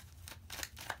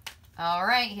 All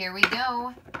right, here we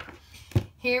go.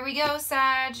 Here we go,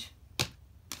 Sag.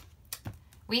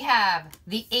 We have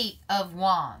the 8 of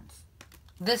Wands,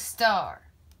 the Star,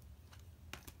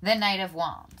 the Knight of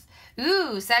Wands.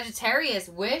 Ooh, Sagittarius,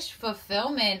 wish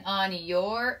fulfillment on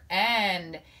your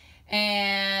end.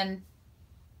 And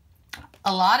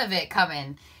a lot of it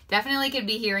coming. Definitely could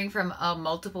be hearing from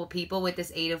multiple people with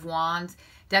this 8 of Wands.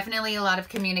 Definitely a lot of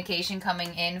communication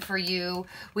coming in for you.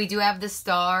 We do have the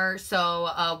Star,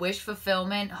 so wish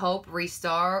fulfillment, hope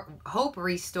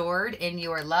restored in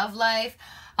your love life.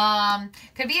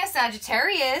 Could be a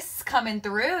Sagittarius coming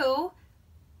through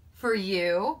for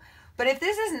you. But if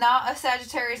this is not a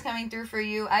Sagittarius coming through for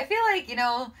you, I feel like, you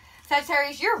know,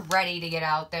 Sagittarius, you're ready to get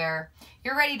out there.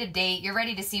 You're ready to date. You're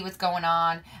ready to see what's going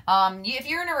on. If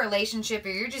you're in a relationship or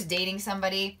you're just dating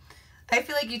somebody, I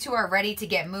feel like you two are ready to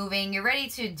get moving. You're ready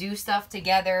to do stuff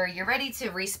together. You're ready to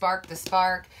re-spark the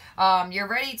spark. You're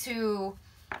ready to,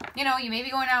 you know, you may be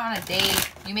going out on a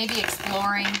date. You may be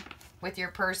exploring with your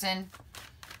person.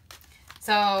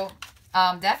 So,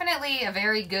 definitely a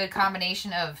very good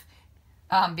combination of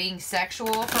being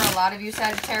sexual for a lot of you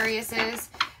Sagittariuses.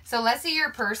 So, let's see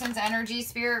your person's energy,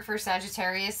 Spirit, for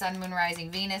Sagittarius, Sun, Moon, Rising,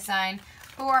 Venus sign.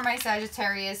 Who are my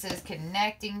Sagittariuses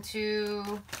connecting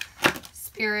to?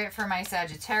 Spirit, for my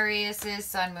Sagittariuses,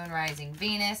 Sun, Moon, Rising,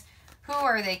 Venus. Who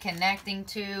are they connecting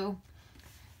to?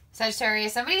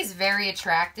 Sagittarius, somebody's very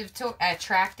attracted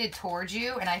towards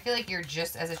you, and I feel like you're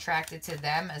just as attracted to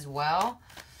them as well.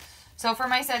 So for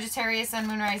my Sagittarius, Sun,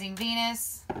 Moon, Rising,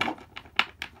 Venus.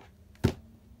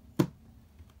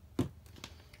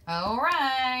 All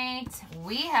right.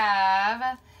 We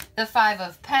have the 5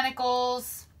 of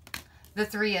Pentacles, the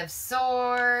 3 of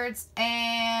Swords,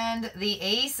 and the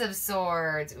Ace of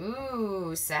Swords.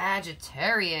 Ooh,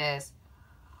 Sagittarius.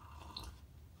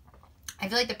 I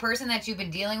feel like the person that you've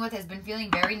been dealing with has been feeling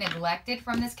very neglected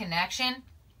from this connection,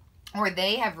 or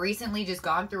they have recently just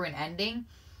gone through an ending.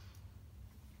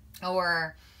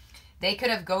 Or they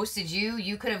could have ghosted you.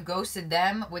 You could have ghosted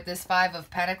them with this 5 of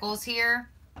Pentacles here.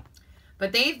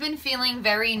 But they've been feeling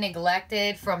very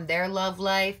neglected from their love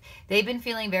life. They've been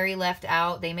feeling very left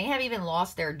out. They may have even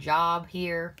lost their job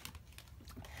here.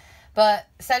 But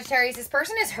Sagittarius, this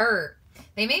person is hurt.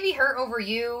 They may be hurt over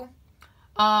you.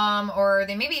 Or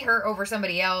they may be hurt over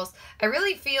somebody else. I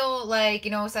really feel like,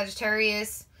 you know,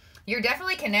 Sagittarius, you're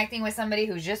definitely connecting with somebody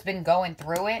who's just been going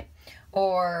through it.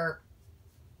 Or,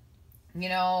 you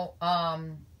know,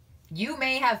 you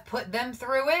may have put them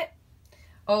through it.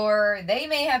 Or they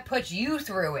may have put you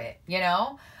through it, you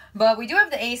know. But we do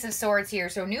have the Ace of Swords here.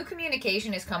 So new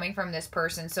communication is coming from this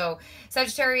person. So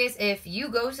Sagittarius, if you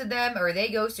ghosted them or they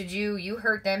ghosted you, you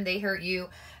hurt them, they hurt you.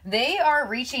 They are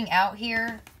reaching out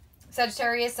here.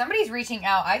 Sagittarius, somebody's reaching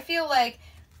out. I feel like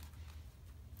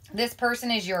this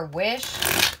person is your wish.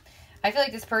 I feel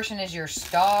like this person is your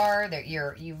star. That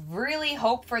you really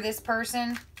hope for this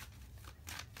person.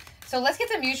 So let's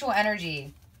get the mutual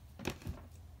energy.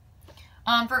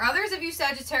 For others of you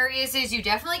Sagittariuses, you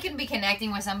definitely can be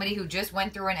connecting with somebody who just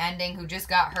went through an ending, who just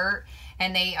got hurt,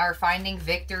 and they are finding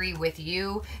victory with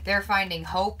you. They're finding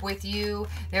hope with you.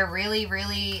 They're really,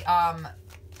 really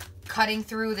cutting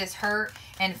through this hurt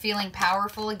and feeling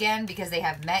powerful again because they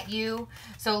have met you.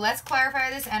 So let's clarify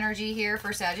this energy here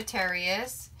for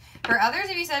Sagittarius. For others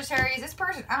of you Sagittarius, this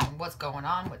person, I don't know what's going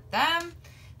on with them.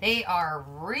 They are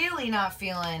really not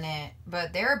feeling it,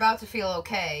 but they're about to feel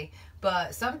okay.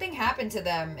 But something happened to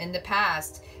them in the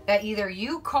past that either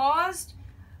you caused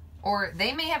or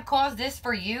they may have caused this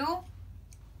for you.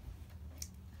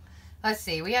 Let's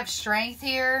see. We have Strength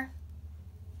here.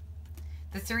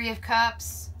 The Three of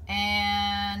Cups.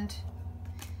 And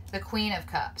the Queen of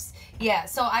Cups. Yeah,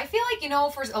 so I feel like, you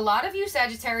know, for a lot of you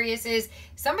Sagittarius is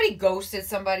somebody ghosted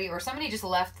somebody or somebody just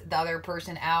left the other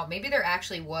person out. Maybe there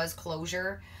actually was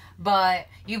closure. But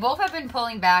you both have been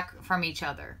pulling back from each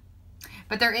other.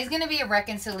 But there is going to be a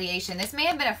reconciliation. This may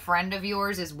have been a friend of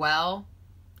yours as well.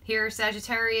 Here,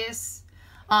 Sagittarius.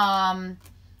 Or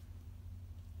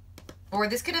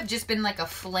this could have just been like a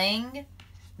fling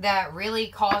that really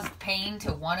caused pain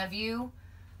to one of you.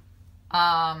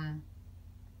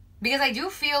 Because I do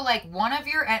feel like one of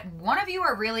you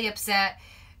are really upset.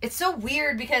 It's so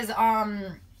weird because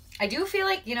I do feel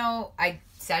like, you know,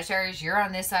 Sagittarius, you're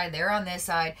on this side, they're on this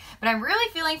side. But I'm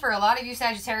really feeling for a lot of you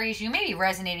Sagittarius, you may be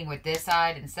resonating with this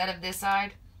side instead of this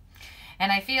side.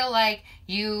 And I feel like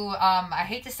you, I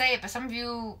hate to say it, but some of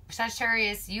you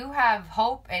Sagittarius, you have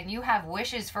hope and you have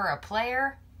wishes for a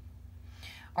player.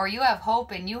 Or you have hope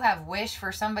and you have wish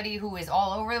for somebody who is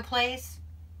all over the place.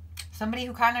 Somebody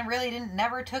who kind of really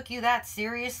never took you that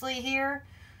seriously here.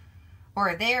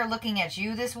 Or they are looking at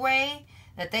you this way,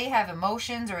 that they have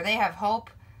emotions or they have hope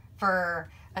for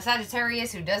a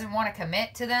Sagittarius who doesn't want to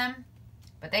commit to them.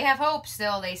 But they have hope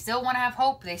still. They still want to have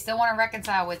hope. They still want to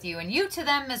reconcile with you. And you to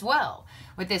them as well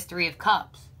with this Three of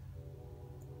Cups.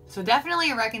 So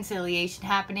definitely a reconciliation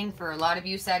happening for a lot of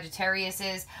you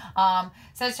Sagittariuses.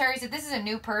 Sagittarius, if this is a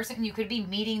new person, you could be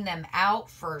meeting them out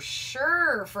for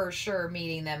sure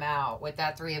meeting them out with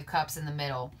that Three of Cups in the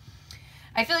middle.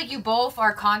 I feel like you both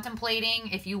are contemplating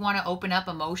if you want to open up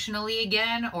emotionally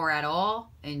again or at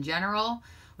all in general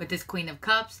with this Queen of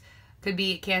Cups. Could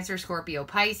be Cancer, Scorpio,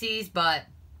 Pisces, but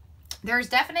there's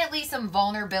definitely some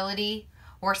vulnerability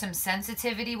or some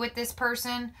sensitivity with this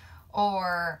person,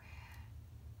 or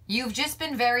you've just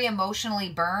been very emotionally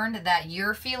burned that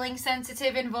you're feeling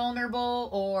sensitive and vulnerable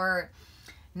or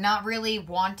not really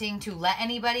wanting to let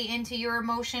anybody into your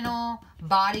emotional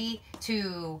body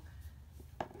to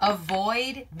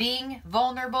avoid being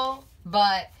vulnerable.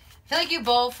 But I feel like you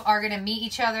both are going to meet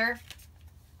each other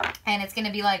and it's going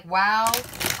to be like, wow,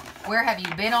 where have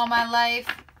you been all my life?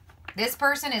 This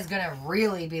person is going to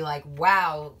really be like,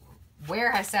 wow,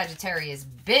 where has Sagittarius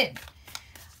been?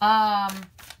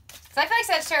 So I feel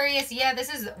like Sagittarius, yeah,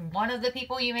 this is one of the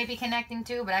people you may be connecting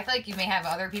to, but I feel like you may have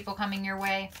other people coming your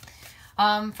way.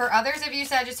 For others of you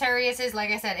Sagittariuses, like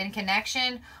I said, in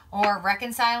connection or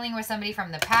reconciling with somebody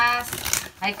from the past,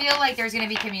 I feel like there's going to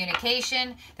be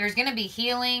communication, there's going to be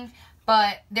healing,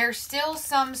 but there's still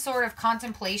some sort of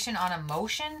contemplation on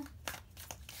emotion.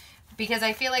 Because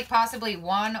I feel like possibly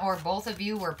one or both of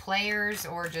you were players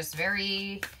or just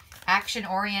very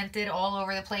action-oriented all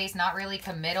over the place, not really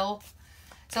committal.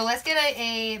 So let's get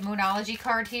a Moonology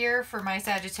card here for my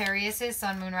Sagittariuses,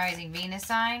 Sun, Moon, Rising, Venus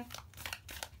sign.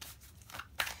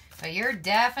 But you're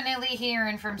definitely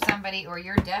hearing from somebody or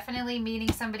you're definitely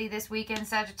meeting somebody this weekend,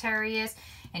 Sagittarius,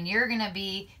 and you're going to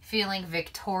be feeling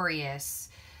victorious.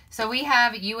 So we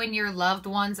have you and your loved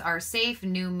ones are safe,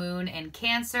 New Moon and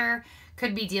Cancer.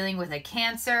 Could be dealing with a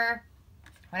Cancer.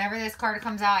 Whenever this card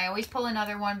comes out, I always pull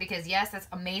another one because, yes, that's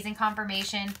amazing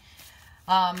confirmation.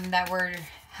 that we're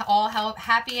all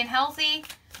happy and healthy.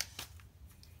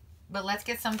 But let's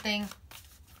get something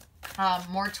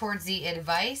more towards the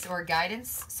advice or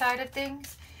guidance side of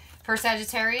things for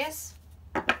Sagittarius.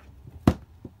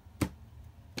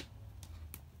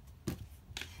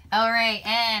 All right,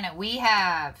 and we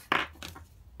have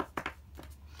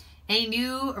a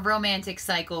new romantic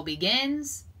cycle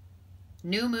begins.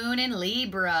 New moon in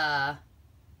Libra.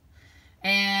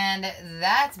 And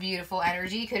that's beautiful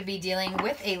energy. Could be dealing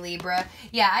with a Libra.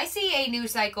 Yeah, I see a new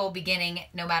cycle beginning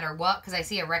no matter what, because I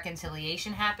see a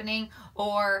reconciliation happening,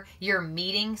 or you're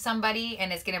meeting somebody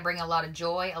and it's going to bring a lot of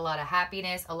joy, a lot of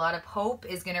happiness, a lot of hope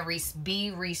is going to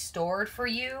be restored for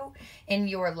you in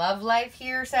your love life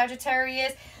here,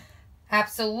 Sagittarius.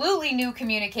 Absolutely new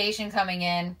communication coming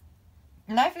in.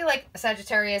 And I feel like,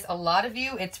 Sagittarius, a lot of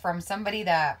you, it's from somebody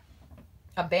that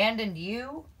abandoned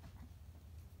you,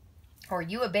 or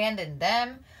you abandoned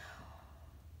them,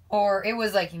 or it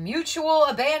was like mutual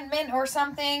abandonment or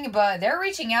something, but they're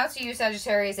reaching out to you,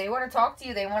 Sagittarius. They want to talk to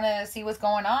you. They want to see what's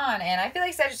going on. And I feel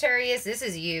like, Sagittarius, this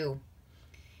is you.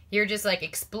 You're just like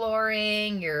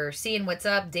exploring, you're seeing what's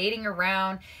up, dating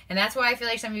around. And that's why I feel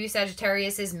like some of you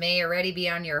Sagittariuses may already be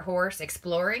on your horse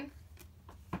exploring.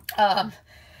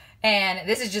 And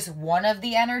this is just one of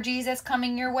the energies that's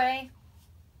coming your way.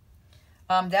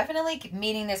 Definitely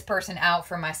meeting this person out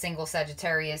for my single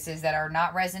Sagittariuses that are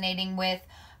not resonating with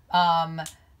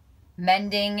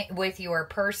mending with your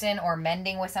person or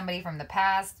mending with somebody from the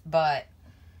past. But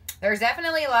there's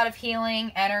definitely a lot of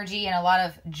healing energy and a lot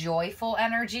of joyful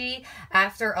energy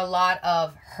after a lot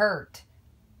of hurt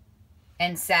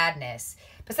and sadness.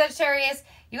 But Sagittarius,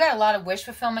 you got a lot of wish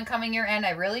fulfillment coming your end.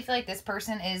 I really feel like this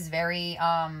person is very,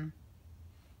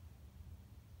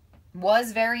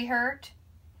 was very hurt.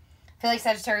 I feel like,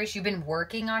 Sagittarius, you've been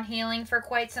working on healing for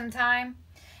quite some time.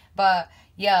 But,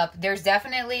 yeah, there's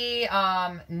definitely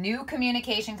new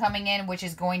communication coming in, which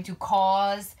is going to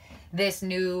cause this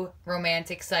new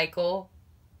romantic cycle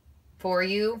for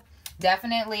you.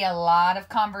 Definitely a lot of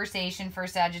conversation for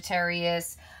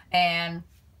Sagittarius. And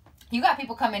you got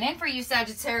people coming in for you,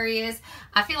 Sagittarius.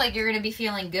 I feel like you're going to be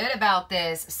feeling good about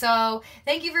this. So,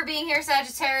 thank you for being here,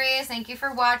 Sagittarius. Thank you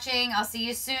for watching. I'll see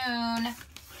you soon.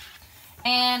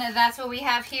 And that's what we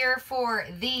have here for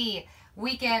the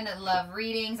weekend love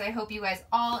readings. I hope you guys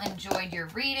all enjoyed your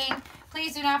reading.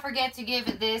 Please do not forget to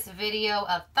give this video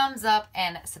a thumbs up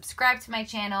and subscribe to my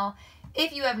channel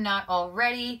if you have not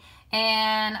already.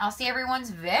 And I'll see everyone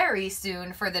very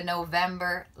soon for the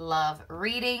November love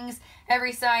readings.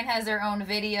 Every sign has their own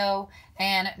video,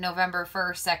 and November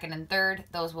 1st, 2nd, and 3rd,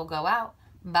 those will go out.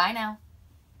 Bye now.